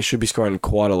 They should be scoring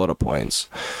quite a lot of points.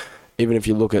 Even if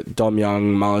you look at Dom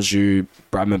Young, Marju,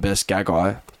 Bradman Best,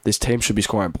 Gagai, this team should be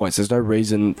scoring points. There's no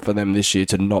reason for them this year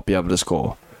to not be able to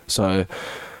score. So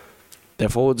their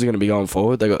forwards are going to be going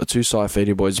forward. They got the 2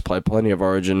 Saifidi boys who played plenty of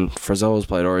Origin. Frizzell's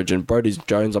played Origin. Brody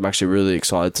Jones, I'm actually really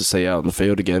excited to see out in the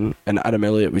field again. And Adam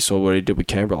Elliott, we saw what he did with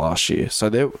Canberra last year. So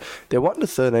their 1 to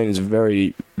 13 is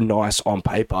very nice on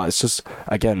paper. It's just,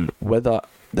 again, whether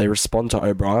they respond to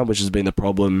O'Brien, which has been the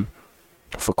problem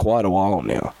for quite a while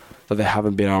now, that they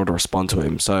haven't been able to respond to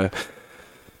him. So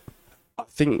I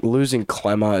think losing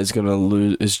Clemmer is going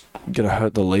to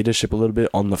hurt the leadership a little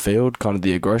bit on the field, kind of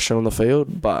the aggression on the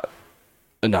field. But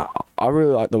no, I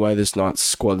really like the way this night's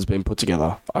squad has been put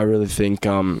together. I really think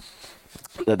that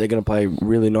they're going to play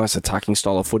really nice attacking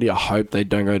style of footy. I hope they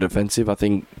don't go defensive. I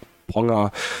think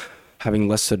Ponga having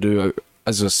less to do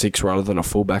as a 6 rather than a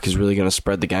fullback is really going to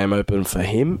spread the game open for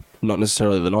him. Not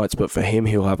necessarily the Knights, but for him,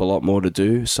 he'll have a lot more to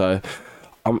do. So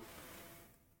I'm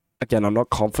not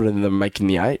confident in them making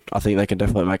the 8. I think they can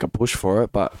definitely make a push for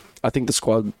it, but I think the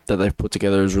squad that they've put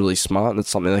together is really smart and it's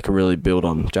something they can really build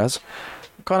on. Jazz?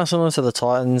 Kind of similar to the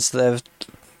Titans.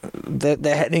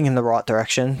 They're heading in the right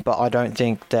direction, but I don't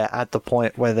think they're at the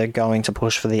point where they're going to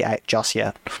push for the 8 just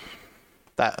yet.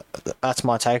 That's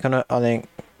my take on it. I think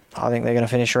they're going to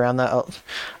finish around that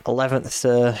 11th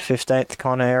to 15th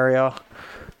kind of area.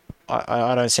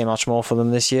 I don't see much more for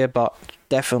them this year, but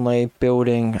definitely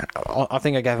building. I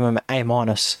think I gave them an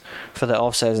A- for the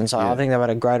off season, so I think they've had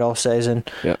a great off season.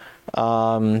 Yeah.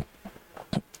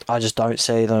 I just don't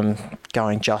see them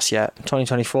going just yet.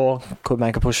 2024 could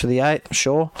make a push for the 8,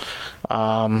 sure.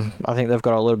 I think they've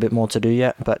got a little bit more to do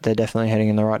yet, but they're definitely heading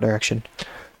in the right direction.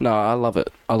 No, I love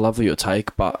it. I love your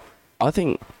take, but I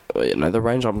think the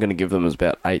range I'm going to give them is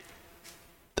about 8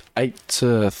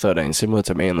 to 13, similar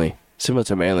to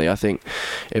Manly. I think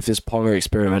if this Ponga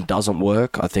experiment doesn't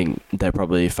work, I think they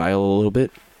probably fail a little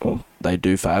bit, or they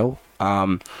do fail.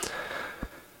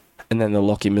 And then the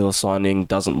Lockie Miller signing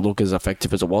doesn't look as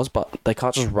effective as it was, but they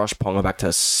can't just rush Ponga back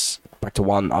to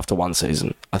one after one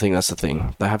season. I think that's the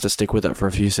thing. They have to stick with it for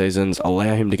a few seasons,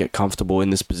 allow him to get comfortable in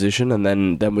this position, and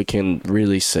then we can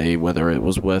really see whether it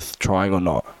was worth trying or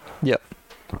not. Yep,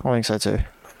 I think so too.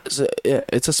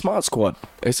 It's a smart squad.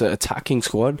 It's an attacking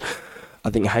squad. I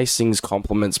think Hastings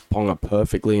complements Ponga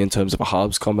perfectly in terms of a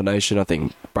halves combination. I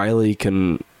think Brayley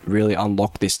can really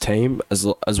unlock this team as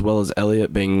well as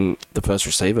Elliott being the first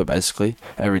receiver basically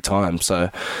every time.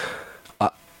 So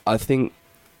I think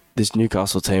this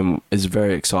Newcastle team is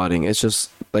very exciting. It's just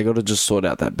they got to just sort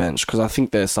out that bench because I think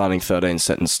they're starting 13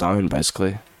 set in stone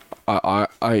basically.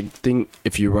 I think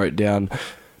if you wrote down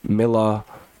Miller,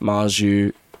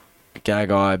 Marju,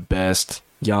 Gagai, Best,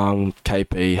 Young,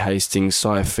 KP, Hastings,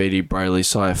 Saifidi, Brayley,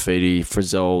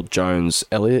 Frizzell, Jones,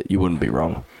 Elliott, you wouldn't be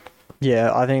wrong.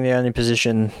 Yeah, I think the only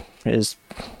position is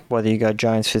whether you go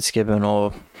Jones, Fitzgibbon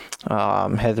or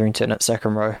Hetherington at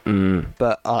second row.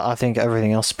 But I think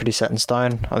everything else is pretty set in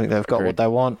stone. I think they've got what they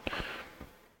want.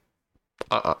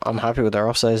 I'm happy with their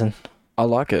off-season. I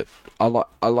like it. I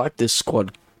like this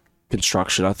squad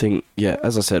construction. I think, yeah,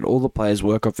 as I said, all the players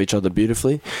work off each other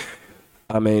beautifully.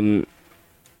 I mean,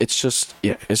 it's just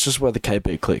where the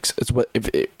KP clicks. It's what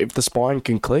if the spine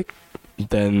can click,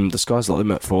 then the sky's the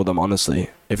limit for them. Honestly,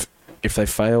 if they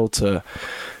fail to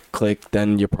click,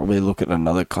 then you're probably looking at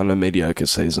another kind of mediocre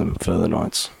season for the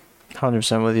Knights.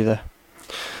 100% with you there.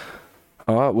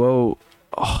 All right, well,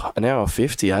 an hour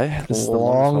 50, eh? This is the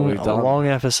longest one we've done. A long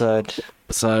episode.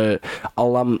 So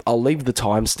I'll leave the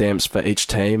timestamps for each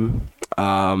team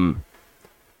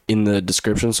in the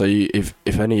description. So if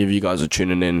any of you guys are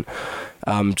tuning in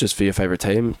just for your favourite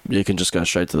team, you can just go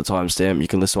straight to the timestamp. You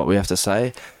can listen to what we have to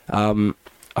say.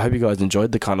 I hope you guys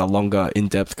enjoyed the kind of longer,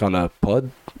 in-depth kind of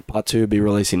pod. Part 2 will be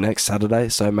releasing next Saturday,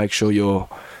 so make sure you're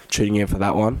tuning in for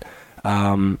that one.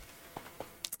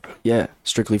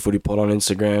 Strictly Footy Pod on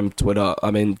Instagram, Twitter.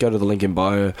 I mean, go to the link in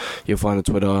bio. You'll find the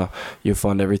Twitter. You'll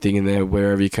find everything in there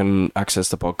wherever you can access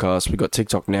the podcast. We've got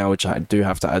TikTok now, which I do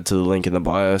have to add to the link in the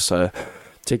bio. So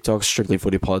TikTok, Strictly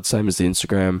Footy Pod, same as the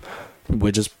Instagram.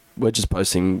 We're just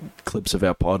posting clips of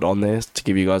our pod on there to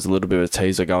give you guys a little bit of a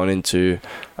teaser going into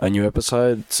a new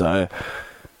episode. So,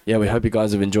 yeah, we hope you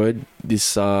guys have enjoyed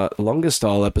this longer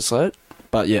style episode.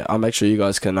 But, yeah, I'll make sure you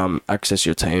guys can access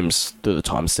your teams through the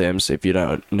timestamps if you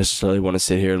don't necessarily want to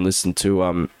sit here and listen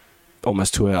to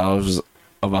almost 2 hours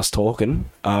of us talking.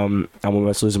 I'm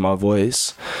almost losing my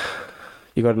voice.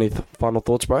 You got any final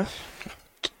thoughts, bro?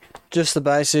 Just the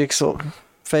basics.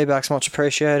 Feedback's much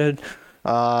appreciated.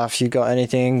 If you got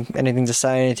anything to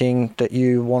say, anything that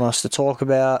you want us to talk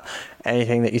about,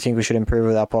 anything that you think we should improve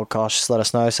with our podcast, just let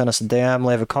us know. Send us a DM,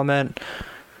 leave a comment.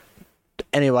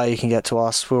 Any way you can get to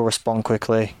us, we'll respond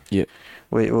quickly. Yeah.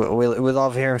 We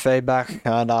love hearing feedback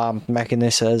and making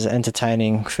this as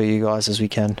entertaining for you guys as we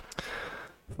can.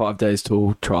 5 days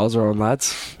till trials are on,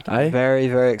 lads. Hey? Very,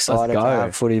 very excited to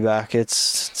have footy back.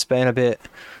 It's been a bit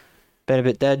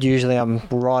dead. Usually I'm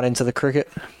right into the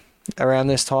cricket around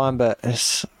this time, but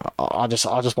I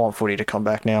just want footy to come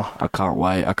back now. I can't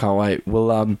wait.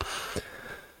 We'll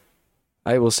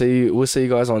see you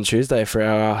guys on Tuesday for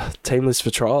our team list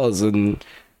for trials and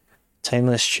Team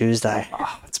List Tuesday.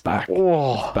 It's back.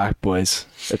 Oh. It's back, boys.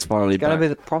 It's finally back. It's going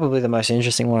to be probably the most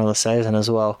interesting one of the season as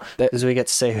well, because we get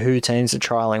to see who teams are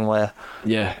trialling where.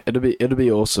 Yeah, it'll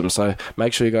be awesome. So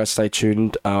make sure you guys stay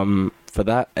tuned for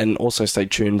that, and also stay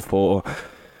tuned for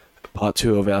part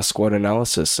 2 of our squad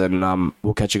analysis, and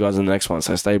we'll catch you guys in the next one.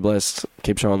 So stay blessed,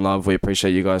 keep showing love. We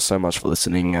appreciate you guys so much for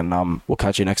listening, and we'll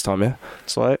catch you next time. Yeah,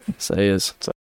 sweet. See yous.